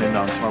disease, even in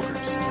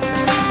non-smokers.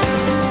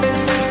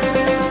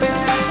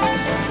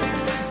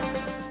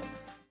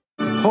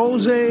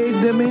 Jose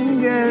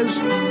Dominguez,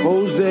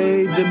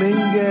 Jose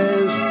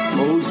Dominguez,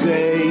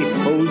 Jose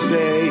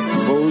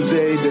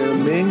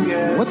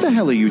Dominguez. What the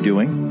hell are you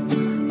doing?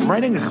 I'm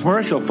writing a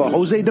commercial for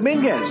Jose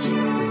Dominguez.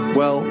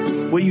 Well,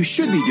 what you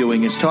should be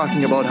doing is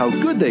talking about how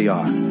good they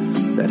are.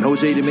 That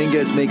Jose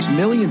Dominguez makes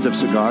millions of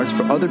cigars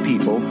for other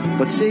people,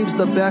 but saves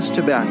the best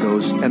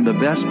tobaccos and the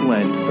best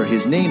blend for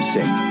his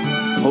namesake,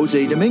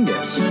 Jose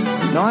Dominguez.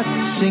 Not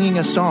singing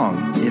a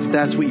song, if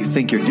that's what you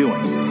think you're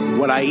doing.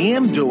 What I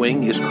am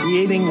doing is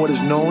creating what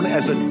is known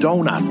as a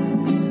donut.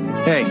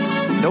 Hey,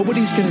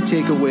 nobody's going to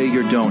take away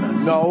your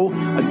donuts. No,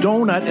 a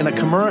donut in a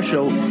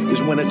commercial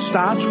is when it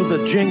starts with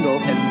a jingle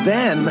and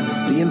then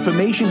the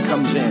information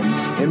comes in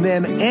and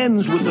then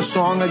ends with the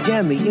song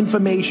again. The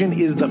information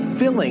is the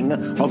filling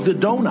of the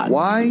donut.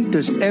 Why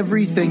does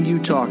everything you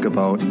talk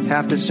about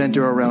have to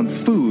center around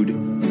food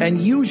and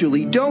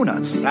usually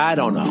donuts? I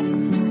don't know.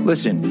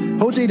 Listen,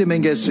 Jose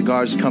Dominguez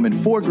cigars come in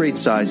 4 great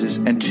sizes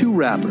and 2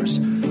 wrappers.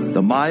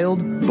 The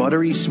mild,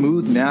 buttery,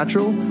 smooth,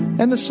 natural,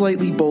 and the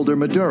slightly bolder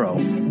Maduro.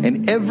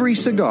 And every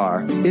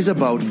cigar is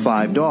about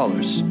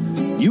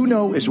 $5. You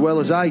know as well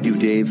as I do,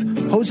 Dave,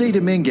 Jose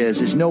Dominguez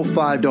is no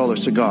 $5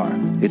 cigar.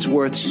 It's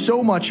worth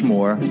so much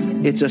more,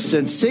 it's a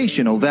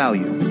sensational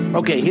value.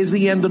 Okay, here's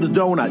the end of the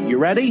donut. You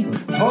ready?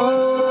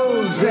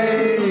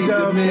 Jose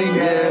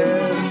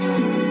Dominguez.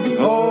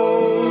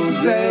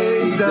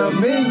 Jose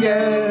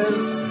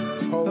Dominguez.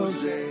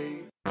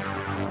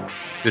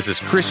 This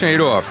is Christian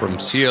Eiroa from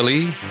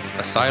CLE,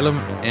 Asylum,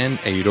 and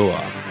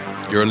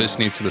Eiroa. You're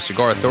listening to the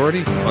Cigar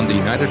Authority on the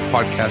United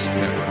Podcast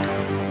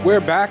Network.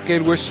 We're back,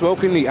 and we're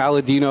smoking the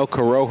Aladino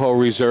Corojo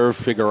Reserve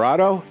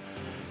Figurado.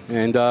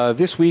 And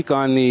this week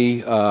on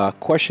the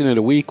Question of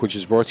the Week, which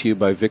is brought to you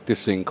by Victor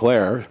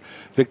Sinclair.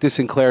 Victor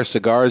Sinclair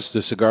Cigars,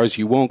 the cigars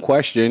you won't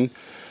question.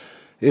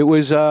 It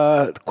was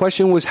the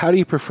question was, how do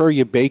you prefer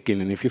your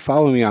bacon? And if you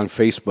follow me on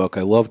Facebook,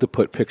 I love to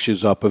put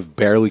pictures up of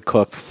barely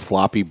cooked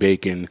floppy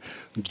bacon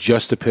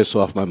just to piss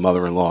off my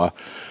mother-in-law,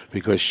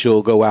 because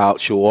she'll go out,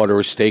 she'll order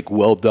a steak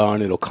well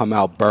done, it'll come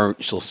out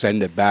burnt, she'll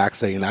send it back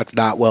saying that's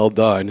not well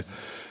done.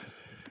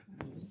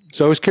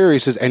 So I was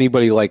curious, is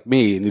anybody like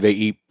me, and do they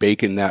eat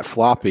bacon that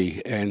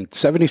floppy? And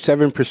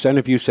 77%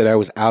 of you said I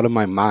was out of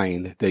my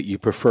mind, that you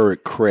prefer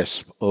it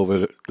crisp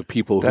over the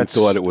people who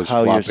thought it was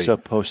how floppy. You're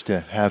supposed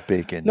to have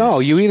bacon. No,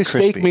 you eat a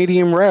crispy. steak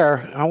medium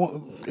rare.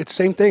 It's the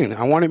same thing.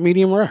 I want it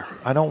medium rare.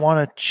 I don't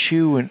want to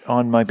chew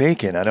on my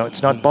bacon.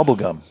 It's not bubble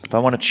gum. If I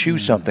want to chew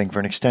something for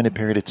an extended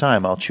period of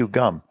time, I'll chew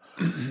gum.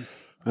 I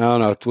don't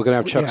know. We're going to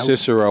have Chuck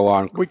Cicero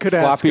on. We could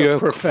ask a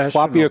professional.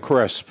 Floppy or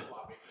crisp?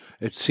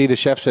 See, the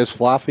chef says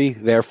floppy,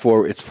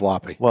 therefore it's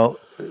floppy. Well,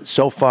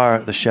 so far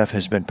the chef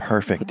has been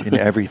perfect in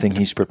everything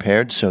he's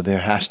prepared, so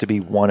there has to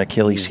be one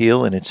Achilles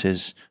heel, and it's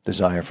his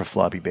desire for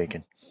floppy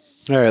bacon.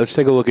 All right, let's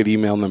take a look at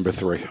email number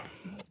 3.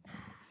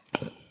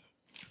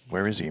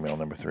 Where is email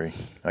number 3?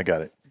 I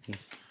got it.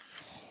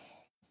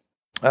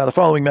 The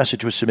following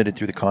message was submitted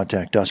through the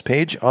Contact Us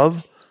page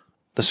of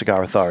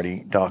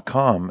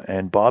thecigarauthority.com,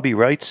 and Bobby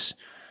writes,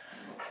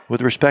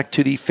 with respect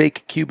to the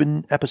fake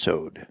Cuban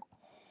episode,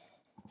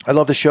 I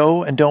love the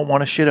show and don't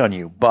want to shit on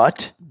you,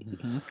 but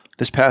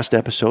this past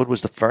episode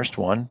was the first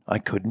one I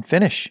couldn't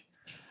finish.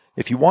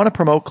 If you want to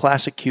promote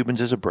classic Cubans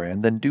as a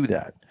brand, then do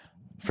that.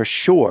 For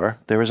sure,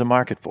 there is a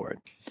market for it.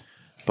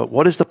 But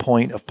what is the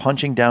point of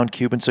punching down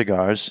Cuban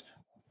cigars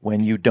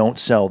when you don't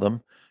sell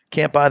them,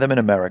 can't buy them in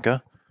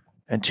America,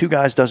 and Two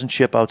Guys doesn't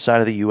ship outside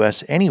of the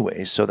U.S.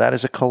 anyways, so that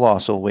is a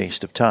colossal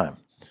waste of time.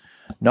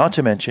 Not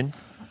to mention,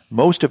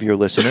 most of your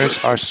listeners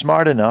are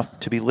smart enough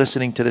to be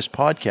listening to this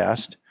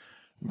podcast,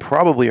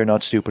 probably are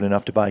not stupid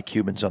enough to buy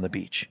Cubans on the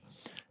beach.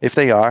 If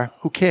they are,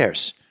 who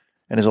cares?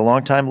 And as a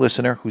longtime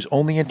listener whose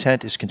only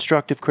intent is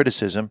constructive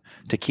criticism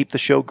to keep the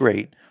show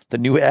great, the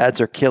new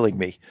ads are killing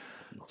me.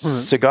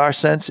 Cigar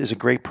Sense is a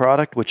great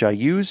product, which I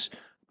use,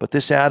 but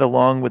this ad,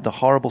 along with the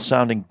horrible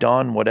sounding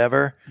Don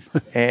whatever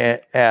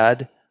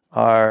ad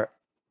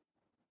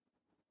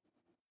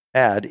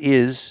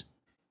is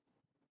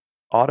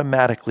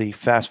automatically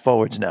fast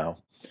forwards now.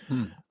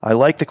 I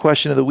like the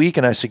question of the week,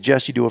 and I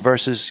suggest you do a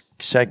versus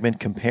segment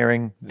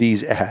comparing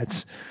these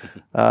ads.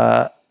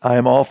 I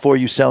am all for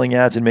you selling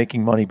ads and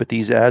making money, but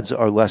these ads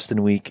are less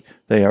than weak.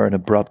 They are an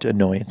abrupt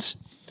annoyance.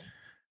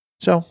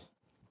 So,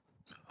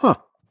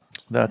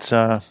 that's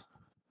from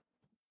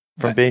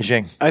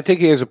Beijing. I think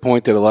he has a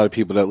point that a lot of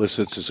people that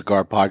listen to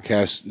Cigar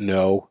Podcasts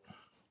know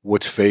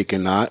what's fake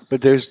and not,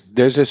 but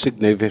there's a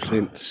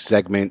significant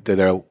segment that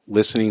are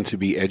listening to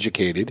be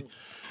educated.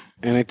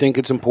 And I think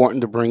it's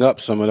important to bring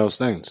up some of those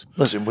things.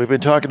 Listen, we've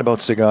been talking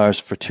about cigars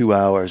for 2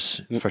 hours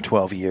for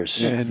 12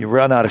 years. And you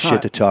run out of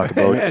shit to talk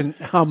about. And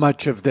how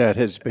much of that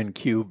has been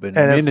Cuban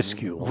and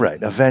minuscule. Right.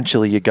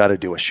 Eventually, you got to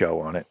do a show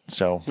on it.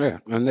 So yeah,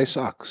 and they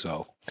suck.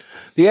 So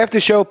the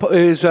after show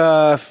is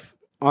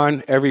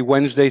on every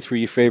Wednesday through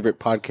your favorite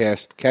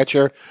podcast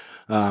catcher.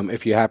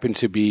 If you happen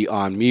to be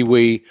on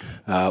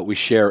MeWe, we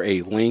share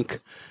a link.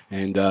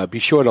 And be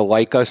sure to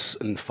like us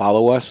and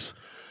follow us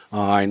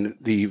on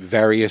the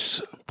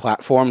various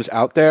platforms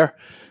out there.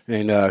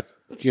 And, on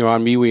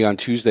MeWe on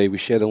Tuesday, we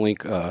share the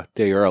link a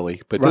day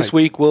early. But this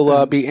week,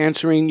 we'll be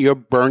answering your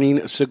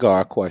burning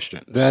cigar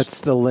questions.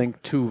 That's the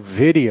link to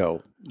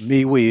video.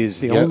 MeWe is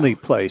the only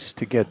place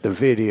to get the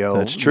video.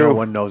 That's true. No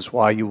one knows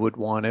why you would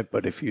want it,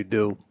 but if you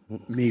do,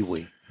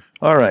 MeWe.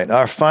 All right.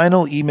 Our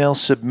final email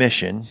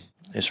submission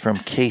is from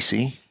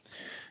Casey.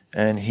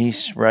 And he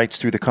writes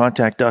through the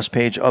Contact Us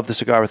page of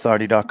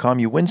thecigarauthority.com.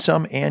 You win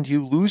some and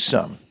you lose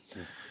some.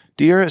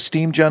 Dear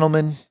esteemed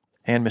gentlemen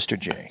and Mr.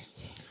 J,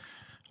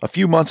 a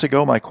few months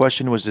ago, my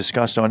question was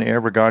discussed on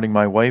air regarding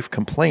my wife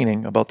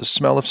complaining about the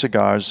smell of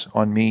cigars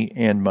on me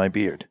and my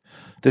beard.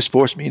 This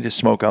forced me to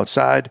smoke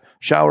outside,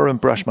 shower, and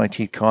brush my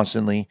teeth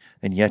constantly,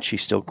 and yet she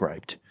still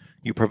griped.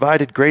 You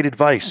provided great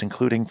advice,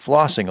 including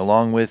flossing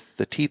along with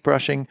the teeth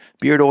brushing,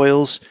 beard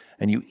oils,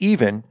 and you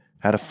even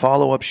had a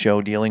follow-up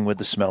show dealing with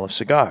the smell of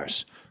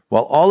cigars.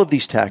 While all of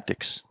these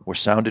tactics were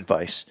sound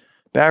advice,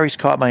 Barry's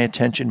caught my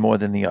attention more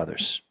than the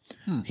others.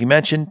 He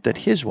mentioned that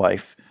his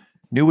wife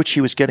knew what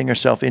she was getting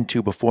herself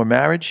into before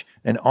marriage,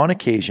 and on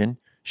occasion,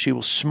 she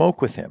will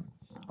smoke with him.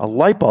 A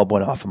light bulb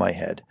went off in my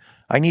head.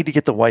 I need to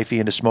get the wifey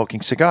into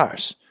smoking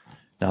cigars.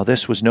 Now,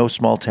 this was no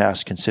small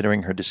task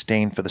considering her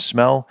disdain for the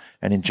smell,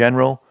 and in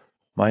general,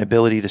 my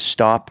ability to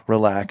stop,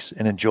 relax,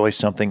 and enjoy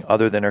something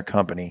other than her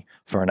company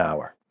for an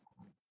hour.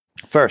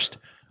 First,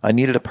 I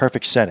needed a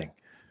perfect setting.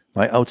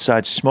 My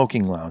outside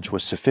smoking lounge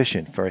was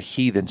sufficient for a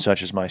heathen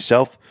such as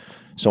myself,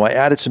 so I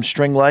added some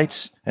string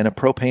lights and a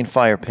propane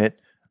fire pit,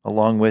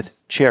 along with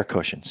chair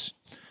cushions.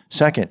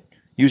 Second,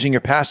 using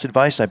your past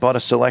advice, I bought a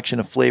selection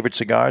of flavored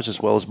cigars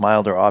as well as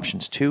milder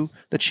options too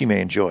that she may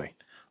enjoy.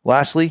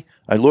 Lastly,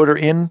 I lured her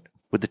in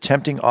with the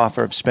tempting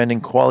offer of spending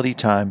quality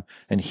time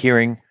and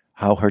hearing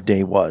how her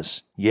day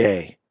was.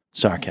 Yay.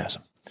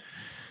 Sarcasm.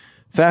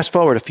 Fast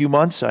forward a few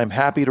months, I'm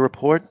happy to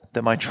report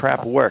that my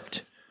trap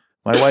worked.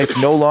 My wife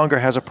no longer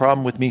has a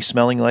problem with me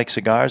smelling like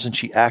cigars, and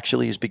she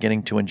actually is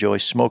beginning to enjoy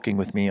smoking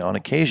with me on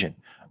occasion.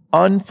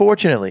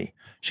 Unfortunately,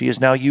 she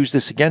has now used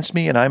this against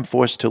me, and I'm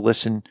forced to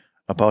listen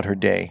about her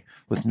day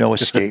with no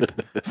escape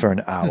for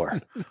an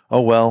hour.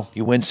 Oh, well,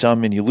 you win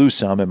some and you lose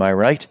some, am I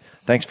right?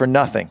 Thanks for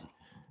nothing.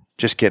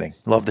 Just kidding.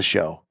 Love the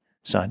show.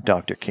 Signed,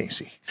 Dr.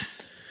 Casey.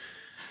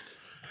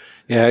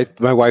 Yeah,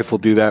 my wife will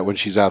do that when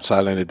she's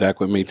outside on the deck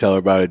with me, tell her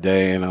about a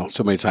day, and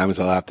so many times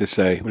I'll have to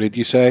say, what did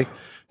you say?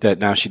 That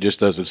now she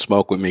just doesn't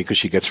smoke with me because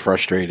she gets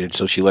frustrated,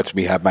 so she lets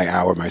me have my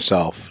hour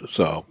myself.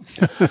 So,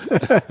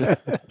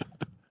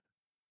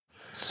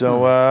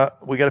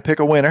 we got to pick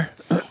a winner.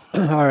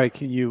 All right,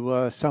 can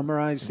you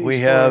summarize these? We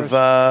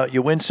have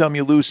you win some,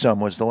 you lose some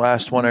was the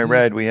last one I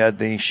read. We had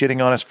the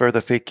shitting on us for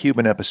the fake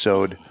Cuban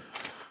episode.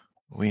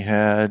 We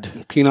had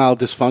penile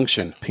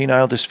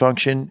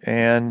dysfunction,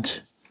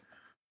 and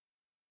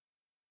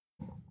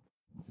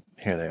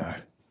here they are.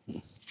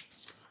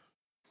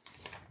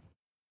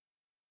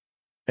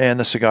 And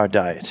the cigar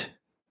diet.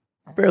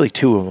 Barely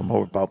two of them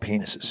were about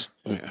penises.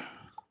 Yeah.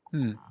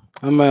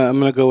 I'm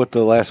gonna go with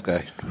the last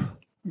guy.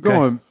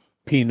 Going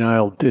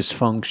penile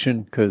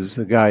dysfunction because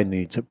the guy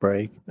needs a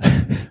break.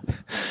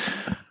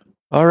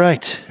 All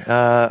right.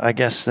 I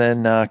guess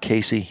then,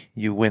 Casey,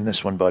 you win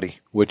this one, buddy.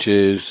 Which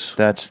is?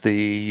 That's the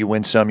you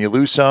win some, you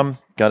lose some.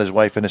 Got his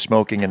wife into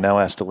smoking and now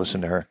has to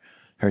listen to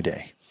her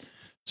day.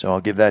 So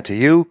I'll give that to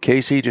you.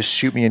 Casey, just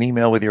shoot me an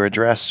email with your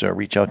address or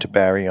reach out to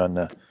Barry on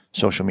the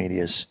social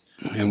medias.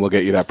 And we'll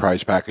get you that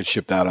prize package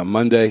shipped out on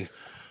Monday.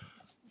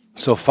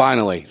 So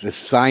finally, the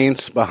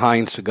science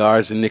behind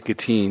cigars and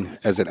nicotine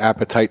as an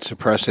appetite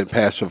suppressant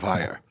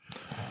pacifier.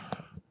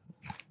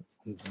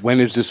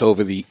 When is this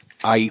over the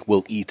I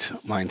will eat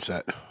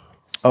mindset?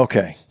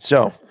 Okay,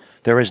 so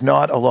there is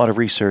not a lot of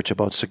research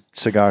about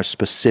cigars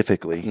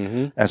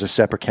specifically as a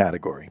separate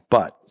category.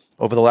 But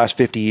over the last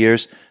 50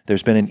 years,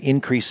 there's been an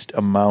increased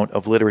amount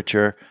of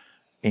literature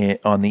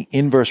on the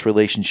inverse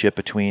relationship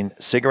between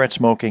cigarette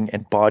smoking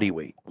and body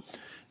weight.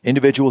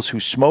 Individuals who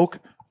smoke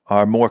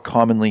are more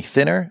commonly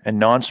thinner, and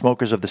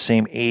non-smokers of the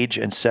same age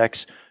and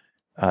sex,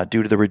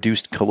 due to the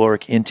reduced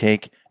caloric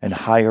intake and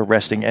higher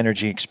resting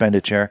energy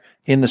expenditure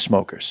in the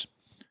smokers.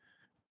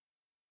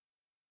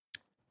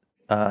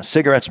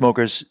 Cigarette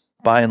smokers,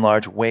 by and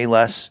large, weigh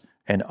less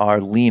and are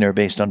leaner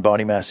based on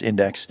body mass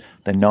index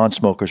than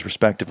non-smokers,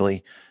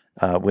 respectively,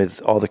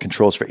 with all the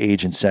controls for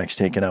age and sex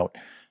taken out.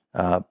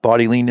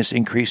 Body leanness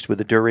increased with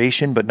the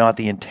duration, but not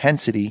the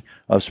intensity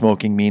of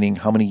smoking, meaning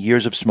how many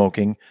years of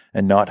smoking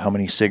and not how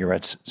many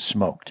cigarettes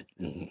smoked.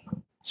 Mm-hmm.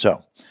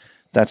 So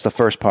that's the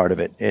first part of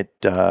it.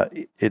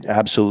 It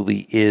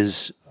absolutely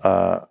is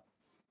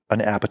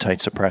an appetite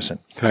suppressant.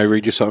 Can I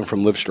read you something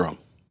from Livestrong?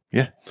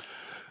 Yeah.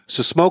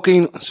 So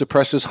smoking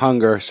suppresses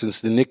hunger since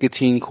the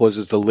nicotine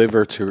causes the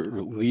liver to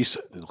release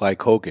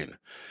glycogen.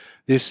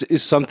 This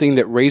is something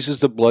that raises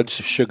the blood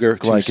sugar.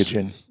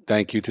 Glycogen.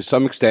 Thank you. To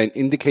some extent,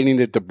 indicating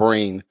that the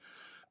brain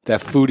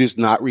that food is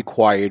not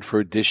required for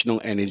additional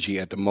energy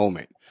at the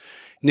moment.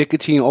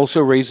 Nicotine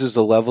also raises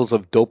the levels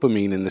of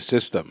dopamine in the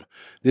system.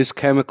 This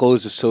chemical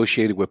is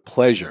associated with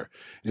pleasure.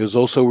 It is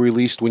also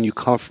released when you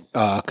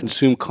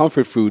consume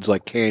comfort foods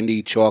like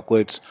candy,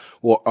 chocolates,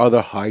 or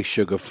other high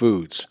sugar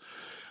foods.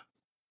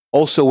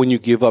 Also, when you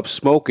give up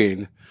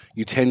smoking,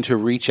 you tend to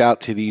reach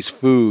out to these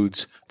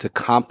foods to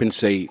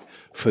compensate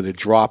for the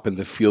drop in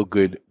the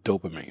feel-good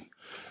dopamine.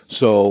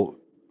 So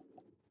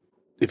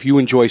if you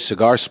enjoy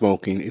cigar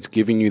smoking, it's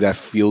giving you that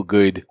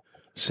feel-good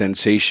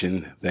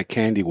sensation that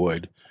candy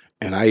would.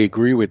 And I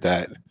agree with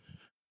that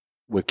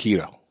with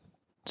keto.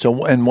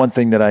 So, and one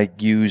thing that I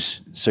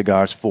use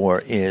cigars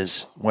for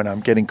is when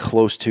I'm getting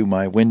close to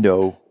my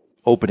window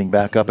opening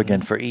back up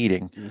again for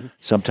eating,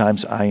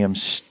 sometimes I am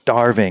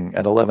starving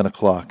at 11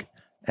 o'clock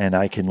and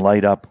I can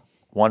light up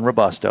one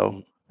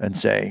Robusto and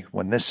say,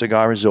 when this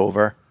cigar is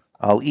over,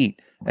 I'll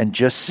eat. And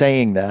just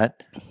saying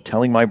that,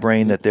 telling my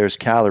brain that there's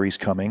calories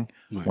coming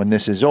when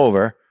this is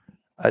over,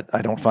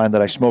 I don't find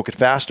that I smoke it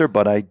faster,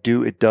 but I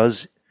do. It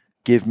does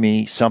give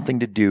me something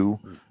to do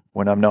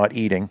when I'm not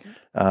eating.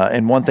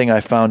 And one thing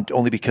I found,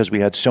 only because we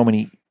had so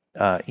many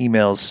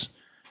emails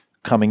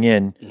coming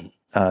in,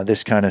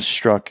 this kind of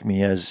struck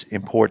me as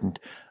important.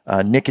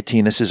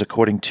 Nicotine, this is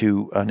according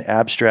to an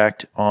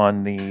abstract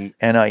on the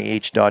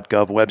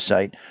NIH.gov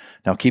website.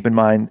 Now, keep in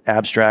mind,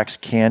 abstracts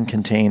can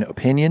contain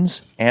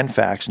opinions and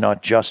facts,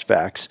 not just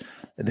facts.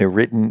 They're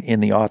written in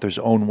the author's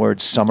own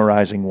words,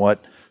 summarizing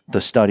what the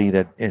study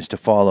that is to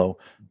follow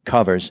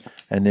covers.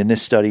 And in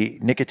this study,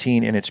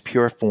 nicotine in its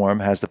pure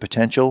form has the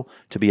potential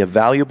to be a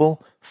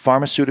valuable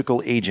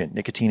pharmaceutical agent.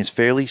 Nicotine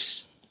fairly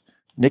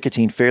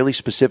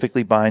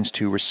specifically binds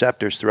to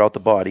receptors throughout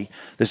the body.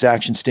 This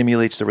action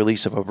stimulates the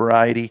release of a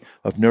variety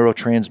of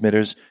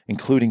neurotransmitters,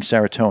 including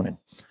serotonin.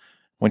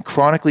 When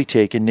chronically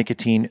taken,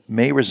 nicotine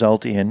may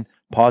result in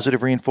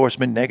positive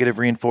reinforcement, negative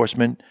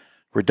reinforcement,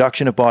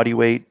 reduction of body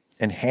weight,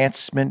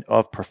 enhancement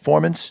of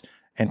performance,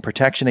 and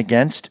protection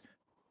against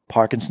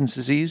Parkinson's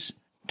disease,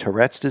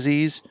 Tourette's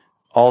disease,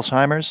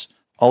 Alzheimer's,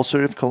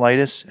 ulcerative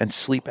colitis, and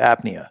sleep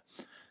apnea.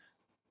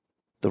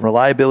 The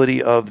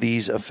reliability of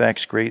these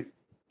effects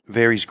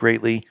varies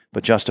greatly,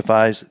 but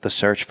justifies the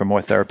search for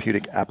more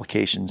therapeutic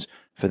applications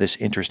for this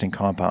interesting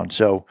compound.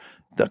 So,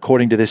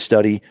 according to this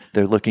study,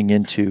 they're looking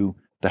into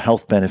the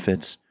health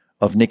benefits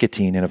of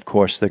nicotine, and of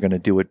course, they're going to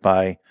do it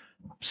by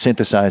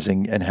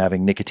synthesizing and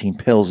having nicotine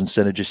pills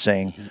instead of just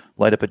saying,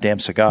 light up a damn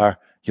cigar,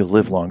 you'll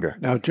live longer.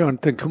 Now,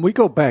 Jonathan, can we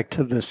go back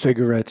to the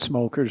cigarette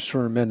smokers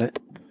for a minute?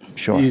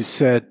 Sure. You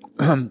said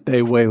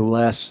they weigh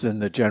less than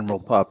the general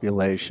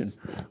population,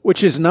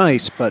 which is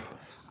nice, but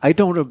I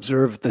don't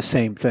observe the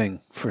same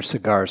thing for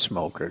cigar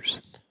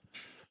smokers.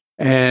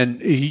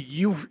 And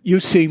you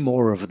see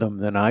more of them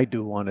than I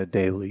do on a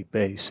daily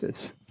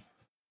basis.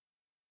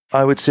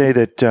 I would say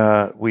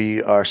that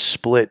we are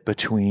split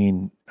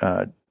between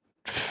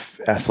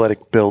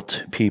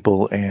athletic-built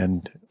people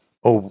and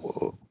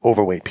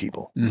overweight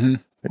people. Mm-hmm.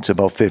 It's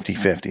about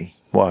 50-50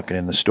 walking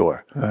in the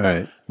store. All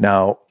right.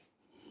 Now,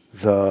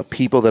 the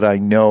people that I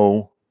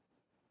know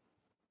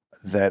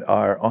that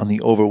are on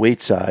the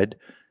overweight side,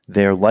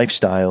 their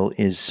lifestyle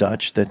is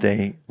such that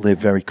they live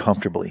very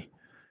comfortably.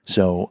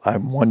 So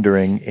I'm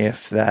wondering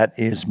if that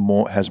is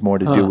has more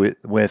to do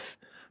with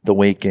the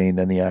weight gain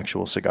than the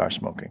actual cigar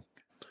smoking.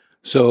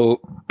 So,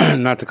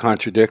 not to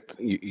contradict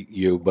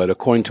you, but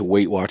according to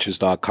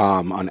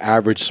WeightWatchers.com, on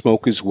average,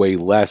 smokers weigh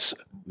less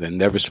than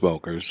never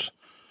smokers,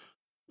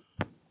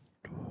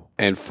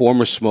 and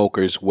former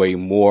smokers weigh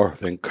more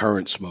than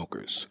current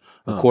smokers.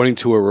 According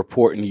to a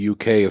report in the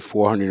UK of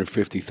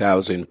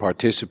 450,000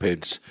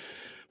 participants,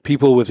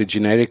 people with a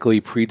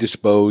genetically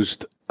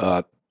predisposed,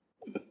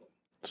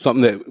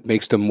 something that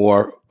makes them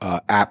more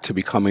apt to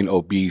becoming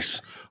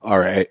obese,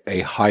 are at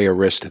a higher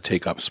risk to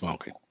take up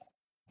smoking.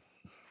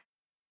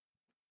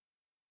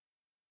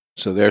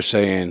 So they're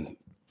saying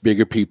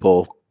bigger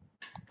people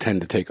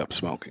tend to take up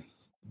smoking,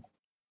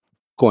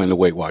 according to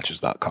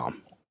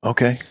WeightWatchers.com.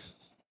 Okay.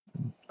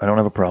 I don't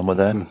have a problem with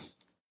that.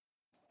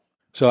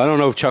 So I don't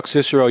know if Chuck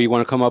Cicero, you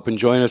want to come up and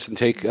join us and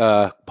take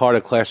part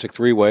of Classic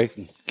Three-Way,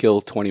 kill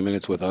 20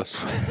 minutes with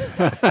us.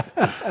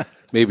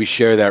 Maybe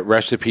share that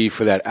recipe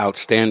for that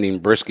outstanding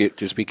brisket.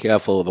 Just be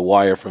careful of the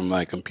wire from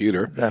my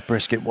computer. That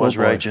brisket was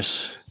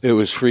righteous. It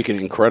was freaking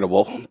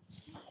incredible.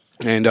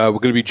 And we're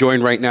going to be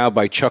joined right now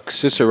by Chuck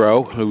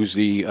Cicero, who's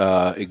the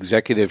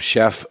executive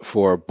chef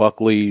for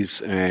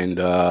Buckley's and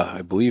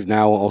I believe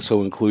now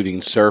also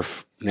including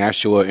Surf,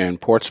 Nashua,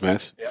 and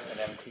Portsmouth. Yep, and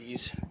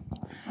MTs.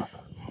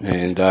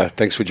 And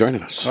thanks for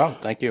joining us. Oh,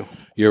 thank you.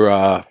 You're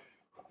a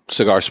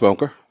cigar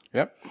smoker?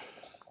 Yep.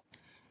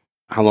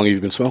 How long have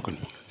you been smoking?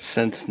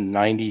 Since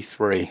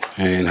 93.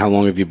 And how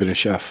long have you been a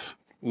chef?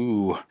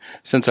 Ooh,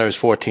 since I was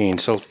 14,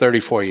 so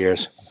 34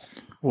 years.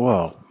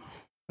 Whoa.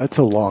 That's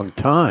a long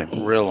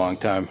time. Real long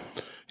time.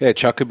 Yeah,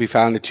 Chuck could be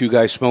found at Two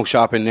Guys Smoke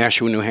Shop in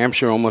Nashua, New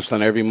Hampshire, almost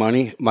on every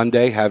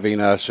Monday,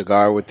 having a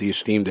cigar with the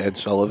esteemed Ed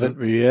Sullivan.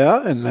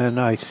 Yeah, and then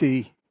I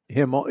see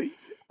him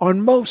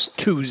on most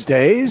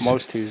Tuesdays.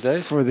 Most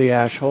Tuesdays. For the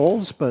ash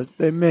holes, but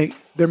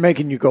they're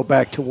making you go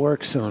back to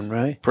work soon,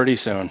 right? Pretty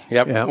soon.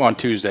 Yep, on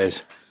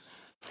Tuesdays.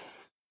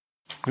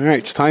 All right,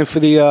 it's time for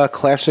the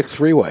Classic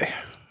Three-Way,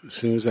 as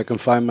soon as I can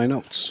find my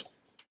notes.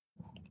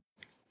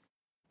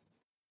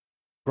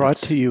 Brought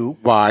to you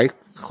by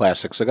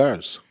Classic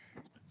Cigars.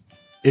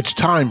 It's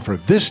time for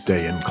This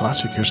Day in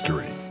Classic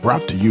History,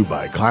 brought to you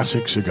by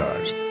Classic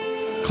Cigars.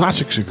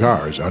 Classic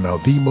Cigars are now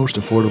the most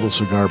affordable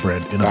cigar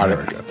brand in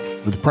America.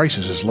 With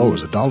prices as low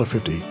as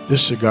 $1.50,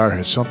 this cigar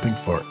has something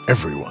for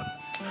everyone.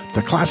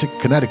 The Classic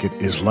Connecticut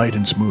is light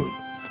and smooth.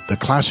 The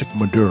Classic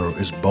Maduro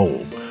is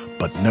bold,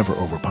 but never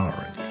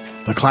overpowering.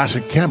 The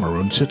Classic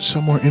Cameroon sits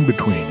somewhere in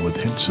between with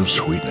hints of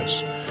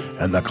sweetness.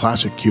 And the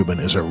Classic Cuban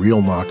is a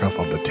real knockoff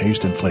of the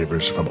taste and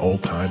flavors from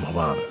old-time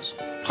Havanas.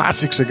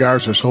 Classic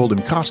cigars are sold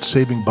in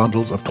cost-saving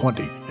bundles of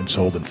 20 and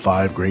sold in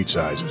 5 great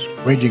sizes,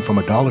 ranging from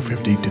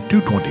 $1.50 to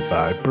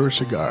 $2.25 per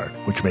cigar,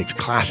 which makes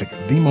Classic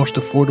the most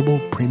affordable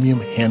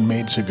premium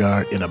handmade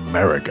cigar in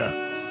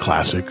America.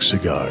 Classic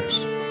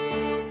Cigars.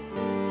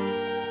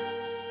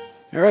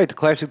 All right, the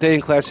Classic Day in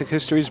Classic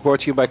History is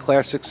brought to you by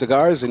Classic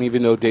Cigars, and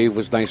even though Dave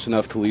was nice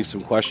enough to leave some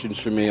questions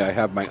for me, I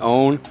have my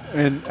own.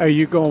 And are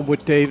you going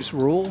with Dave's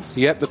rules?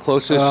 Yep, the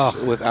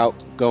closest without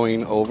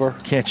going over.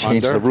 Can't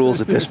change the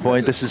rules at this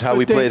point. This is how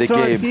we play the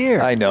game.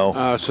 Here. I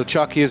know. So,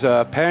 Chuck, here's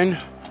a pen.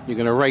 You're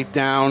going to write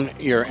down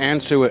your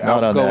answer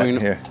without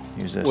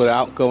Use this.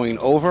 without going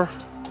over.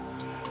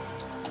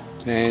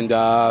 And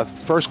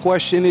first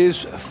question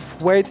is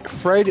Fred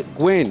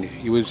Gwynn.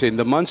 He was in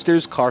The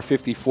Munsters, Car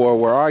 54,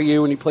 Where Are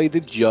You? And he played the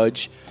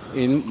judge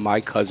in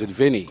My Cousin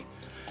Vinny.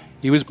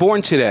 He was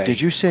born today. Did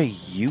you say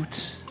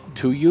Utes?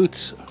 2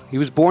 Utes. He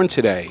was born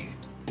today.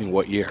 In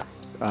what year?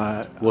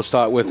 We'll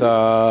start with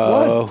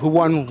who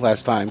won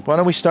last time? Why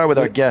don't we start with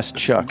our guest,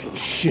 Chuck?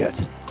 Shit.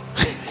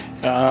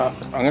 I'm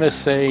going to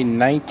say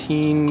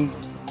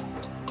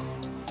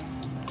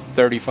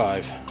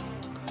 1935.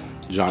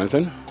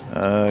 Jonathan?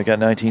 I got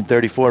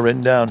 1934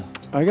 written down.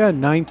 I got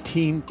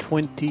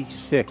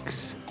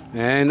 1926.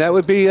 And that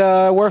would be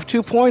worth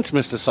 2 points,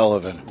 Mr.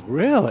 Sullivan.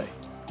 Really?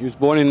 He was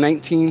born in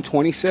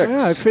 1926.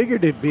 Yeah, I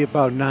figured it'd be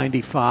about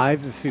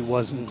 95 if he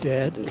wasn't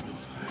dead.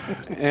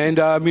 And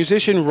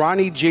musician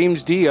Ronnie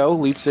James Dio,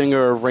 lead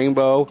singer of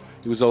Rainbow.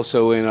 He was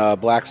also in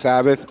Black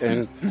Sabbath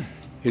and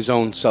his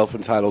own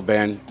self-entitled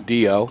band,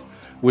 Dio.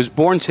 Was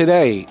born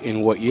today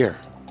in what year?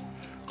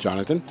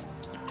 Jonathan?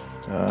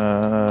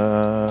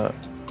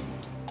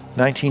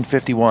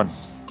 1951.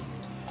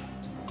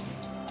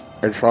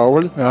 Ed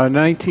Sullivan?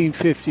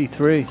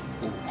 1953.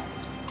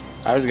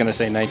 I was going to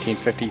say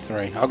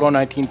 1953. I'll go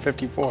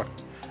 1954.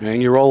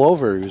 And you're all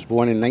over. He was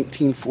born in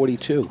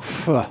 1942.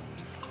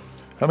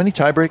 How many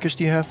tiebreakers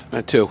do you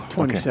have? 2.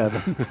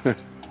 27.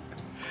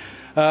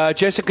 Okay.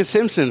 Jessica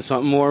Simpson,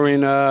 something more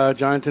in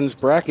Jonathan's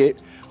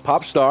bracket.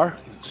 Pop star,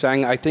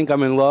 sang I Think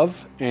I'm in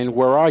Love and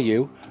Where Are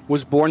You?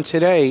 Was born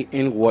today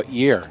in what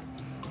year?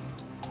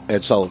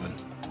 Ed Sullivan.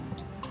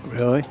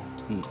 Really?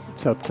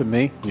 It's up to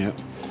me? Yeah.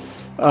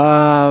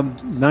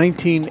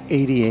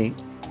 1988.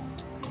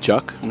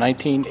 Chuck?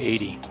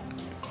 1980.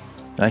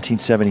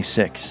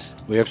 1976.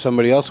 We have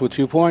somebody else with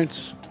 2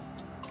 points.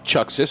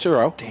 Chuck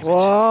Cicero. Damn it.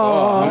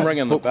 Oh, I'm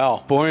ringing the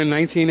bell. Born in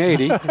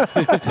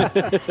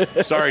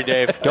 1980. Sorry,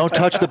 Dave. Don't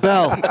touch the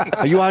bell.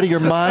 Are you out of your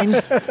mind?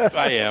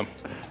 I am.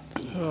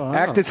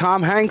 Actor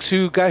Tom Hanks,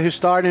 who got his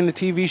start in the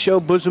TV show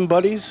Bosom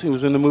Buddies. He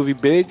was in the movie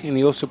Big, and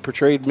he also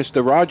portrayed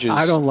Mr. Rogers.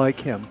 I don't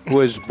like him.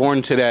 Was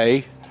born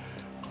today.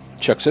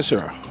 Chuck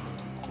Cicero.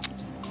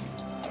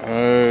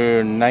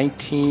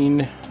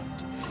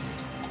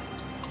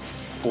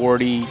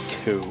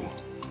 1942.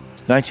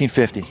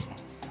 1950.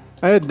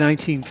 I had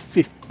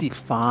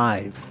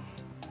 1955.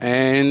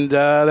 And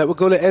that would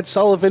go to Ed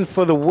Sullivan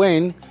for the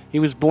win. He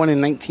was born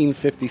in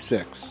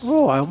 1956.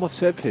 Oh, I almost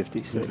said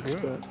 56.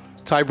 But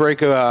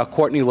Tiebreaker,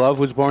 Courtney Love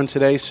was born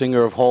today,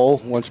 singer of Hole,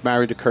 once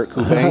married to Kurt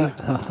Cobain.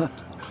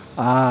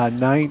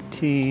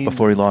 19...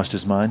 Before he lost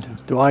his mind?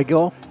 Do I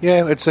go?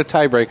 Yeah, it's a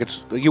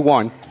tiebreak. You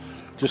won.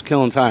 Just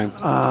killing time.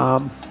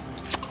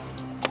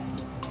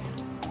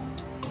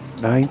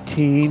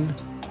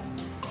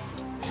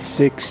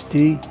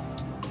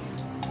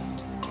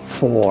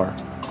 1964.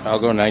 I'll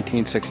go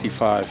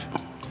 1965.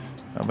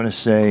 I'm going to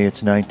say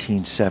it's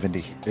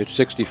 1970. It's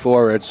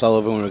 64. Ed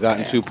Sullivan would have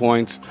gotten 2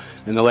 points.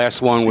 And the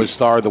last one was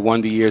star of the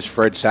Wonder Years.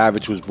 Fred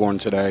Savage was born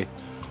today.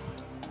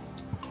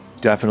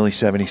 Definitely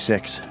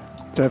 76.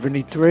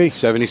 73.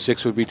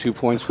 76 would be 2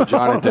 points for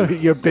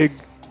Jonathan. You're big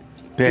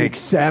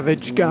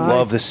Savage guy.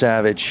 Love the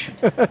Savage.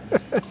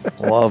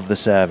 Love the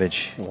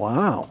Savage.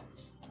 Wow.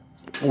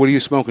 What are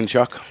you smoking,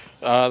 Chuck?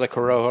 The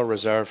Corojo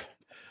Reserve.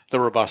 The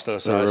Robusto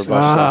size.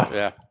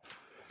 Yeah.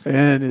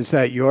 And is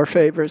that your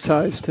favorite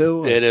size,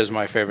 too? It is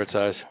my favorite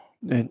size.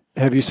 And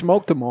have you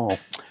smoked them all?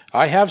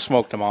 I have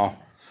smoked them all,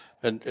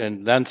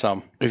 and then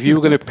some. If you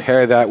were going to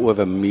pair that with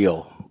a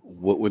meal,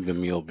 what would the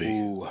meal be?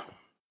 Ooh.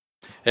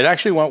 It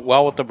actually went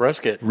well with the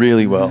brisket.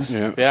 Really well.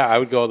 Yeah, I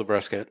would go with the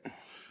brisket.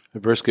 The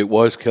brisket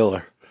was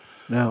killer.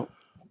 No.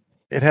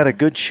 It had a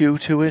good chew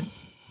to it,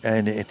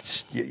 and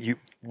it's the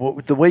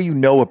way you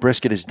know a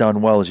brisket is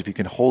done well is if you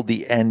can hold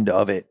the end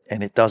of it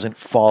and it doesn't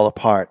fall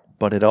apart,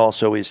 but it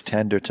also is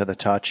tender to the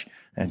touch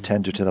and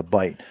tender to the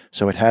bite.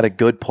 So it had a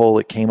good pull.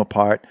 It came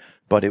apart,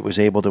 but it was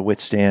able to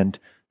withstand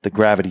the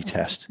gravity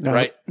test.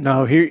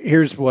 Now,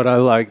 here's what I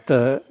like.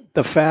 The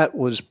fat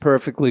was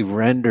perfectly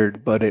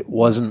rendered, but it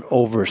wasn't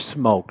over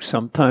smoked.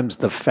 Sometimes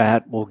the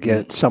fat will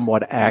get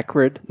somewhat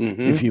acrid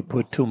if you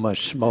put too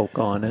much smoke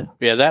on it.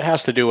 Yeah, that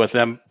has to do with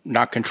them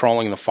not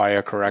controlling the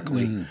fire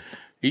correctly.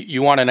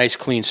 You want a nice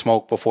clean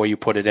smoke before you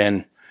put it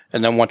in,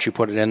 and then once you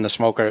put it in the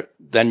smoker,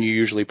 then you're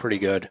usually pretty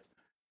good.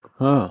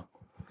 Huh.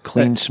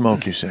 Clean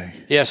smoke, you say?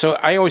 Yeah, so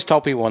I always tell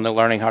people when they're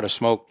learning how to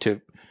smoke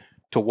to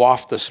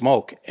waft the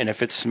smoke, and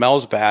if it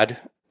smells bad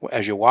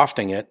as you're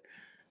wafting it,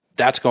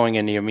 that's going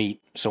into your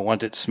meat. So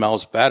once it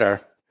smells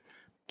better,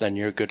 then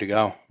you're good to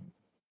go.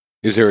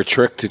 Is there a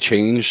trick to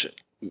change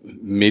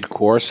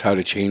mid-course, how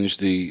to change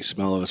the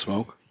smell of the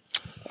smoke?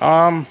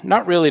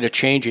 Not really to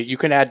change it. You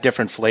can add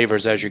different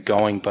flavors as you're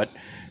going, but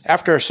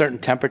after a certain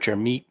temperature,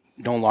 meat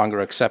no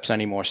longer accepts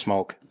any more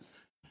smoke.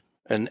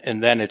 And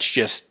then it's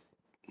just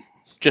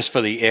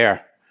for the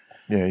air.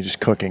 Yeah, you're just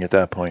cooking at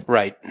that point.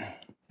 Right.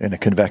 In a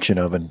convection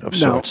oven of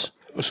sorts.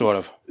 Sort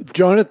of.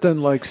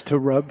 Jonathan likes to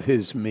rub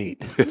his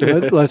meat.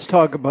 Let's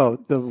talk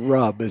about the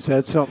rub. Is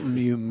that something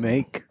you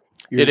make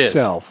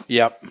yourself? It is.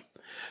 Yep.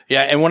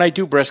 Yeah, and when I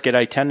do brisket,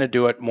 I tend to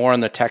do it more in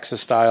the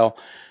Texas style,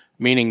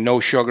 meaning no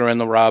sugar in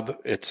the rub.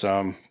 It's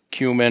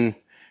cumin,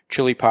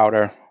 chili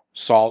powder,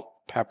 salt,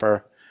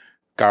 pepper,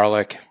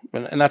 garlic,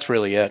 and that's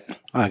really it.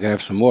 I gotta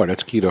have some more.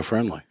 That's keto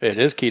friendly. It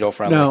is keto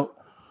friendly. Now,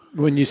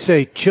 when you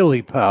say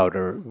chili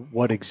powder,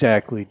 what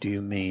exactly do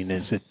you mean?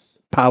 Is it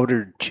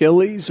powdered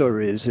chilies,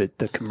 or is it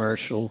the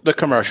commercial? The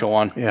commercial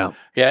one. Yeah.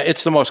 Yeah,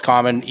 it's the most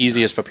common,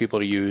 easiest for people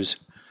to use,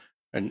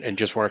 and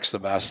just works the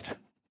best.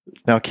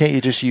 Now, can't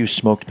you just use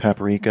smoked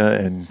paprika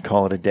and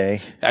call it a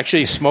day?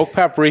 Actually, smoked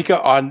paprika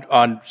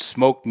on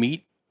smoked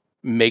meat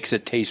makes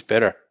it taste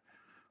bitter.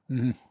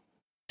 Mm-hmm.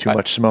 Too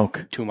much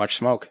smoke. Too much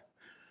smoke.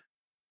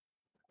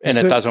 And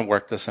it doesn't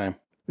work the same.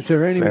 Is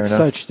there any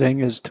such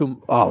thing as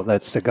too... Oh,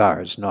 that's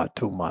cigars, not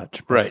too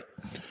much. Right.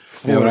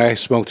 Yeah, when I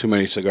smoke too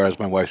many cigars,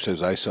 my wife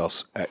says I sell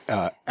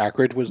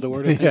acrid was the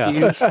word I think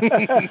you used.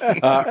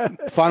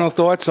 Final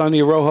thoughts on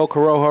the Arojo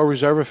Corojo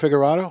Reserva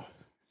Figurado?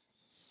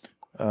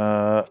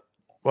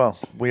 Well,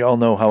 we all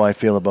know how I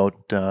feel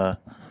about the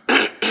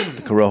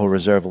Corojo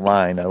Reserve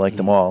line. I like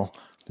them all.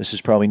 This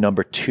is probably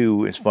number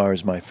 2 as far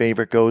as my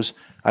favorite goes.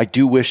 I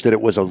do wish that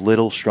it was a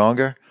little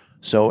stronger.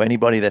 So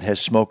anybody that has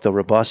smoked the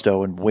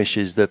Robusto and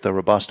wishes that the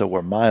Robusto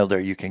were milder,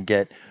 you can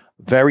get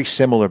very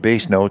similar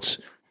base notes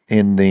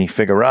in the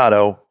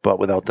Figurado, but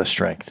without the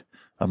strength.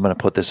 I'm going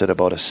to put this at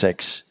about a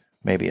 6,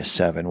 maybe a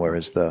 7,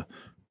 whereas the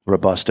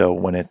Robusto,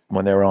 when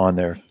they're on,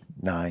 they're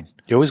 9.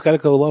 You always got to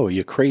go lower.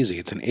 You're crazy.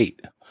 It's an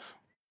 8.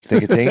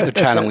 Think it's 8? You're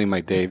channeling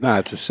my Dave. No,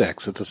 it's a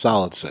 6. It's a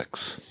solid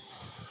 6.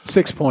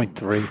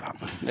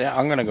 6.3. Yeah,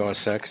 I'm going to go a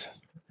 6.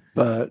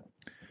 But,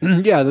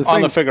 yeah,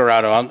 on the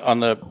Figurado, on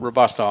the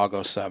Robusto, I'll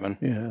go 7.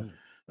 Yeah.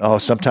 Oh,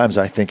 sometimes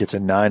I think it's a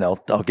 9.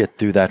 I'll get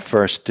through that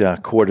first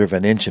quarter of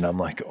an inch, and I'm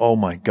like, oh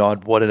my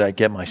God, what did I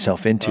get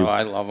myself into? Oh,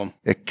 I love them.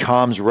 It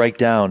calms right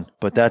down,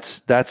 but that's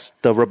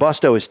the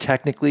Robusto is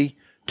technically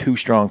too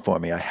strong for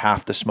me. I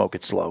have to smoke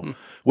it slow,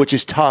 which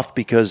is tough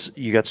because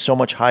you got so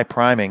much high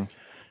priming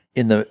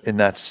in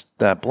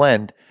that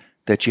blend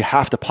that you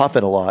have to puff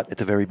it a lot at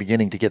the very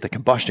beginning to get the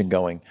combustion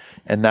going,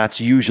 and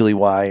that's usually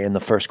why in the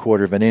first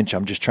quarter of an inch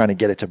I'm just trying to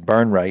get it to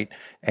burn right,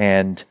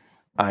 and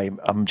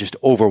I'm just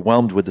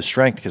overwhelmed with the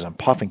strength because I'm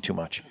puffing too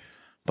much.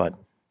 But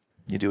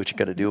you do what you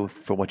got to do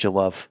for what you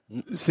love.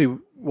 See,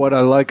 what I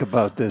like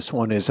about this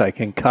one is I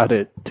can cut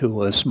it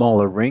to a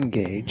smaller ring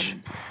gauge,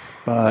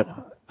 but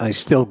I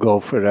still go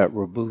for that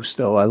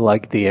Robusto. I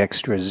like the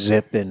extra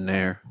zip in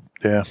there.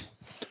 Yeah.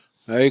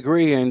 I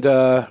agree. And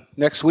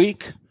next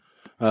week,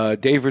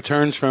 Dave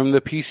returns from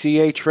the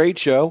PCA trade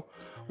show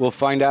We'll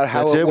find out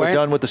how That's it it. went. We're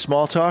done with the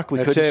small talk. We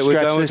That's couldn't it. We're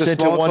stretch done with this the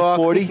into small talk.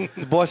 140.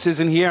 The boss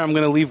isn't here. I'm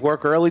going to leave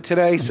work early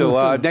today.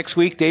 So next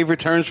week, Dave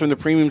returns from the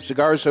Premium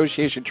Cigar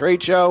Association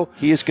trade show.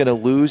 He is going to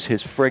lose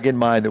his friggin'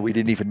 mind that we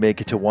didn't even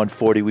make it to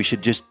 140. We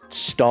should just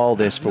stall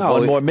this for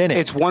one more minute.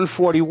 It's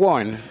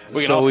 141. We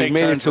can so all we take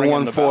made it turns to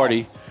ringing the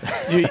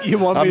 140. You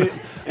want me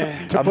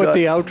to put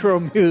the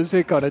outro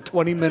music on a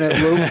 20-minute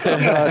loop?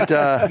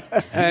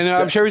 And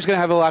I'm sure he's going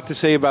to have a lot to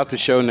say about the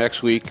show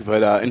next week.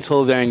 But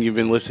until then, you've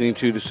been listening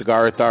to the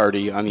Cigar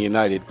Authority on the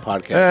United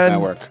Podcast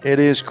Network. It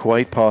is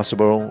quite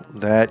possible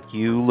that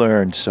you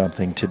learned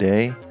something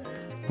today,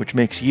 which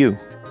makes you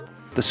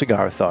the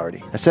Cigar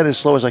Authority. I said it as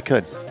slow as I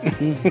could.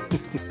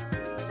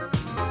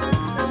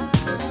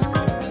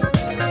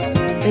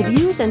 The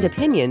views and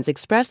opinions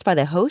expressed by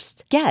the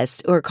hosts,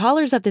 guests, or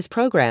callers of this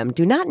program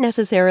do not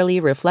necessarily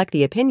reflect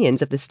the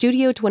opinions of the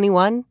Studio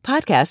 21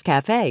 Podcast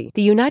Cafe,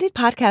 the United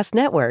Podcast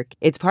Network,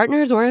 its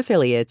partners, or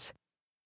affiliates.